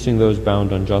 releasing those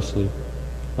bound unjustly,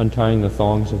 untying the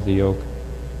thongs of the yoke,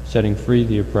 setting free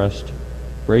the oppressed,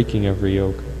 breaking every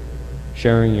yoke,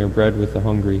 sharing your bread with the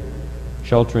hungry,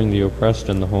 sheltering the oppressed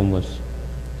and the homeless,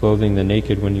 clothing the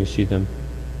naked when you see them,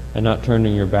 and not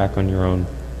turning your back on your own.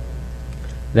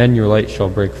 Then your light shall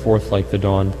break forth like the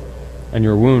dawn, and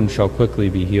your wound shall quickly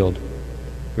be healed.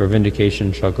 Your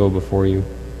vindication shall go before you,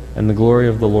 and the glory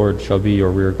of the Lord shall be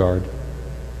your rear guard.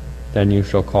 Then you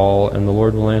shall call, and the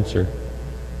Lord will answer.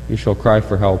 You shall cry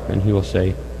for help, and he will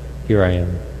say, Here I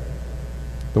am.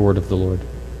 The word of the Lord.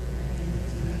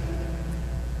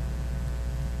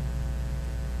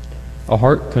 A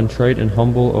heart contrite and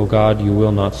humble, O God, you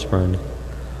will not spurn.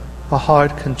 A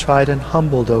heart contrite and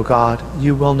humbled, O God,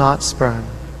 you will not spurn.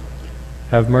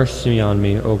 Have mercy on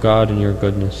me, O God, in your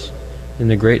goodness. In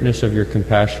the greatness of your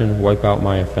compassion, wipe out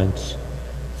my offense.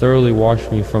 Thoroughly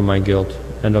wash me from my guilt,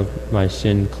 and of my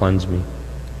sin cleanse me.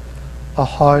 A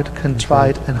heart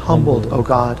contrite and humbled, O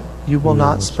God, you will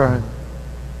not spurn.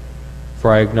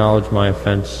 For I acknowledge my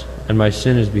offense, and my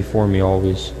sin is before me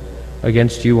always.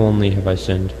 Against you only have I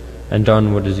sinned, and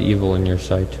done what is evil in your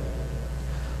sight.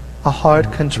 A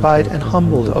heart contrite and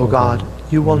humbled, O God,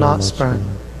 you will not spurn.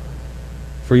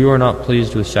 For you are not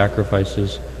pleased with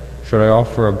sacrifices. Should I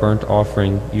offer a burnt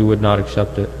offering, you would not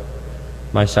accept it.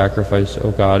 My sacrifice, O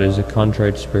God, is a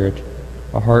contrite spirit,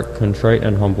 a heart contrite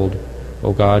and humbled.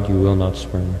 O God, you will not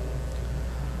spurn.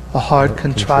 A heart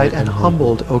contrite and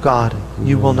humbled, O God,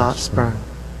 you will not spurn.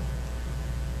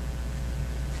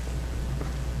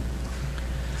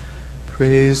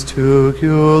 Praise to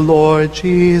you, Lord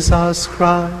Jesus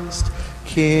Christ,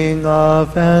 King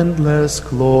of endless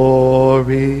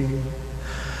glory.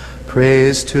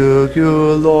 Praise to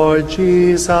you, Lord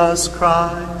Jesus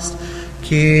Christ,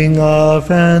 King of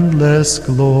endless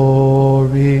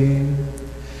glory.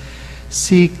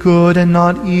 Seek good and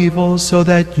not evil, so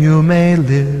that you may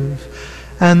live,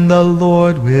 and the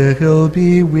Lord will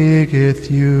be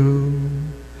with you.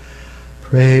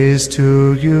 Praise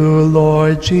to you,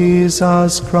 Lord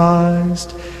Jesus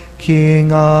Christ,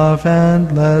 King of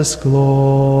endless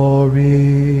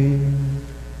glory.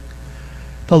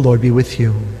 The Lord be with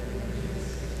you.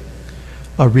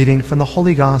 A reading from the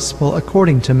Holy Gospel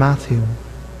according to Matthew.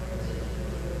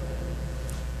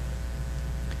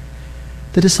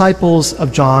 The disciples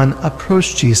of John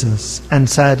approached Jesus and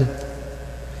said,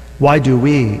 Why do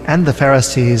we and the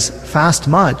Pharisees fast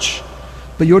much,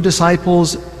 but your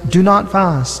disciples do not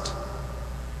fast?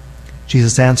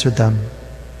 Jesus answered them,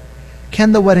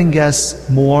 Can the wedding guests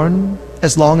mourn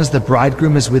as long as the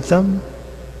bridegroom is with them?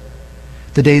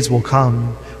 The days will come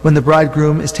when the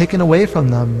bridegroom is taken away from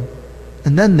them,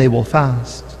 and then they will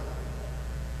fast.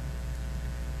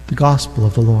 The Gospel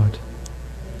of the Lord.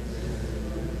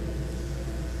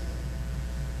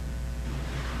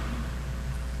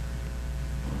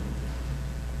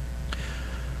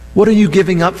 What are you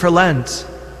giving up for Lent?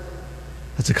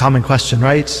 That's a common question,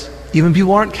 right? Even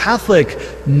people who aren't Catholic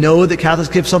know that Catholics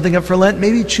give something up for Lent,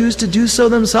 maybe choose to do so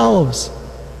themselves.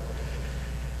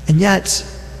 And yet,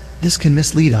 this can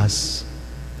mislead us.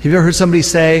 Have you ever heard somebody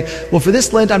say, well, for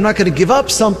this Lent, I'm not going to give up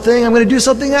something, I'm going to do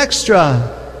something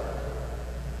extra?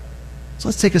 So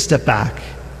let's take a step back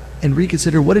and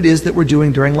reconsider what it is that we're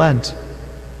doing during Lent.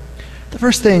 The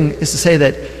first thing is to say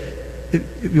that,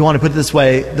 if you want to put it this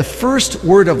way, the first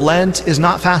word of Lent is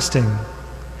not fasting.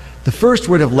 The first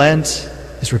word of Lent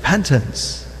is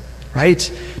repentance, right?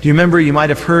 Do you remember, you might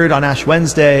have heard on Ash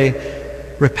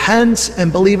Wednesday, repent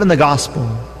and believe in the gospel.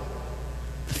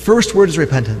 The first word is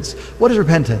repentance. What is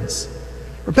repentance?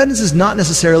 Repentance is not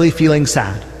necessarily feeling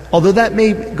sad, although that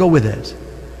may go with it.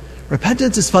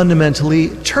 Repentance is fundamentally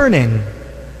turning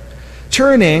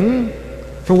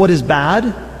from what is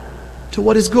bad to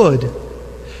what is good.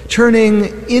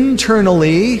 Turning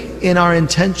internally in our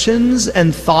intentions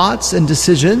and thoughts and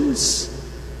decisions,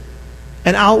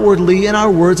 and outwardly in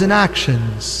our words and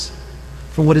actions,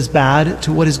 from what is bad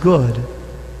to what is good.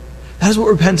 That is what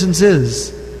repentance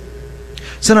is.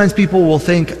 Sometimes people will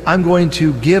think, I'm going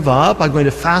to give up, I'm going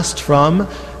to fast from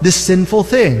this sinful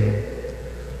thing.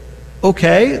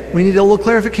 Okay, we need a little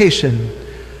clarification.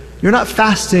 You're not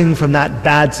fasting from that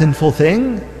bad sinful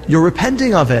thing. You're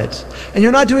repenting of it. And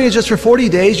you're not doing it just for 40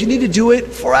 days. You need to do it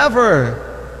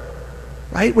forever.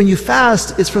 Right? When you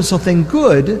fast, it's from something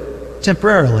good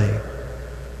temporarily.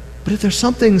 But if there's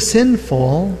something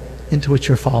sinful into which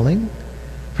you're falling,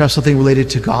 perhaps something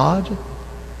related to God,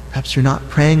 perhaps you're not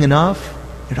praying enough,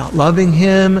 you're not loving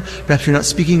Him, perhaps you're not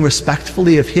speaking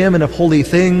respectfully of Him and of holy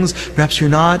things, perhaps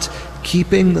you're not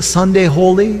keeping the Sunday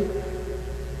holy,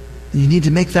 then you need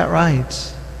to make that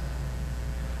right.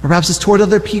 Or perhaps it's toward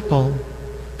other people.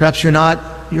 Perhaps you're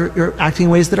acting in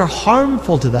ways that are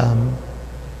harmful to them.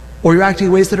 Or you're acting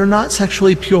in ways that are not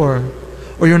sexually pure.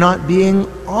 or you're not being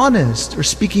honest or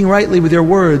speaking rightly with your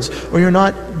words, or you're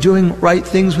not doing right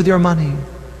things with your money.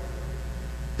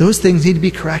 Those things need to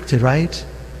be corrected, right?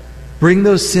 Bring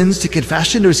those sins to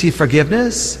confession to receive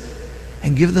forgiveness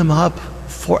and give them up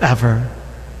forever.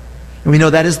 And we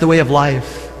know that is the way of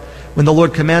life. When the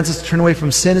Lord commands us to turn away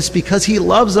from sin, it's because He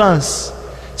loves us.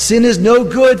 Sin is no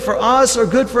good for us or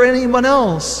good for anyone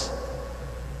else.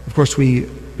 Of course, we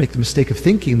make the mistake of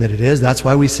thinking that it is. That's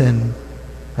why we sin,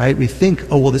 right? We think,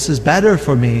 oh, well, this is better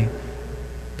for me.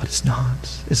 But it's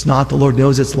not. It's not. The Lord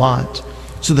knows it's not.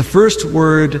 So the first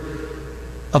word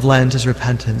of Lent is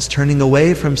repentance, turning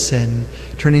away from sin,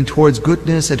 turning towards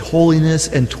goodness and holiness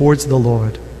and towards the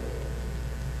Lord.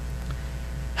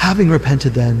 Having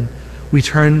repented then, we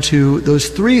turn to those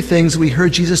three things we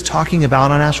heard Jesus talking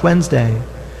about on Ash Wednesday: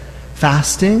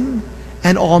 fasting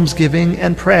and almsgiving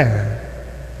and prayer.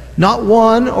 Not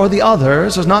one or the other.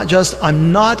 So it's not just,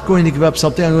 I'm not going to give up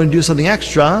something, I'm going to do something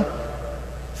extra.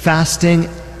 Fasting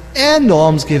and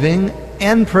almsgiving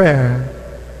and prayer.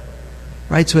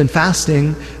 Right? So in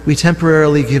fasting, we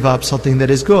temporarily give up something that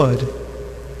is good.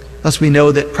 Thus we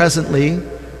know that presently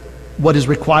what is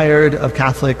required of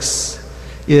Catholics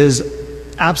is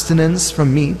abstinence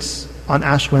from meat on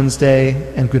Ash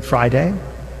Wednesday and Good Friday,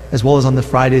 as well as on the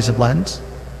Fridays of Lent,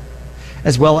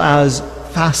 as well as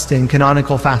fasting,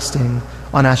 canonical fasting,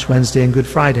 on Ash Wednesday and Good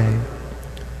Friday.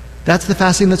 That's the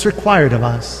fasting that's required of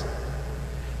us.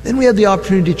 Then we have the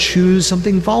opportunity to choose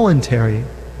something voluntary,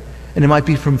 and it might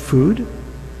be from food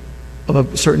of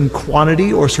a certain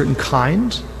quantity or a certain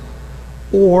kind,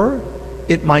 or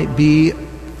it might be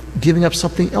giving up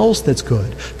something else that's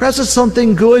good. Perhaps it's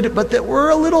something good, but that we're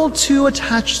a little too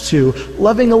attached to,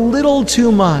 loving a little too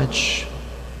much,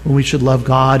 when we should love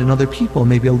God and other people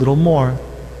maybe a little more.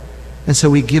 And so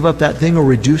we give up that thing or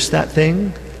reduce that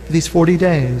thing for these 40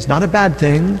 days. Not a bad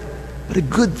thing, but a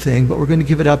good thing, but we're going to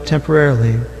give it up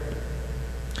temporarily.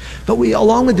 But we,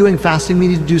 along with doing fasting, we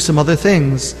need to do some other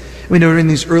things. We know during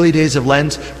these early days of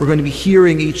Lent, we're going to be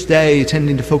hearing each day,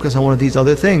 tending to focus on one of these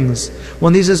other things.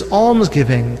 One of these is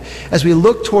almsgiving, as we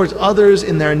look towards others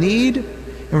in their need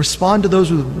and respond to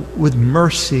those with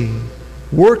mercy.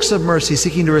 Works of mercy,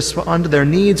 seeking to respond to their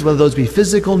needs, whether those be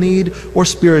physical need or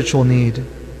spiritual need.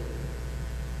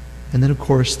 And then, of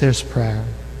course, there's prayer.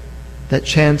 That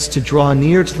chance to draw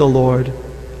near to the Lord,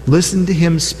 listen to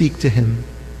Him, speak to Him.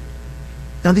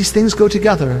 Now, these things go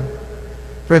together.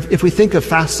 For if we think of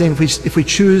fasting, if we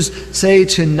choose, say,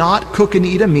 to not cook and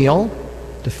eat a meal,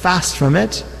 to fast from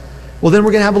it, well, then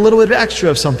we're going to have a little bit of extra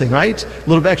of something, right? A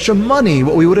little bit of extra money,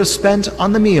 what we would have spent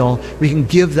on the meal. We can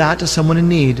give that to someone in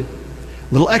need. A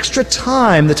little extra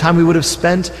time, the time we would have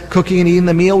spent cooking and eating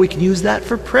the meal, we can use that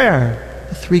for prayer.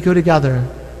 The three go together.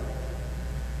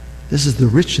 This is the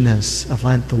richness of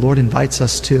Lent the Lord invites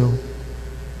us to.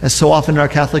 As so often in our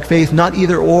Catholic faith, not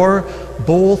either or,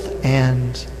 both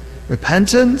and.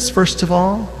 Repentance, first of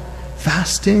all,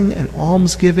 fasting and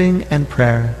almsgiving and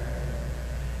prayer.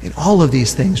 In all of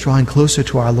these things, drawing closer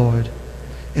to our Lord.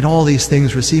 In all these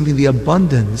things, receiving the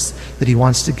abundance that He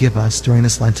wants to give us during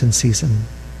this Lenten season.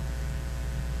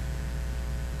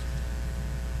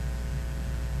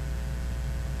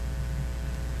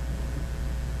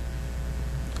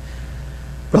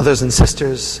 Brothers and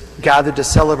sisters, gathered to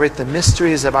celebrate the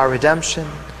mysteries of our redemption,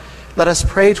 let us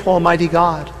pray to Almighty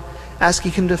God,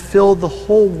 asking Him to fill the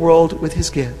whole world with His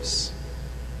gifts.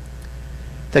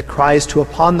 That Christ, who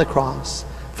upon the cross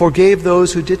forgave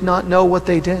those who did not know what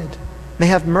they did, may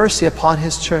have mercy upon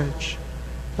His church.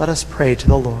 Let us pray to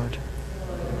the Lord.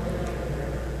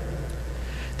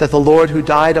 That the Lord, who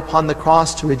died upon the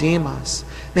cross to redeem us,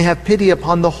 may have pity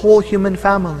upon the whole human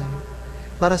family.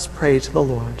 Let us pray to the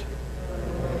Lord.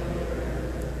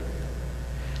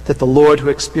 That the Lord, who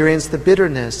experienced the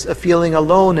bitterness of feeling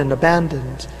alone and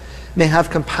abandoned, may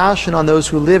have compassion on those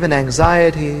who live in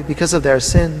anxiety because of their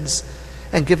sins,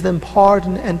 and give them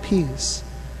pardon and peace.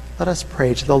 Let us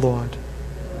pray to the Lord.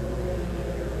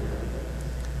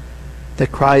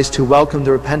 That Christ, who welcomed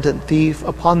the repentant thief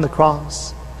upon the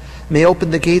cross, may open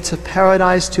the gates of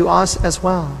paradise to us as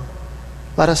well.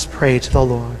 Let us pray to the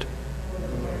Lord.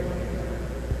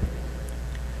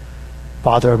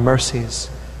 Father of mercies,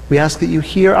 we ask that You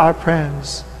hear our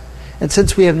prayers, and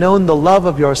since we have known the love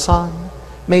of Your Son,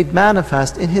 made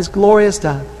manifest in His glorious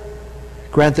death,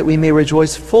 grant that we may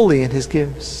rejoice fully in His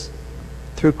gifts,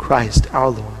 through Christ our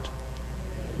Lord.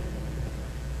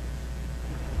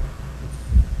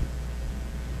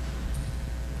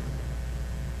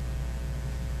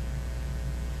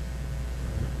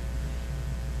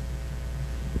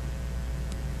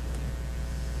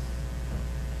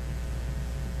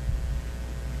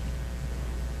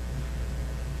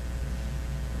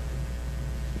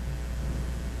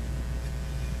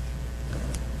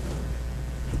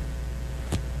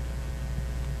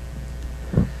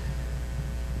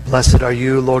 Blessed are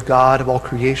you, Lord God of all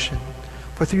creation,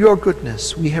 for through your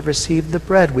goodness we have received the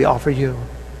bread we offer you,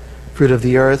 fruit of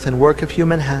the earth and work of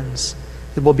human hands,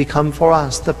 that will become for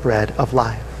us the bread of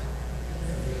life.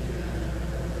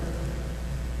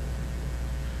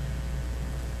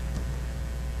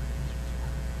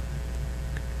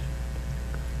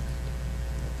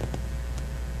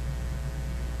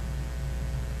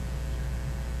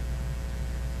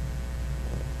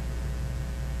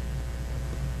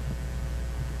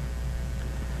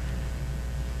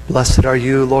 Blessed are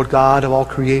you, Lord God of all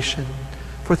creation,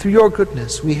 for through your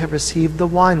goodness we have received the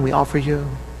wine we offer you,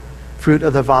 fruit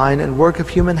of the vine and work of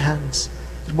human hands,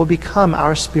 that will become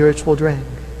our spiritual drink.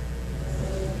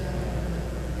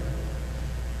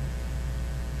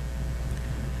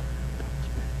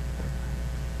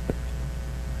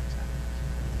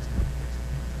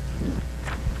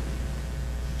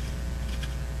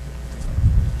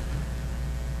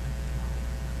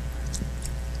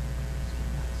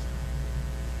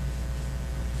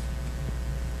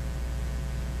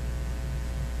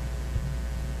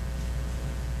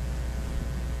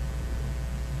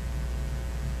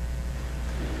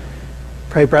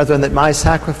 Pray, brethren, that my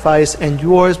sacrifice and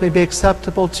yours may be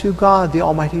acceptable to God, the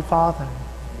Almighty Father.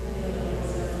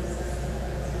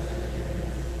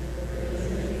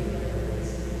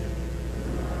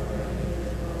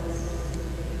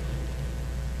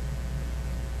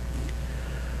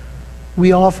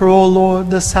 We offer, O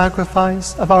Lord, the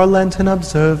sacrifice of our Lenten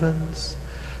observance,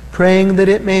 praying that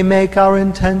it may make our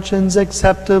intentions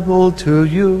acceptable to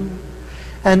you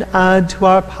and add to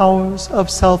our powers of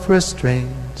self-restraint.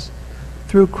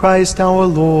 Through Christ our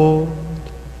Lord.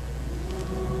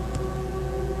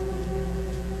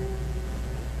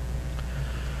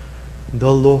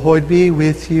 The Lord be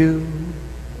with you.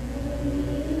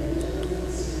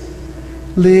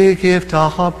 Lift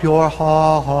up your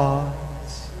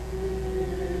hearts.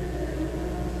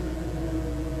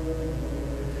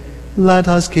 Let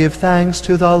us give thanks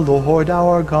to the Lord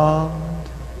our God.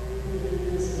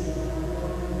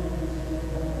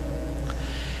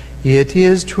 It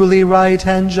is truly right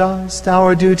and just,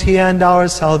 our duty and our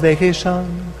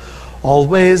salvation,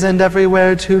 always and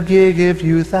everywhere to give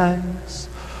you thanks,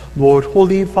 Lord,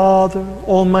 Holy Father,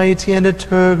 Almighty and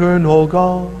eternal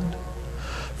God.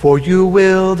 For you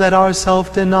will that our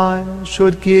self-denial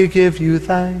should give you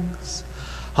thanks,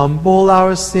 humble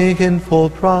our sinful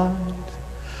pride,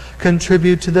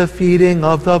 contribute to the feeding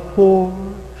of the poor,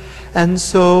 and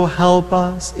so help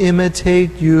us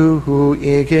imitate you who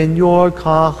in your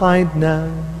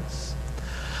kindness.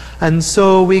 And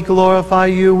so we glorify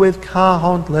you with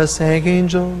countless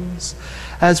angels,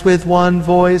 as with one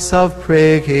voice of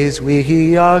praise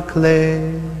we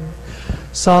acclaim.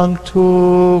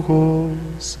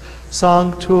 Sanctus,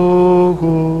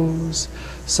 Sanctus,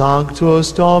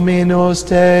 Sanctus Dominus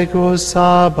Deus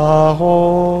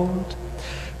Sabaoth,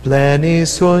 Pleni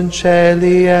sunt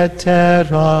celi et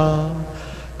terra,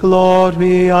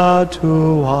 gloria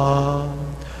tua.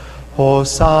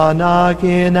 Hosanna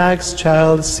in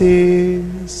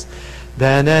excelsis,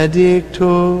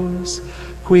 benedictus,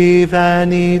 qui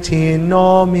venit in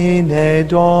nomine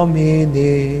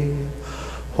Domini.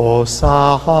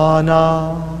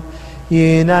 Hosanna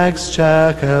in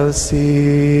excelsis.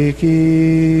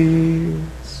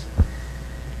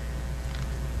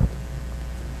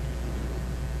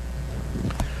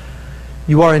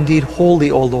 You are indeed holy,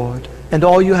 O Lord, and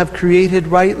all you have created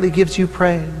rightly gives you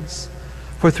praise.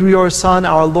 For through your Son,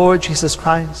 our Lord Jesus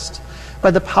Christ,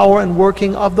 by the power and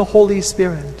working of the Holy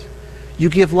Spirit, you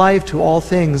give life to all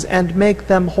things and make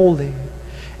them holy,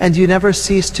 and you never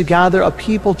cease to gather a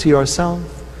people to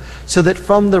yourself, so that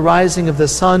from the rising of the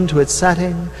sun to its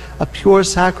setting, a pure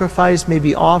sacrifice may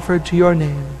be offered to your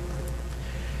name.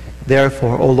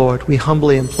 Therefore, O Lord, we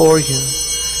humbly implore you,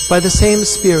 by the same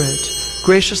Spirit,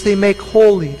 graciously make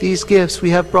holy these gifts we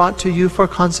have brought to you for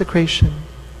consecration,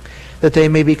 that they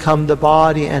may become the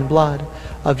body and blood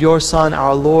of your Son,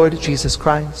 our Lord Jesus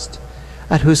Christ,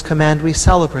 at whose command we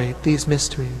celebrate these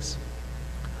mysteries.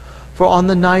 For on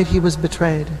the night he was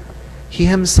betrayed, he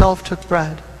himself took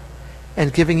bread,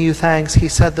 and giving you thanks, he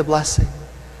said the blessing,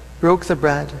 broke the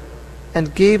bread,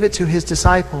 and gave it to his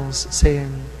disciples,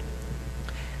 saying,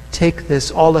 "Take this,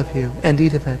 all of you, and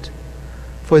eat of it.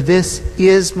 For this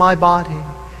is my body,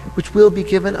 which will be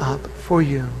given up for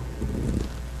you."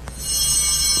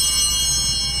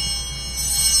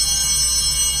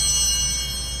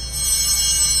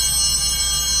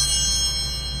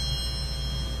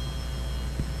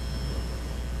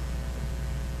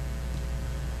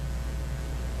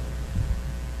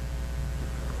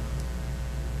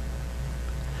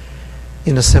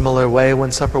 In a similar way,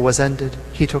 when supper was ended,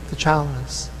 he took the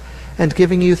chalice, And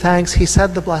giving you thanks, he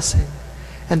said the blessing,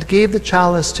 and gave the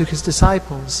chalice to his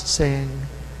disciples, saying,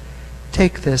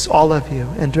 "Take this, all of you,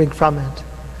 and drink from it.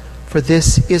 For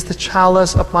this is the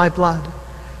chalice of my blood,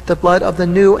 the blood of the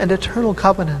new and eternal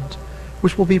covenant,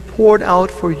 which will be poured out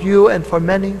for you and for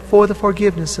many for the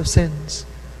forgiveness of sins.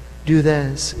 Do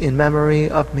this in memory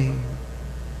of me."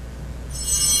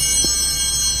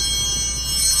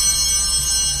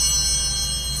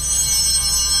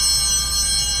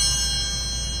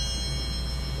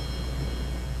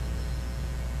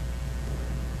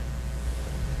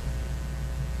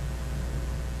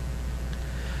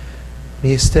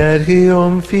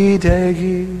 Mysterium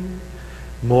fidei,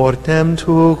 mortem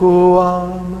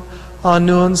tuam,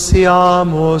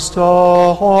 annunciamus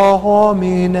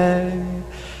Domine,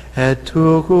 et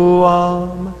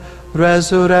tuam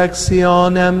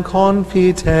resurrectionem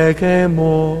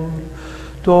confitegemur,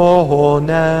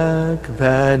 donec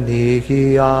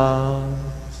venigias.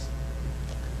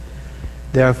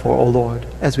 Therefore, O Lord,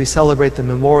 as we celebrate the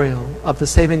memorial of the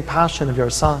saving passion of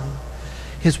your Son,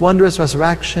 his wondrous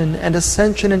resurrection and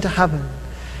ascension into heaven,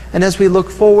 and as we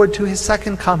look forward to his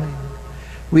second coming,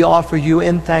 we offer you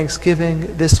in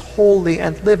thanksgiving this holy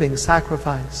and living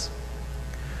sacrifice.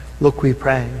 Look, we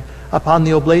pray, upon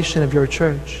the oblation of your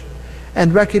church,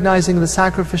 and recognizing the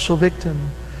sacrificial victim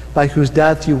by whose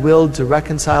death you willed to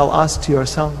reconcile us to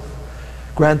yourself,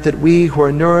 grant that we who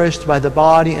are nourished by the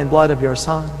body and blood of your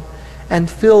Son, and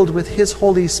filled with his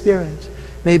Holy Spirit,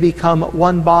 may become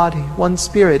one body, one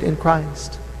spirit in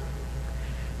Christ.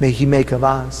 May he make of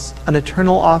us an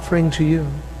eternal offering to you,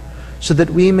 so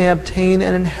that we may obtain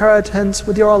an inheritance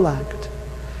with your elect,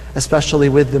 especially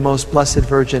with the most blessed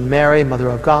Virgin Mary, Mother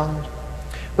of God,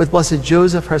 with blessed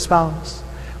Joseph, her spouse,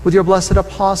 with your blessed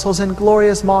apostles and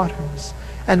glorious martyrs,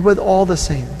 and with all the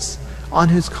saints, on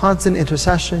whose constant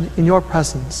intercession in your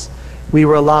presence we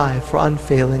rely for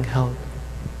unfailing help.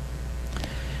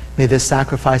 May this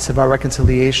sacrifice of our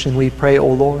reconciliation, we pray, O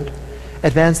Lord,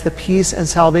 advance the peace and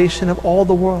salvation of all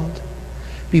the world.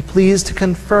 Be pleased to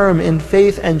confirm in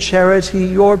faith and charity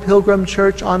your pilgrim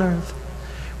church on earth,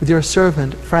 with your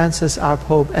servant Francis our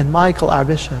Pope and Michael our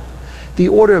Bishop, the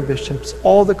order of bishops,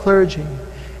 all the clergy,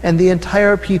 and the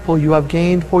entire people you have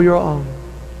gained for your own.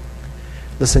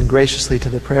 Listen graciously to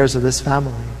the prayers of this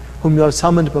family, whom you have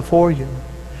summoned before you.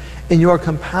 In your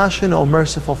compassion, O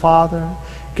merciful Father,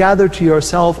 gather to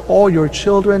yourself all your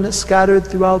children scattered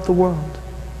throughout the world.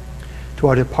 To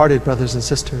our departed brothers and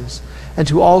sisters, and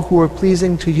to all who are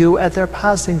pleasing to you at their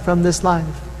passing from this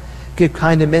life, give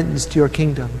kind admittance to your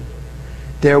kingdom.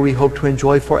 There we hope to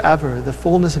enjoy forever the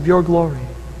fullness of your glory,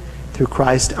 through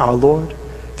Christ our Lord,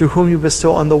 through whom you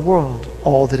bestow on the world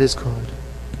all that is good.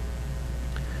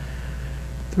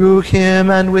 Through him,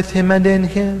 and with him, and in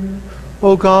him,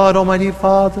 O God, Almighty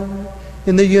Father,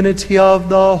 in the unity of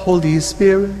the Holy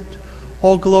Spirit,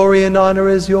 all glory and honor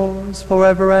is yours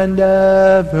forever and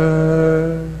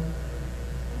ever.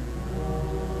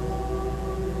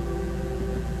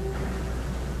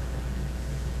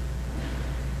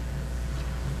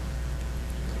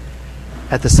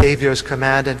 At the Savior's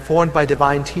command, and formed by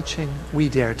divine teaching, we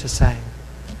dare to say,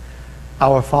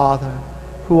 Our Father,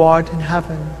 who art in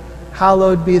heaven,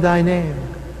 hallowed be thy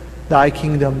name. Thy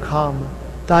kingdom come,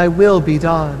 thy will be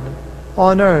done,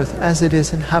 on earth as it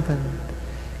is in heaven.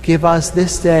 Give us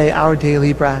this day our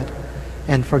daily bread,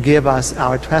 and forgive us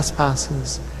our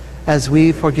trespasses, as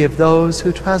we forgive those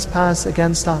who trespass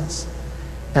against us.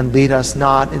 And lead us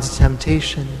not into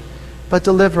temptation, but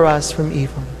deliver us from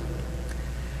evil.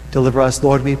 Deliver us,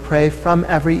 Lord, we pray, from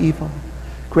every evil.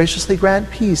 Graciously grant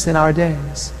peace in our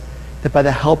days, that by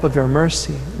the help of your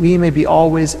mercy we may be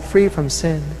always free from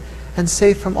sin and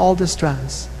safe from all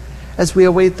distress, as we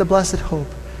await the blessed hope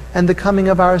and the coming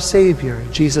of our Savior,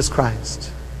 Jesus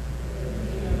Christ.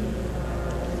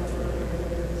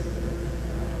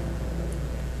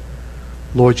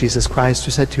 Lord Jesus Christ,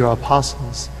 who said to your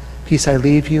apostles, Peace I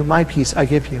leave you, my peace I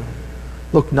give you,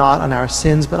 look not on our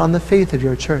sins, but on the faith of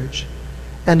your church,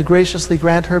 and graciously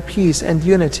grant her peace and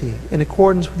unity in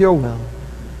accordance with your will,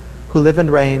 who live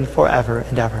and reign forever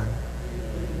and ever.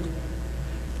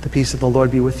 The peace of the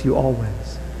Lord be with you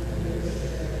always.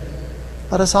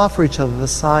 Let us offer each other the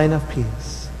sign of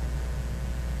peace.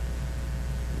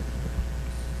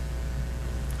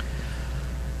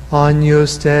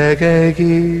 Agnus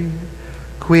Dei,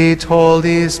 qui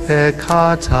tollis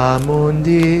peccata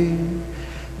mundi,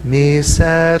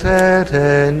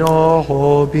 miserere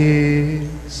nobis.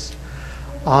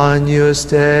 Agnus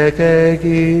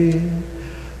Dei,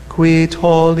 qui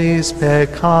tollis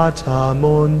peccata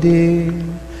mundi,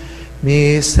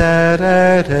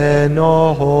 miserere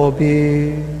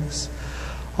nobis.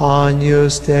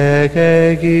 Agnus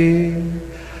Dei,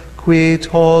 qui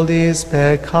tollis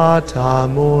peccata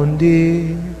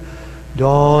mundi,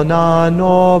 dona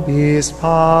nobis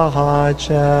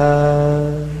pacem.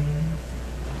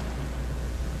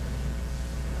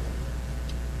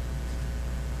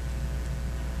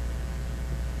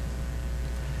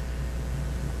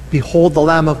 Behold the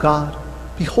Lamb of God.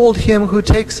 Behold him who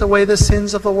takes away the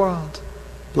sins of the world.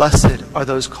 Blessed are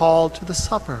those called to the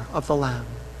supper of the Lamb.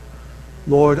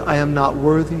 Lord, I am not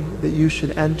worthy that you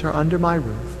should enter under my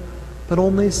roof, but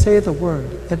only say the word,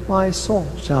 and my soul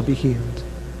shall be healed.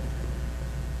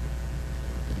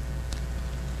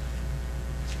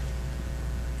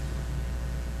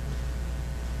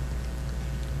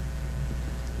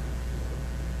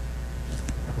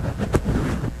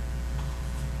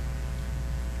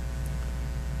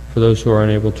 For those who are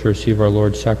unable to receive our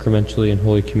Lord sacramentally in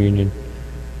Holy Communion,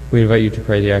 we invite you to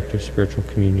pray the act of spiritual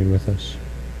communion with us.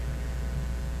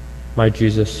 My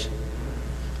Jesus,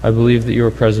 I believe that you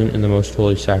are present in the most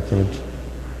holy sacrament.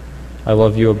 I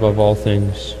love you above all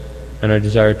things, and I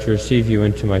desire to receive you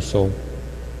into my soul.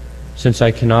 Since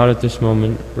I cannot at this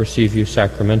moment receive you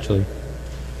sacramentally,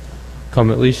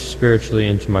 come at least spiritually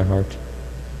into my heart.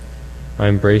 I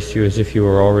embrace you as if you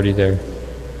were already there,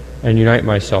 and unite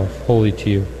myself wholly to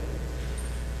you.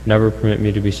 Never permit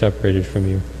me to be separated from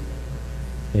you.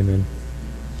 Amen.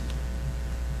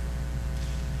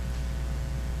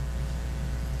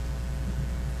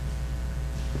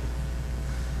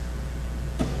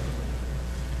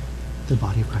 The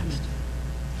body of Christ.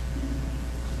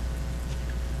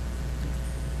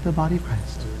 The body of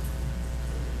Christ.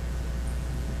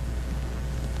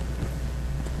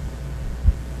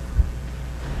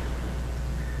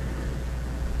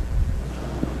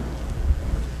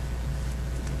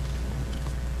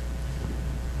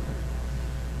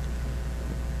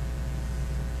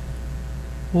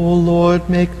 O Lord,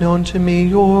 make known to me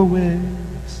your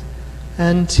ways,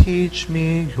 and teach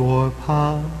me your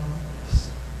paths.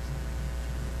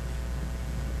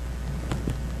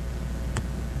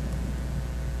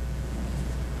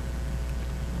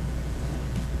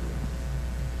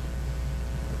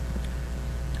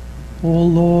 O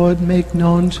Lord, make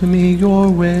known to me your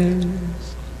ways,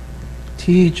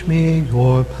 teach me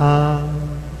your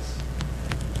paths.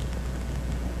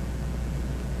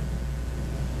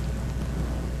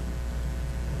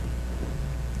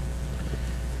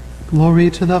 Glory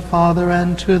to the Father,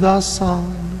 and to the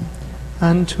Son,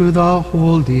 and to the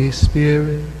Holy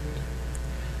Spirit,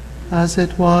 as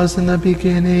it was in the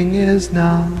beginning, is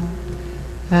now,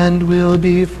 and will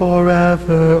be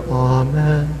forever.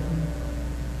 Amen.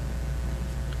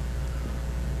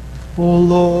 O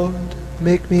Lord,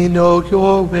 make me know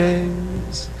your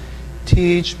ways,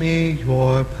 teach me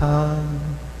your paths.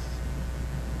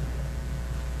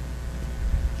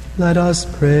 Let us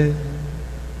pray.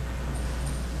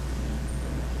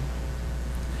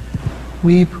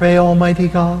 We pray, Almighty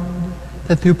God,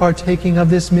 that through partaking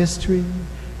of this mystery,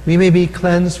 we may be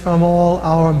cleansed from all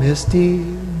our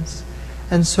misdeeds,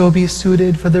 and so be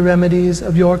suited for the remedies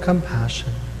of your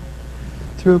compassion.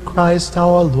 Through Christ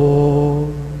our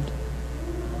Lord.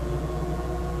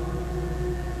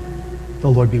 The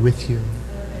Lord be with you.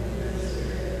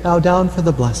 Bow down for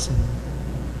the blessing.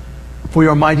 For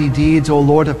your mighty deeds, O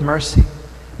Lord of mercy,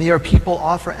 may your people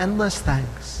offer endless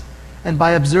thanks. And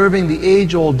by observing the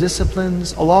age-old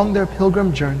disciplines along their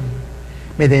pilgrim journey,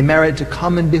 may they merit to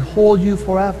come and behold you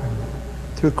forever,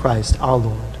 through Christ our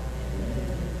Lord.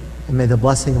 And may the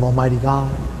blessing of Almighty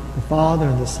God, the Father,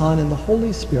 and the Son, and the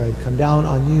Holy Spirit come down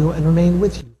on you and remain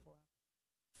with you.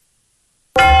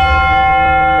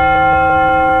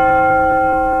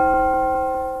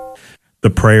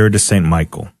 The Prayer to Saint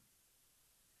Michael.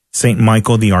 Saint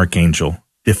Michael the Archangel,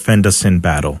 defend us in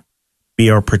battle. Be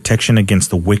our protection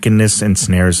against the wickedness and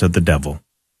snares of the devil.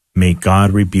 May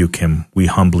God rebuke him, we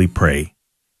humbly pray.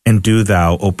 And do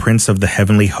thou, O Prince of the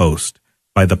heavenly host,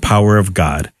 by the power of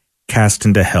God, cast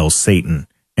into hell Satan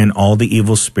and all the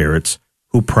evil spirits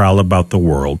who prowl about the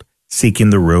world, seeking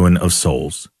the ruin of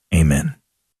souls. Amen.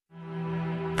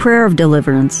 Prayer of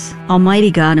Deliverance. Almighty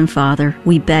God and Father,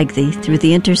 we beg Thee, through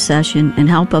the intercession and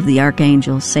help of the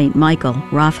archangels, Saint Michael,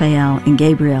 Raphael, and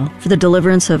Gabriel, for the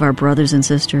deliverance of our brothers and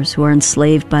sisters who are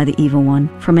enslaved by the evil one,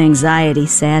 from anxiety,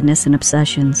 sadness, and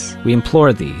obsessions. We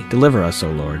implore Thee, deliver us, O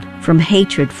Lord. From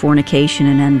hatred, fornication,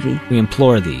 and envy. We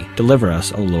implore Thee, deliver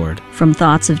us, O Lord. From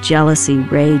thoughts of jealousy,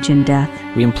 rage, and death.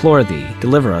 We implore Thee,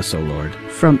 deliver us, O Lord.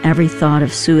 From every thought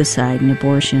of suicide and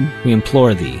abortion. We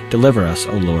implore Thee, deliver us,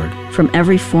 O Lord. From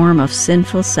every form of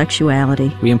sinful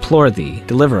sexuality. We implore Thee,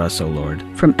 deliver us, O Lord.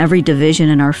 From every division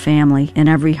in our family and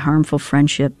every harmful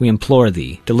friendship. We implore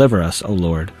Thee, deliver us, O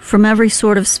Lord. From every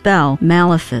sort of spell,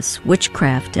 malefice,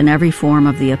 witchcraft, and every form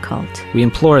of the occult. We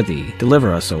implore Thee,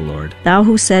 deliver us, O Lord. Thou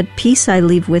who said, Peace I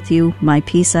leave with you, my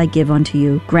peace I give unto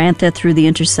you, grant that through the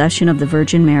intercession of the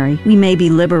Virgin Mary, we may be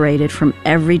liberated from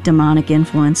every demonic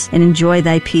influence and enjoy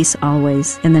Thy peace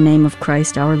always. In the name of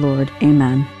Christ our Lord.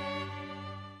 Amen.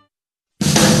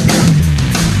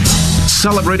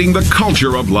 Celebrating the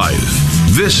culture of life.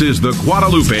 This is the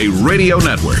Guadalupe Radio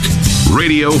Network.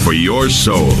 Radio for your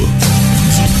soul.